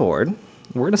push on the board.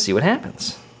 We're going to see what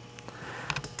happens.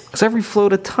 Because I've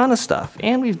reflowed a ton of stuff,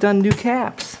 and we've done new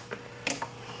caps.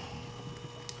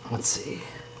 Let's see.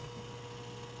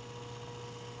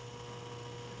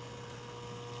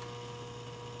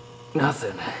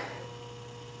 Nothing.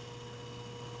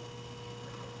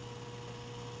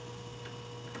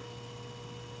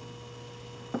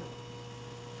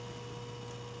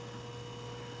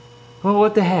 Well,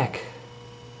 what the heck?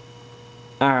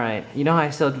 Alright, you know how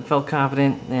I still felt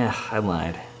confident? Yeah, I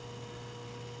lied.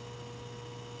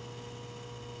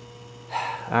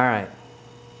 Alright,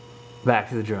 back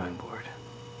to the drawing board.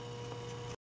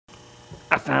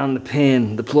 I found the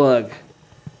pin, the plug.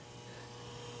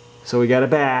 So we got it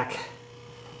back.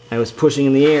 I was pushing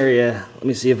in the area. Let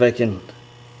me see if I can,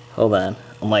 hold on.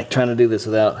 I'm like trying to do this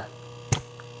without,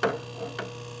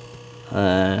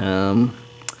 yeah,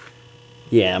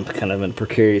 I'm kind of in a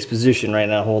precarious position right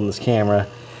now holding this camera.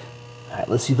 Alright,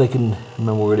 let's see if I can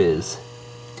remember where it is.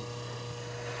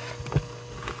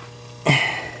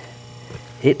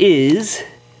 It is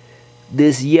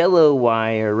this yellow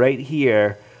wire right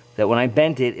here that when I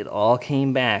bent it, it all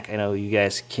came back. I know you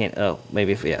guys can't, oh,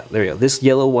 maybe if, yeah, there you go. This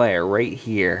yellow wire right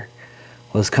here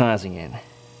was causing it.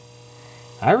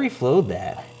 I reflowed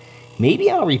that.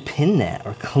 Maybe I'll repin that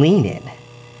or clean it.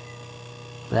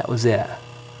 That was it.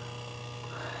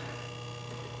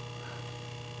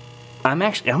 I'm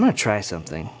gonna try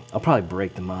something. I'll probably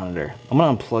break the monitor. I'm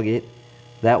gonna unplug it,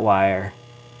 that wire,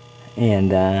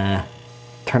 and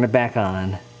turn it back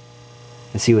on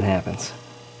and see what happens.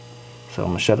 So I'm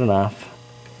gonna shut it off.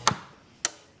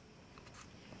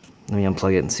 Let me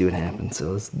unplug it and see what happens.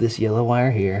 So it's this yellow wire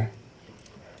here.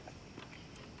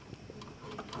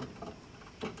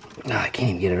 Oh, I can't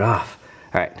even get it off.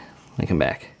 All right, let me come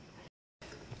back.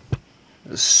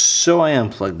 So I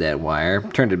unplugged that wire,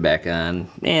 turned it back on,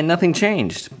 and nothing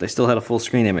changed. I still had a full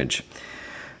screen image.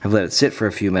 I've let it sit for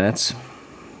a few minutes.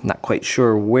 Not quite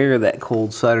sure where that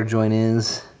cold solder joint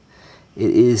is. It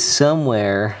is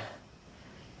somewhere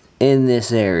in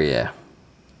this area.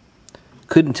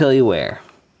 Couldn't tell you where.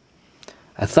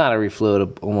 I thought I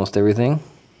reflowed almost everything,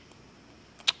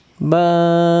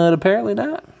 but apparently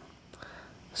not.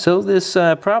 So this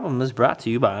problem is brought to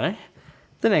you by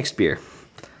the next beer.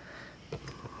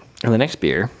 And the next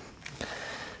beer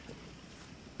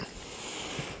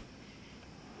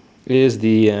is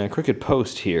the Crooked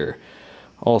Post here,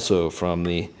 also from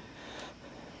the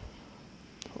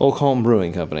Electrohome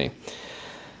Brewing Company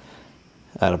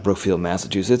out of Brookfield,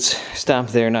 Massachusetts.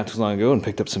 Stopped there not too long ago and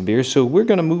picked up some beers, so we're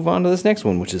going to move on to this next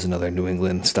one, which is another New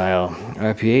England style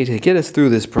IPA to get us through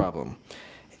this problem.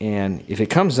 And if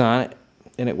it comes on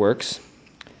and it works,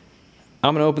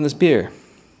 I'm going to open this beer.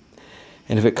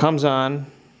 And if it comes on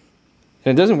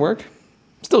and it doesn't work,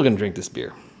 I'm still going to drink this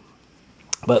beer.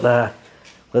 But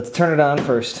let's turn it on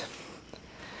first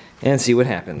and see what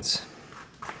happens.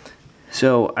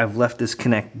 So I've left this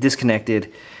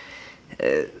disconnected.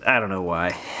 I don't know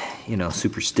why. You know,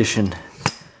 superstition,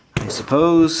 I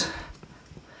suppose.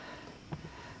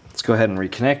 Let's go ahead and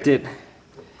reconnect it.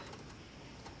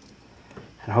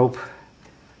 And hope,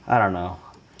 I don't know.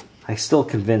 I'm still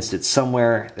convinced it's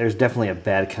somewhere. There's definitely a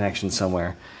bad connection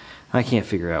somewhere. I can't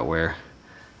figure out where.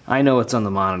 I know it's on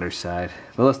the monitor side,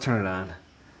 but let's turn it on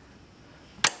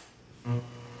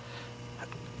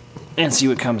and see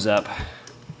what comes up.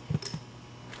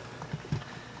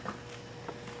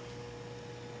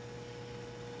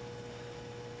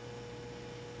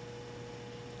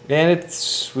 And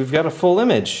we've got a full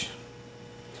image.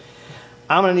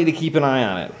 I'm gonna need to keep an eye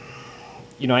on it.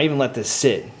 You know, I even let this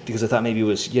sit because I thought maybe it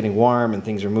was getting warm and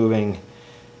things are moving.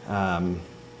 And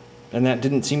that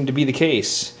didn't seem to be the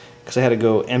case because I had to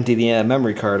go empty the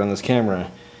memory card on this camera.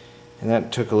 And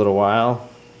that took a little while.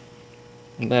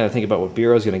 And then I had to think about what beer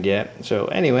I was gonna get. So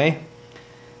anyway,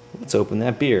 let's open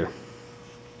that beer.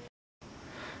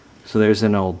 So there's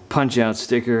an old punch-out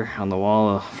sticker on the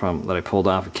wall that I pulled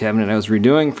off a cabinet I was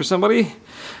redoing for somebody.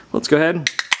 Let's go ahead.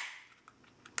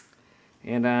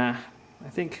 And I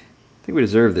think we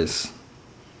deserve this.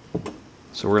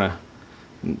 So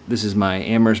this is my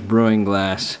Amherst Brewing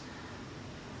glass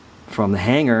from the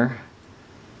hangar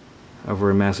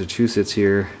over in Massachusetts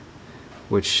here,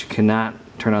 which cannot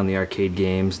turn on the arcade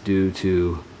games due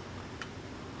to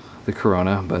the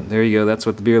corona. But there you go, that's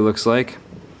what the beer looks like.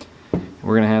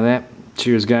 We're gonna have that.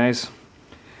 Cheers, guys.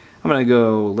 I'm gonna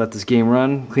go let this game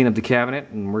run, clean up the cabinet,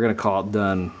 and we're gonna call it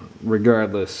done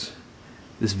regardless.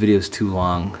 This video's too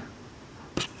long.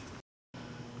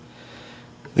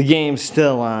 The game's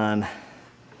still on.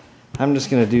 I'm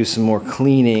just gonna do some more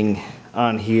cleaning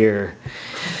on here,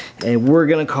 and we're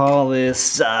gonna call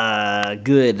this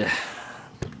good.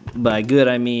 By good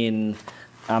I mean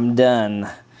I'm done,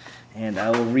 and I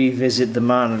will revisit the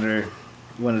monitor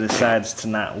when it decides to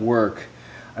not work.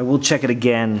 I will check it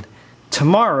again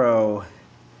tomorrow,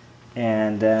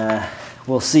 and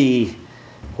we'll see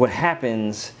what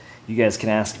happens. You guys can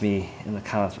ask me in the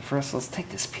comments, but first let's take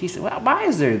this piece. Why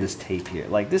is there this tape here?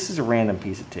 Like, this is a random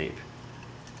piece of tape.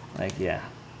 Like, yeah,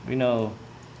 we know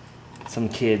some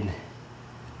kid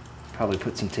probably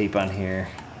put some tape on here.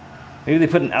 Maybe they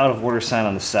put an out of order sign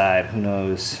on the side, who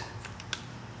knows.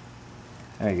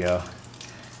 There you go.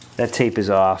 That tape is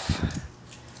off.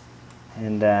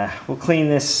 And we'll clean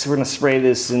this, we're gonna spray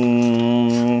this,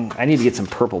 and I need to get some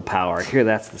purple power. Here,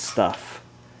 that's the stuff.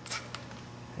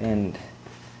 And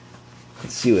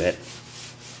let's see what,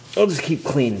 I'll just keep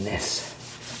cleaning this.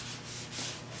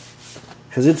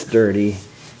 Because it's dirty.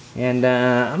 And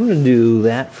I'm gonna do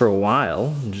that for a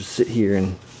while, and just sit here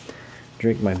and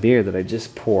drink my beer that I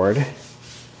just poured.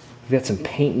 We've got some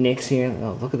paint nicks here.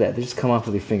 Oh, look at that, they just come off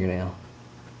with your fingernail.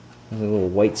 There's little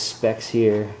white specks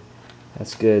here.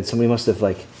 That's good. Somebody must have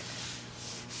like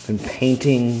been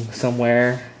painting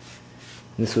somewhere.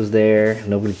 This was there.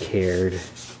 Nobody cared.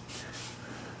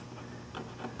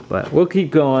 But we'll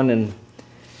keep going, and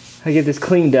I get this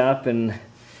cleaned up, and I'm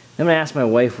gonna ask my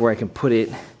wife where I can put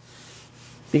it.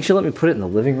 Think she'll let me put it in the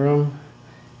living room?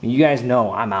 I mean, you guys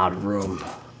know I'm out of room.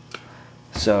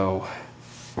 So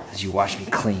as you watch me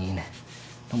clean,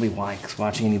 nobody likes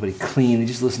watching anybody clean. They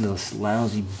just listen to this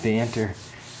lousy banter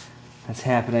that's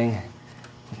happening.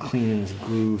 I'm cleaning this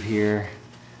groove here.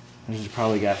 This has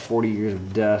probably got 40 years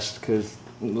of dust, because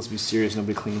let's be serious,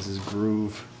 nobody cleans this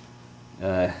groove.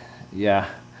 Yeah,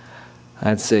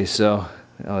 I'd say so.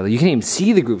 Oh, you can't even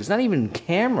see the groove. It's not even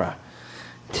camera,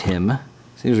 Tim.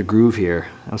 See, there's a groove here.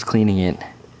 I was cleaning it.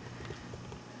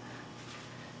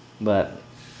 But,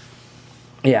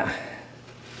 yeah.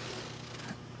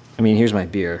 I mean, here's my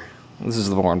beer. This is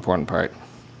the more important part.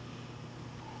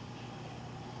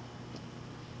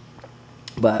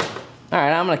 But,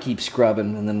 alright, I'm going to keep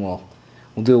scrubbing, and then we'll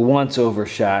do a once-over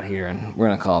shot here, and we're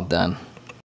going to call it done.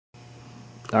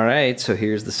 Alright, so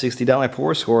here's the $60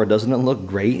 pour score. Doesn't it look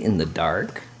great in the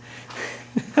dark?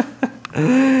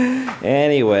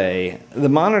 Anyway, the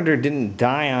monitor didn't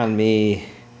die on me.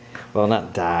 Well,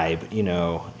 not die, but, you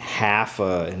know, half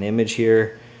an image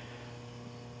here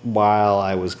while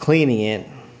I was cleaning it.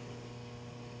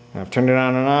 I've turned it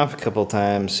on and off a couple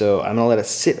times, so I'm going to let it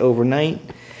sit overnight.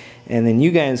 And then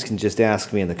you guys can just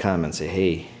ask me in the comments, say,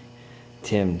 hey,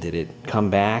 Tim, did it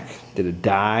come back? Did it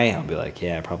die? I'll be like,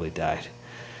 yeah, it probably died.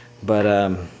 But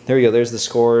there we go. There's the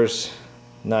scores.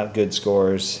 Not good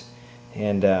scores.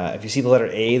 And if you see the letter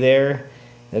A there,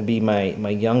 that'd be my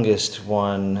youngest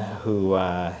one who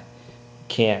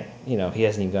can't, you know, he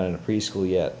hasn't even gone into preschool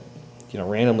yet. You know,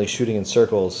 randomly shooting in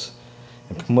circles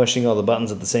and mushing all the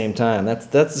buttons at the same time. That's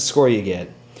the score you get.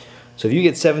 So if you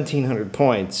get 1,700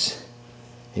 points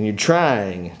and you're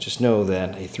trying, just know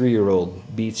that a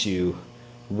 3-year-old beats you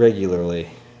regularly.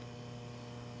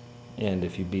 And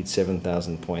if you beat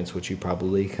 7,000 points, which you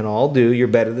probably can all do, you're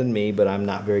better than me, but I'm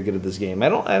not very good at this game. I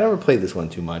never played this one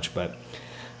too much, but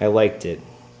I liked it.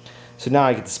 So now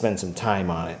I get to spend some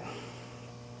time on it.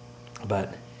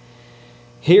 But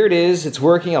here it is, it's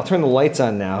working. I'll turn the lights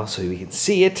on now so we can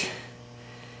see it.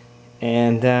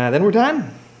 And then we're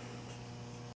done.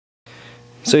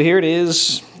 So here it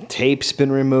is. Tape's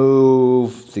been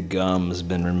removed. The gum's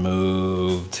been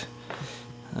removed.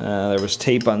 There was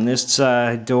tape on this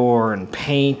side door and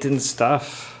paint and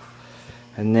stuff.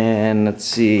 And then, let's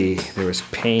see, there was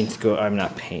paint. I'm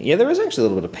not paint. Yeah, there was actually a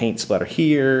little bit of paint splatter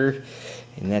here.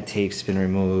 And that tape's been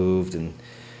removed. And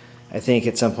I think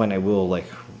at some point I will, like,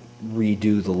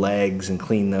 redo the legs and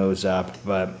clean those up.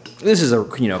 But this is a,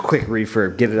 you know, quick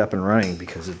refurb, get it up and running,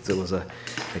 because it was a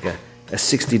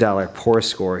 $60 pour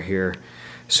score here.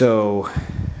 So,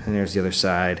 and there's the other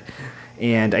side.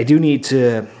 And I do need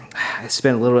to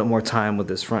spend a little bit more time with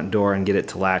this front door and get it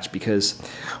to latch, because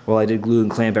while I did glue and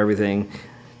clamp everything,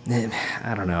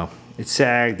 I don't know. It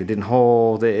sagged, it didn't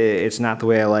hold, it's not the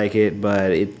way I like it,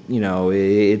 but it, you know,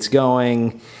 it's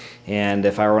going. And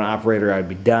if I were an operator, I'd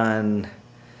be done.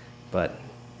 But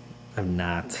I'm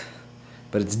not.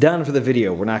 But it's done for the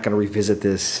video. We're not going to revisit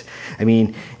this. I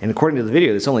mean, and according to the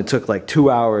video, this only took like 2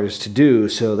 hours to do,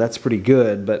 so that's pretty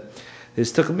good. But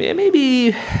this took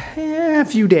maybe a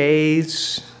few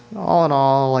days, all in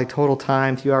all, like total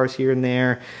time, a few hours here and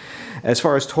there. As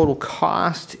far as total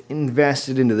cost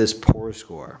invested into this pour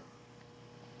score.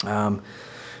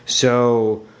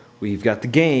 So we've got the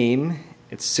game.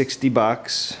 It's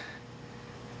 $60.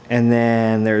 And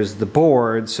then there's the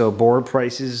board. So board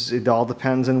prices, it all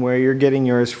depends on where you're getting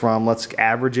yours from. Let's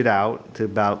average it out to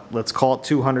about, let's call it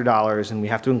 $200, and we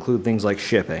have to include things like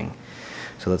shipping.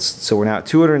 So we're now at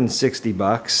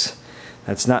 $260.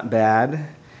 That's not bad.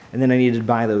 And then I needed to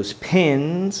buy those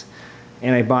pins,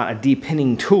 and I bought a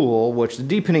depinning tool, which the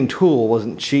depinning tool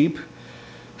wasn't cheap.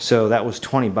 So that was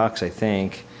 20 bucks, I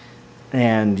think.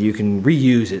 And you can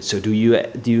reuse it. So do you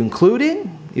include it?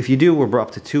 If you do, we're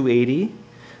up to $280.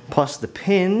 Plus the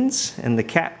pins and the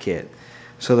cap kit.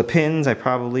 So the pins I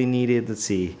probably needed, let's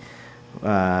see,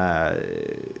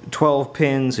 12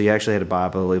 pins, so you actually had to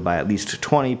probably buy at least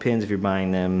 20 pins if you're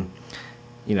buying them,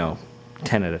 you know,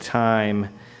 10 at a time.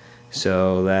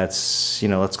 So that's, you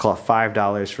know, let's call it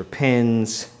 $5 for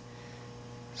pins.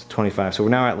 It's 25. So we're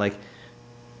now at like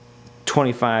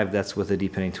 25. That's with a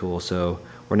depinning tool. So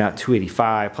we're now at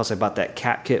 285. Plus I bought that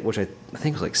cap kit, which I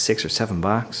think was like $6 or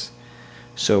 $7.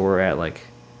 So we're at like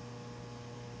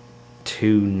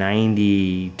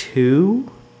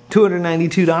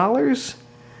 $292,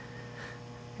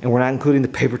 and we're not including the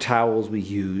paper towels we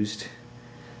used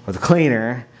or the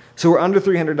cleaner. So we're under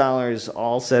 $300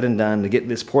 all said and done to get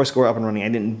this pour score up and running. I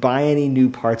didn't buy any new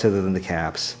parts other than the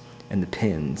caps and the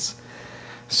pins.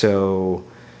 So,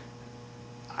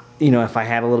 you know, if I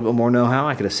had a little bit more know-how,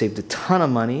 I could have saved a ton of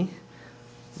money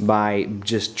by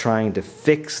just trying to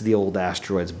fix the old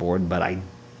Asteroids board, but I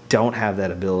don't have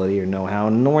that ability or know-how,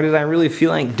 nor did I really feel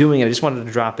like doing it. I just wanted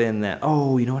to drop in that,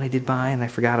 oh, you know what I did buy and I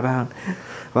forgot about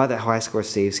that high score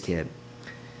saves kit.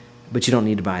 But you don't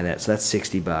need to buy that, so that's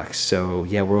 $60. So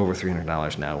yeah, we're over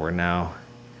 $300 now. We're now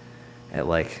at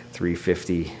like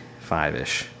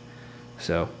 $355-ish.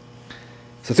 So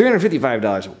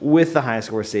 $355 with the high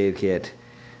score save kit,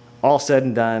 all said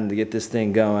and done to get this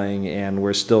thing going, and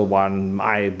we're still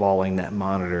eyeballing that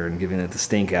monitor and giving it the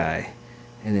stink eye,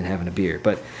 and then having a beer.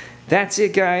 But that's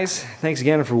it, guys. Thanks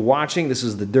again for watching. This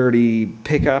is the dirty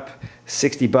pickup,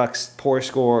 $60 pour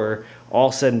score,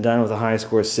 all said and done with a high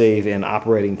score save and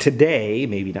operating today,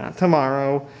 maybe not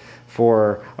tomorrow,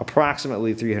 for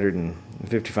approximately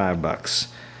 $355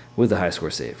 with the high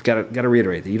score save. Gotta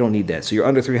reiterate that you don't need that. So you're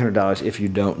under $300 if you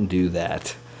don't do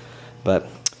that. But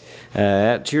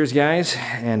cheers, guys,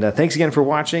 and thanks again for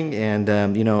watching.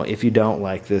 And you know, if you don't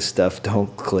like this stuff,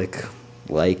 don't click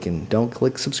like and don't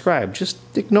click subscribe. Just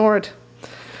ignore it.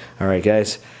 All right,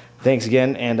 guys. Thanks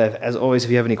again. And as always,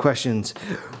 if you have any questions,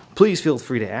 please feel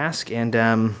free to ask. And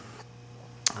I'll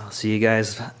see you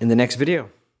guys in the next video.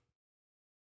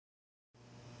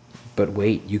 But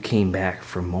wait, you came back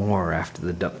for more after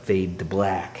the fade to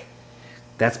black.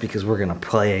 That's because we're gonna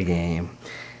play a game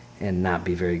and not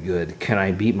be very good. Can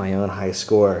I beat my own high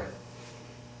score?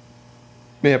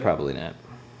 Yeah, probably not.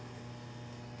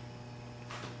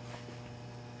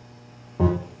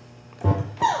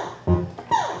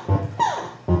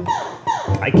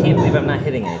 I can't believe I'm not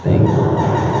hitting anything.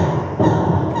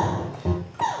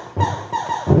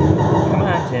 Come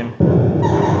on, Tim.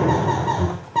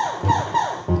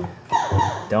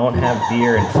 Don't have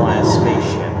beer and fly a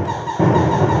spaceship.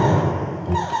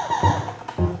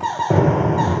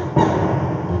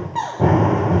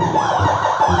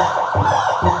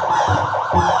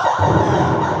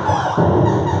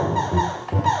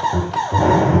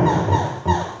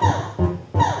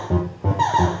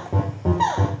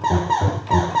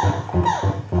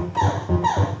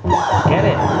 Get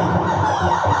it.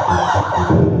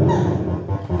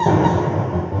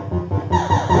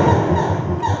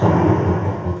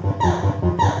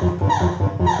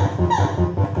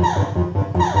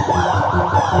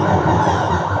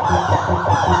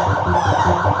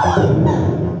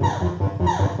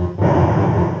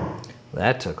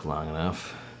 That took long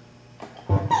enough.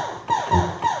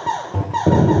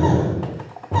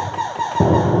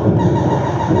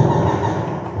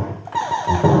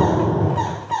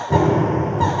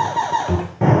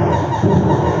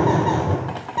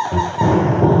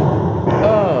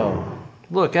 Oh,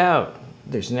 look out.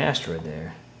 There's an asteroid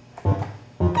there.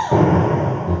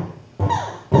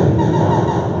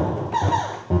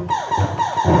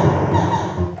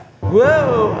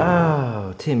 Whoa!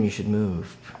 Oh, Tim, you should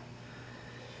move.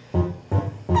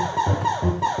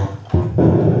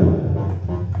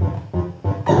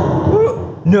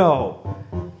 No!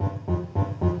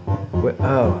 Wait,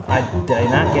 oh, did I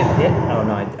not get hit? Oh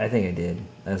no, I think I did.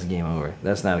 That's game over.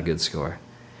 That's not a good score.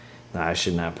 No, I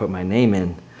should not put my name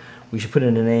in. We should put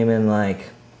in a name in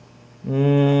like... we've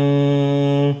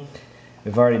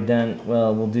already done...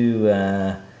 Well, we'll do...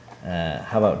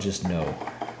 how about just no?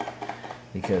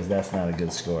 Because that's not a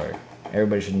good score.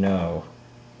 Everybody should know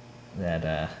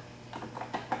that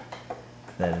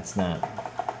that it's not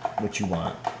what you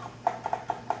want.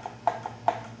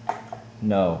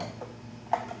 No.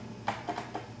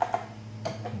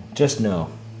 Just no.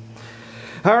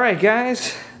 Alright,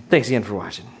 guys. Thanks again for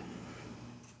watching.